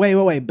 Best.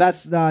 Wait.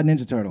 Best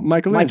Ninja Turtle.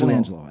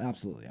 Michelangelo.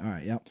 Absolutely. All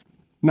right. Yep.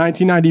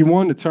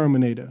 1991, The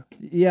Terminator.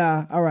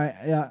 Yeah. All right.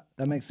 Yeah,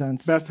 that makes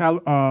sense. Best.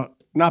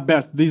 Not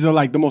best. These are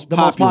like the most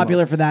popular. Most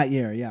popular for that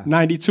year. Yeah.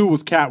 92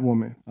 was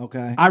Catwoman.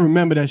 Okay. I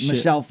remember that shit.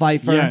 Michelle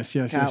Pfeiffer. Yes.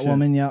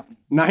 Catwoman. Yep.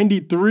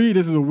 93.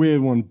 This is a weird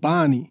one.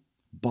 Barney.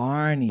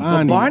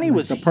 But Barney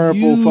was the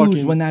purple huge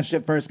fucking when that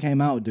shit first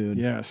came out, dude.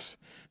 Yes.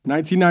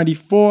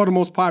 1994, the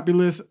most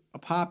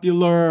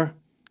popular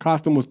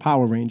costume was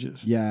Power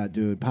Rangers. Yeah,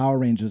 dude. Power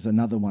Rangers,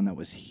 another one that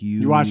was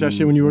huge. You watched that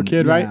shit when you were a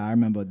kid, right? Yeah, I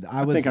remember.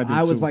 I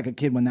was like a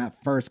kid when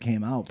that first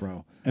came out,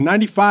 bro. And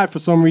 95, for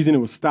some reason, it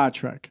was Star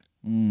Trek.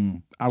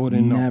 I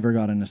wouldn't know. Never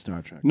got into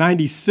Star Trek.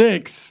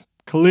 96,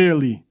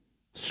 clearly.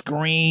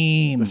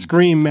 Scream. The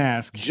Scream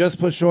mask. Just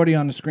put Shorty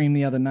on the Scream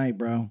the other night,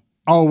 bro.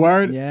 Oh,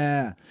 word?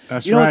 Yeah.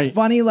 That's you know, right. it's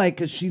funny, like,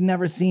 because she's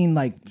never seen,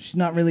 like, she's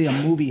not really a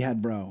movie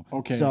head, bro.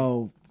 Okay.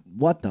 So,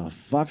 what the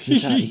fuck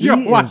just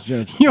happened?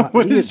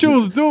 What is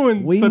Jules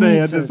doing today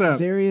at this app?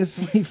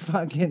 Seriously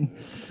fucking...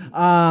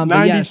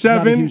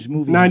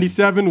 97,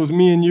 97 was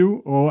Me and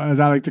You, or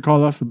as I like to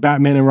call us,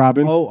 Batman and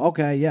Robin. Oh,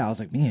 okay, yeah. I was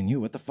like, Me and You,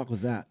 what the fuck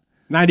was that?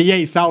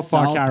 98, South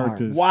Park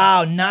characters.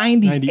 Wow,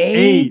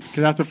 98? Because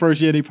that's the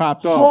first year they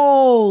popped off.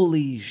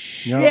 Holy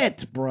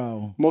shit,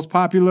 bro. Most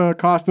popular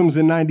costumes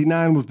in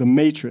 99 was The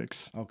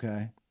Matrix.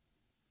 Okay.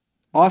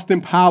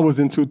 Austin Powers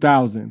in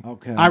 2000.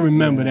 Okay. I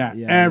remember that.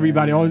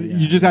 Everybody,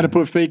 you just had to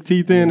put fake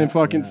teeth in and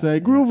fucking say,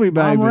 groovy,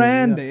 baby. I'm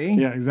Randy.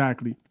 Yeah,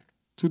 exactly.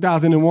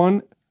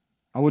 2001,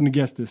 I wouldn't have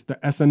guessed this. The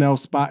SNL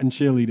spot and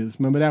cheerleaders.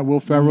 Remember that? Will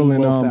Ferrell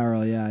and Will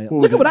Ferrell, yeah.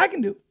 Look at what I can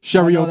do.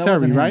 Sherry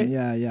O'Terry, right?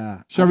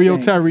 Yeah. Sherry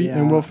O'Terry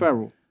and Will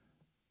Ferrell.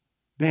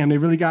 Damn, they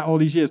really got all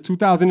these years.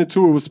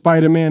 2002, it was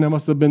Spider-Man. That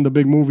must have been the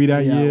big movie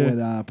that year.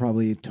 With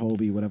probably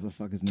Toby, whatever the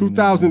fuck his name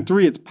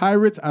 2003, it's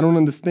Pirates. I don't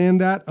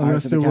understand that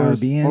Pirates unless of it the was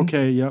Caribbean.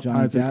 Okay. Yep, Johnny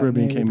Pirates of the Depp,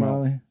 Caribbean maybe, came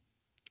probably.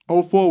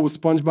 out. 04 was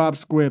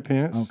SpongeBob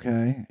SquarePants.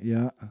 Okay,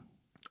 yeah.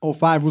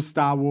 05 was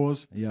Star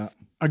Wars. Yeah.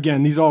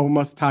 Again, these all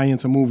must tie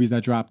into movies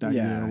that dropped that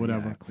year or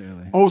whatever. Yeah,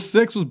 clearly.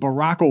 06 was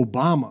Barack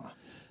Obama.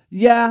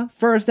 Yeah,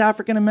 first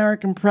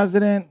African-American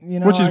president, you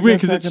know. Which is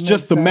weird because it's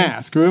just the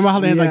mask. Remember how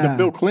they had like the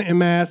Bill Clinton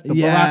mask, the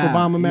Barack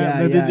Obama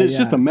mask? It's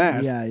just a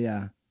mask.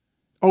 Yeah.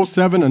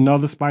 07,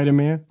 another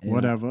Spider-Man,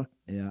 whatever.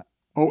 Yeah.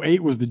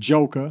 08 was the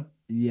Joker.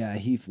 Yeah,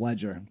 Heath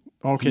Ledger.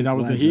 Okay, that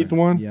was the Heath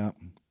one? Yeah.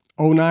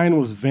 09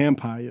 was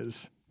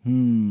Vampires.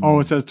 Oh,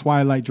 it says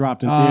Twilight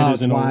dropped in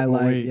theaters in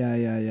 08.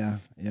 Yeah.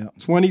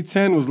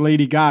 2010 was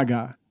Lady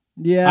Gaga.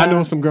 Yeah. I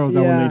know some girls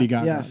that were Lady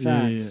Gaga. Yeah,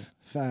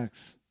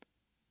 facts.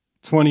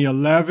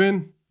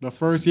 2011, the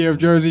first year of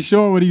Jersey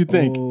Shore. What do you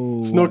think?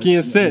 Snooki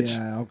and Sitch.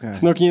 Yeah, okay.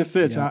 Snooki and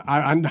Sitch. Yeah.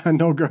 I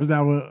know girls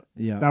that were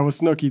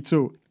Snooki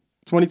too.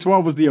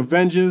 2012 was The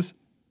Avengers.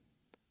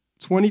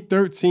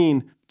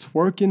 2013,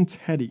 Twerkin'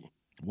 Teddy.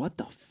 What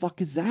the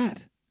fuck is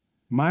that?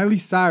 Miley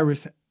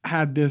Cyrus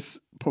had this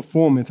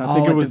performance. I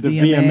think it was the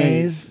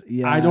VMAs.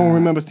 Yeah. I don't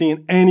remember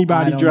seeing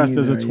anybody dressed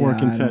as a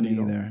Twerkin' Teddy.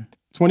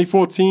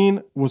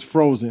 2014 was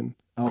Frozen.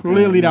 Okay,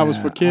 clearly that was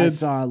for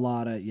kids. I saw a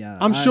lot of,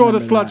 I'm sure the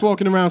sluts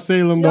walking around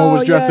Salem, though,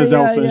 was dressed as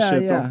Elsa and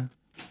shit, though.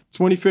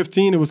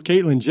 2015, it was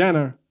Caitlyn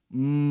Jenner.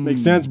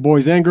 Makes sense.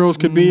 Boys and girls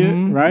could be it,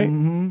 right?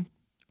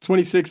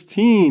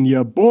 2016,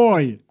 your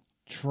boy.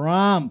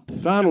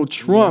 Donald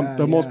Trump,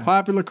 the most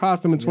popular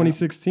costume in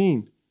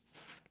 2016.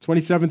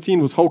 2017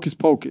 was Hocus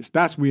Pocus.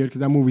 That's weird because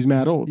that movie's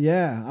mad old.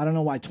 Yeah, I don't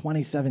know why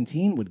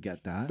 2017 would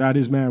get that. That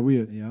is mad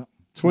weird. Yeah.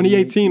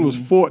 2018 was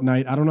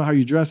Fortnite. I don't know how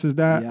you dress as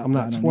that. Yep, I'm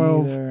not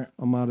 12.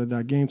 I'm out of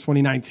that game.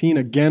 2019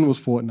 again was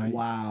Fortnite.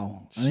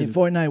 Wow. I mean,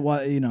 Fortnite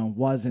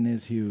was and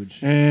is huge.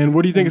 And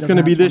what do you think it's going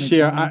to be this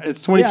year?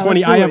 It's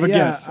 2020. I have a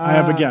guess. I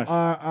have a guess.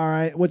 All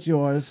right. What's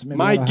yours? Maybe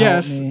my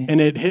guess,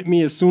 and it hit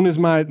me as soon as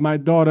my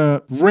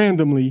daughter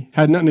randomly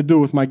had nothing to do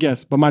with my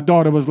guess, but my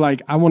daughter was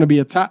like, I want to be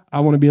a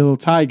little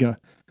tiger.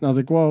 And I was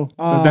like, well,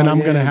 but then I'm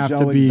going to have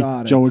to be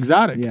Joe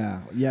Exotic.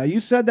 Yeah. You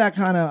said that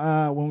kind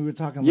of when we were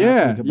talking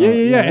last week about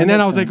Yeah. And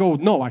then I was like, oh,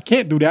 no, I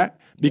can't do that.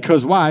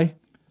 Because why?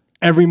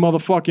 Every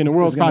motherfucker in the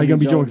world is probably going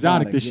to be Joe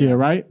Exotic this year,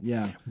 right?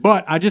 Yeah.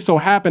 But I just so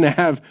happen to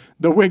have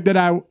the wig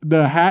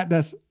the hat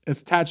that's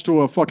attached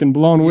to a fucking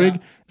blonde wig.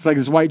 It's like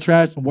this white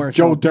trash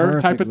Joe Dirt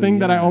type of thing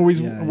that I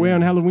always wear on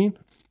Halloween.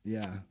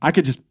 Yeah. I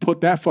could just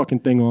put that fucking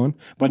thing on.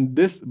 But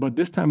this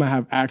time I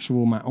have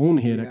my own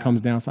hair that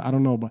comes down. So I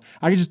don't know. But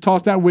I could just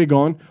toss that wig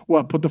on.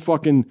 Put the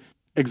fucking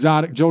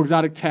Joe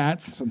Exotic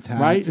tats. Some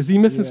tats. Right? Is he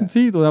missing some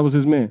teeth or that was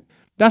his man?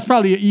 That's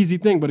probably an easy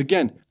thing. But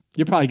again,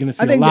 you're probably going to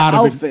see a lot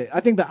of I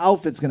think the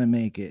outfit's going to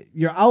make it.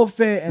 Your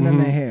outfit and then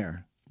the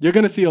hair. You're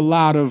going to see a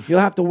lot of... You'll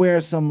have to wear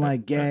some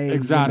like gay...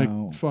 Exotic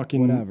fucking...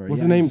 Whatever.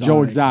 What's his name?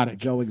 Joe Exotic.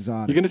 Joe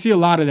Exotic. You're going to see a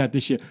lot of that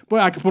this year. But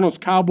I could put on those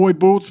cowboy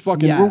boots,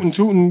 fucking rootin'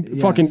 tootin'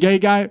 fucking gay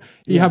guy.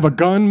 You have a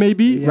gun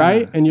maybe,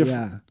 right? And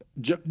you're...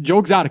 Joe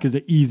Exotic is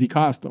an easy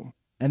costume.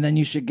 And then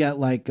you should get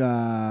like,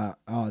 that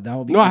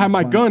would be. No, I have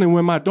my gun, and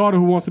when my daughter,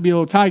 who wants to be a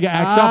little tiger,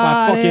 acts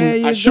up,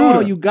 I shoot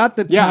her. You got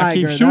the tiger. Yeah, I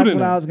keep shooting That's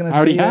what her. I was gonna say. I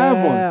already have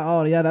one.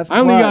 Oh, yeah, that's. I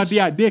only clutch. got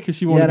the idea because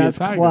she wanted to be a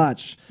tiger. That's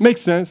clutch.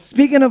 Makes sense.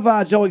 Speaking of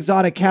Joe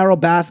Exotic, Carol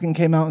Baskin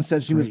came out and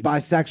said she was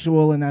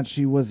bisexual and that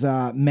she was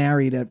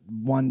married at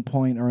one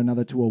point or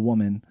another to a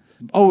woman.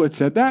 Oh, it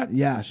said that?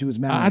 Yeah, she was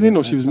married. I didn't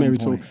know she was married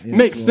to him.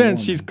 Makes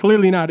sense. She's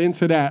clearly not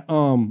into that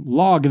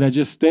log that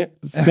just stands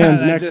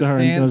next to her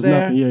and does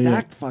nothing. Yeah,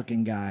 That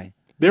fucking guy.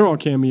 They're on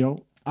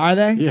Cameo. Are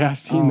they? Yeah, I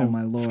seen them. Oh,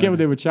 my Lord. Forget what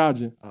they were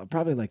charging.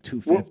 Probably like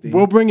 $250.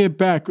 We'll bring it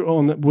back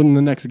when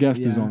the next guest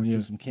is on. Yeah,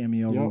 do some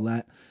Cameo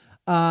roulette.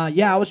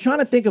 I was trying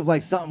to think of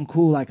like something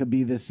cool I could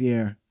be this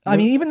year. I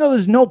mean, even though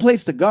there's no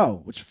place to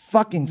go, which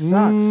fucking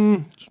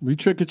sucks. We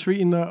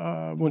trick-or-treating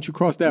once you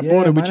cross that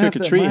border, we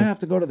trick-or-treating. Might have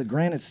to go to the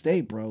Granite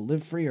State, bro.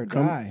 Live free or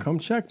die. Come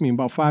check me in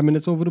about 5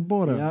 minutes over the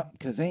border. Yep,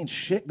 because ain't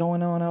shit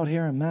going on out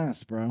here in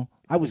Mass, bro.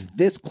 I was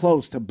this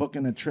close to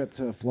booking a trip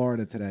to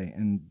Florida today.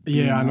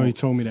 I know you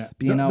told me that.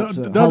 Being out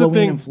to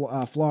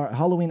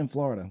Halloween in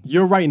Florida.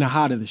 You're right in the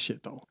heart of the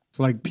shit, though.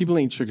 So, like, people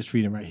ain't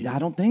trick-or-treating right here. Yeah, I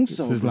don't think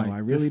so, bro. I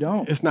really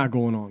don't. It's not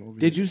going on over here.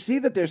 Did you see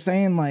that they're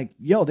saying, like,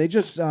 they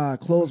just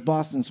closed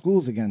Boston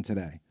schools again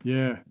today?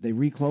 Yeah. They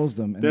reclosed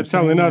them. And they're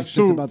telling saying, us, like,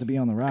 too. It's about to be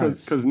on the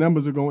rise. Because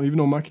numbers are going, even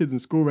though my kid's in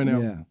school right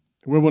now,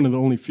 we're one of the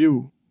only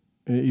few,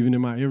 even in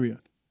my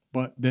area.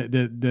 But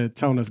they're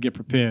telling us get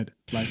prepared,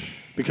 like,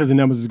 because the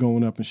numbers are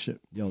going up and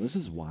shit. Yo, this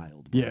is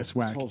wild, bro. Yeah, it's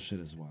whack. This whole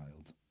shit is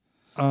wild.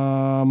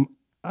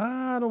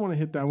 I don't want to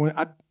hit that one.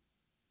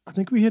 I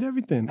think we hit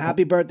everything.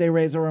 Happy birthday,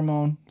 Razor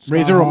Ramon.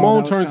 Razor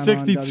Ramon turned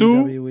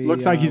 62.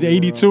 Looks like he's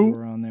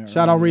 82.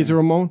 Shout out Razor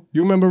Ramon.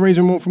 You remember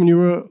Razor Ramon from when you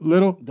were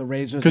little? The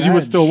Razor's Because you were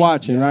still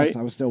watching, right?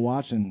 I was still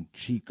watching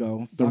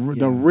Chico. The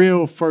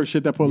real first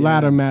shit that put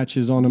ladder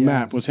matches on the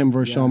map was him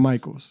versus Shawn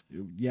Michaels.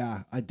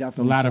 Yeah, I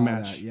definitely the ladder saw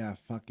match. That. Yeah,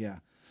 fuck yeah.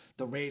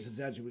 The Razor's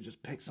Edge, you would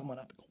just pick someone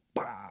up and go,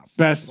 bah.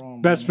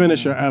 Best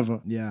finisher ever.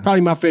 Yeah.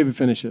 Probably my favorite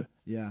finisher.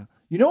 Yeah.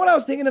 You know what I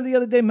was thinking of the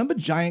other day? Remember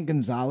Giant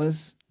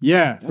Gonzalez?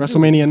 Yeah,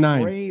 WrestleMania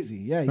 9. Crazy.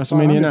 Yeah,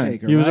 WrestleMania 9.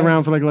 He was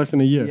around for like less than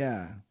a year.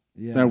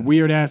 Yeah. That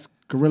weird ass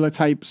gorilla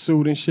type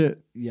suit and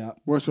shit. Yeah.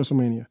 Worst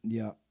WrestleMania.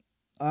 Yeah.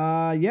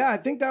 I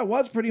think that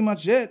was pretty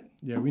much it.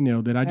 Yeah, we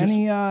nailed it.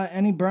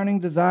 Any burning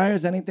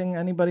desires? Anything?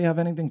 Anybody have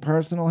anything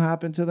personal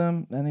happen to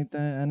them?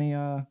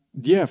 Anything?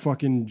 Yeah,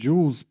 fucking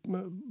Jules,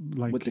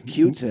 like with the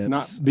Q-tips,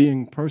 not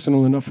being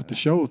personal enough with the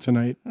show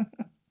tonight.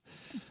 That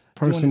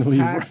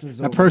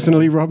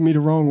personally rubbed me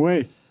the wrong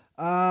way.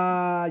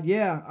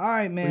 Yeah. All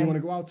right, man. What do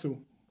you want to go out to?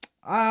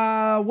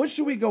 What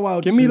should we go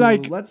out to? Give me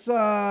like. Let's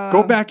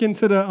go back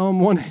into the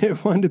one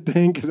hit wonder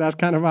thing because that's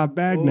kind of our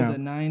bag now. The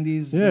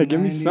 90s. Yeah, give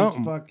 90s me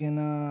something.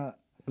 Fucking.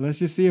 Let's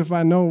just see if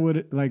I know what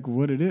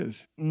it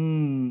is.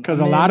 Because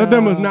a lot of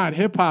them was not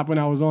hip hop when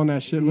I was on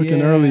that shit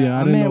looking earlier.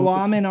 I didn't know. Well,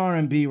 I'm in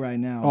R&B right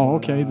now. Oh,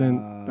 okay,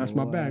 then that's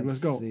my bag. Let's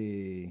go.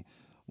 See.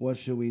 What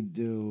should we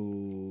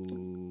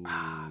do?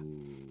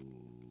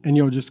 And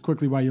yo, just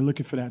quickly while you're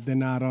looking for that, they're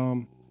not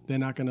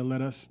gonna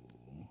let us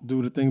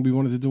do the thing we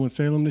wanted to do in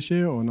Salem this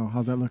year, or no?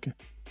 How's that looking?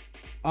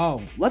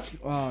 Oh,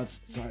 it's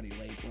already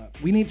late, but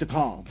we need to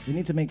call. We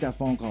need to make that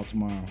phone call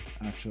tomorrow,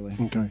 actually.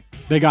 Okay.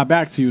 They got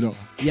back to you, though?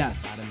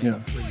 Yes. Yeah. All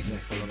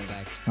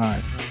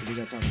right. So we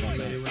got to talk about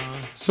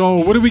that. So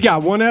what do we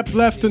got? One app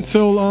left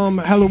until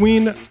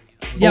Halloween?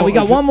 Yeah, we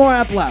got one more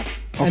app left.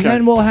 Okay. And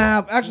then we'll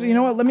have, actually, you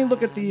know what? Let me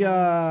look at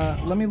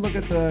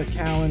the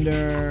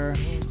calendar.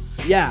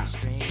 Yeah.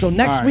 So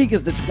next week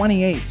is the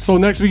 28th. So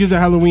next week is the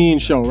Halloween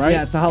show, right?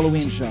 Yeah, it's the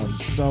Halloween show.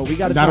 So we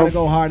got to try to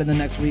go hard in the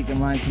next week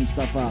and line some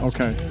stuff up.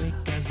 Okay.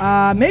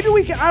 Maybe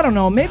we can, I don't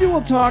know, maybe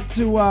we'll talk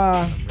to,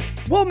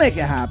 we'll make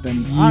it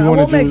happen.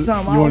 We'll make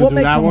some horror. We'll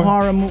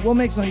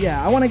make some,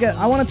 I want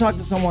to talk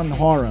to someone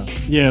horror.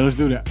 Yeah, let's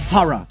do that.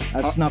 Horror,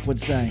 as Snuff would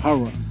say.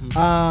 Horror.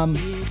 All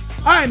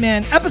right,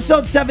 man.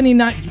 Episode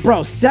 79,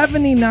 bro.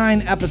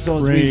 79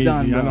 episodes we've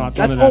done, bro.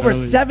 That's over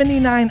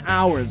 79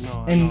 hours,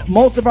 and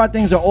most of our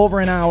things are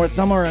over an hour.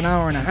 Some are an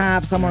hour and a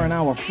half. Some are an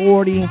hour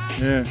 40.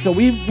 Yeah. So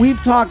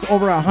we've talked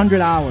over 100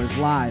 hours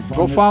live.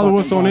 Go follow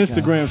us on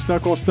Instagram,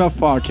 Stuck on Stuff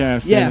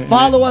Podcast. Yeah,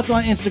 follow us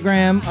on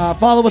Instagram.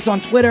 Follow us on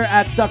Twitter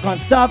at Stuck on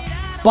Stuff.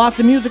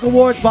 Boston Music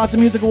Awards,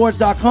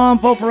 BostonMusicAwards.com.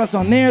 Vote for us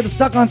on there. The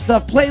Stuck on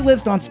Stuff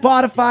playlist on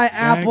Spotify,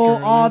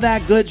 Apple, all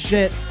that good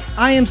shit.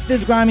 I am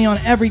Stiz Grimy on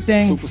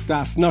everything.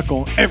 Superstar Snuck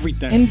on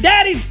everything. And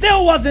Daddy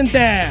still wasn't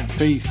there.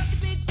 Peace.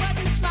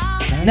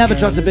 Never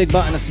trust a big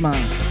butt and a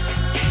smile.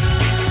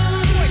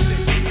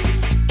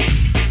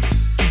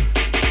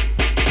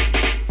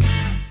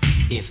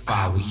 If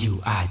I were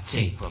you, I'd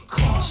take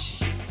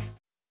precaution.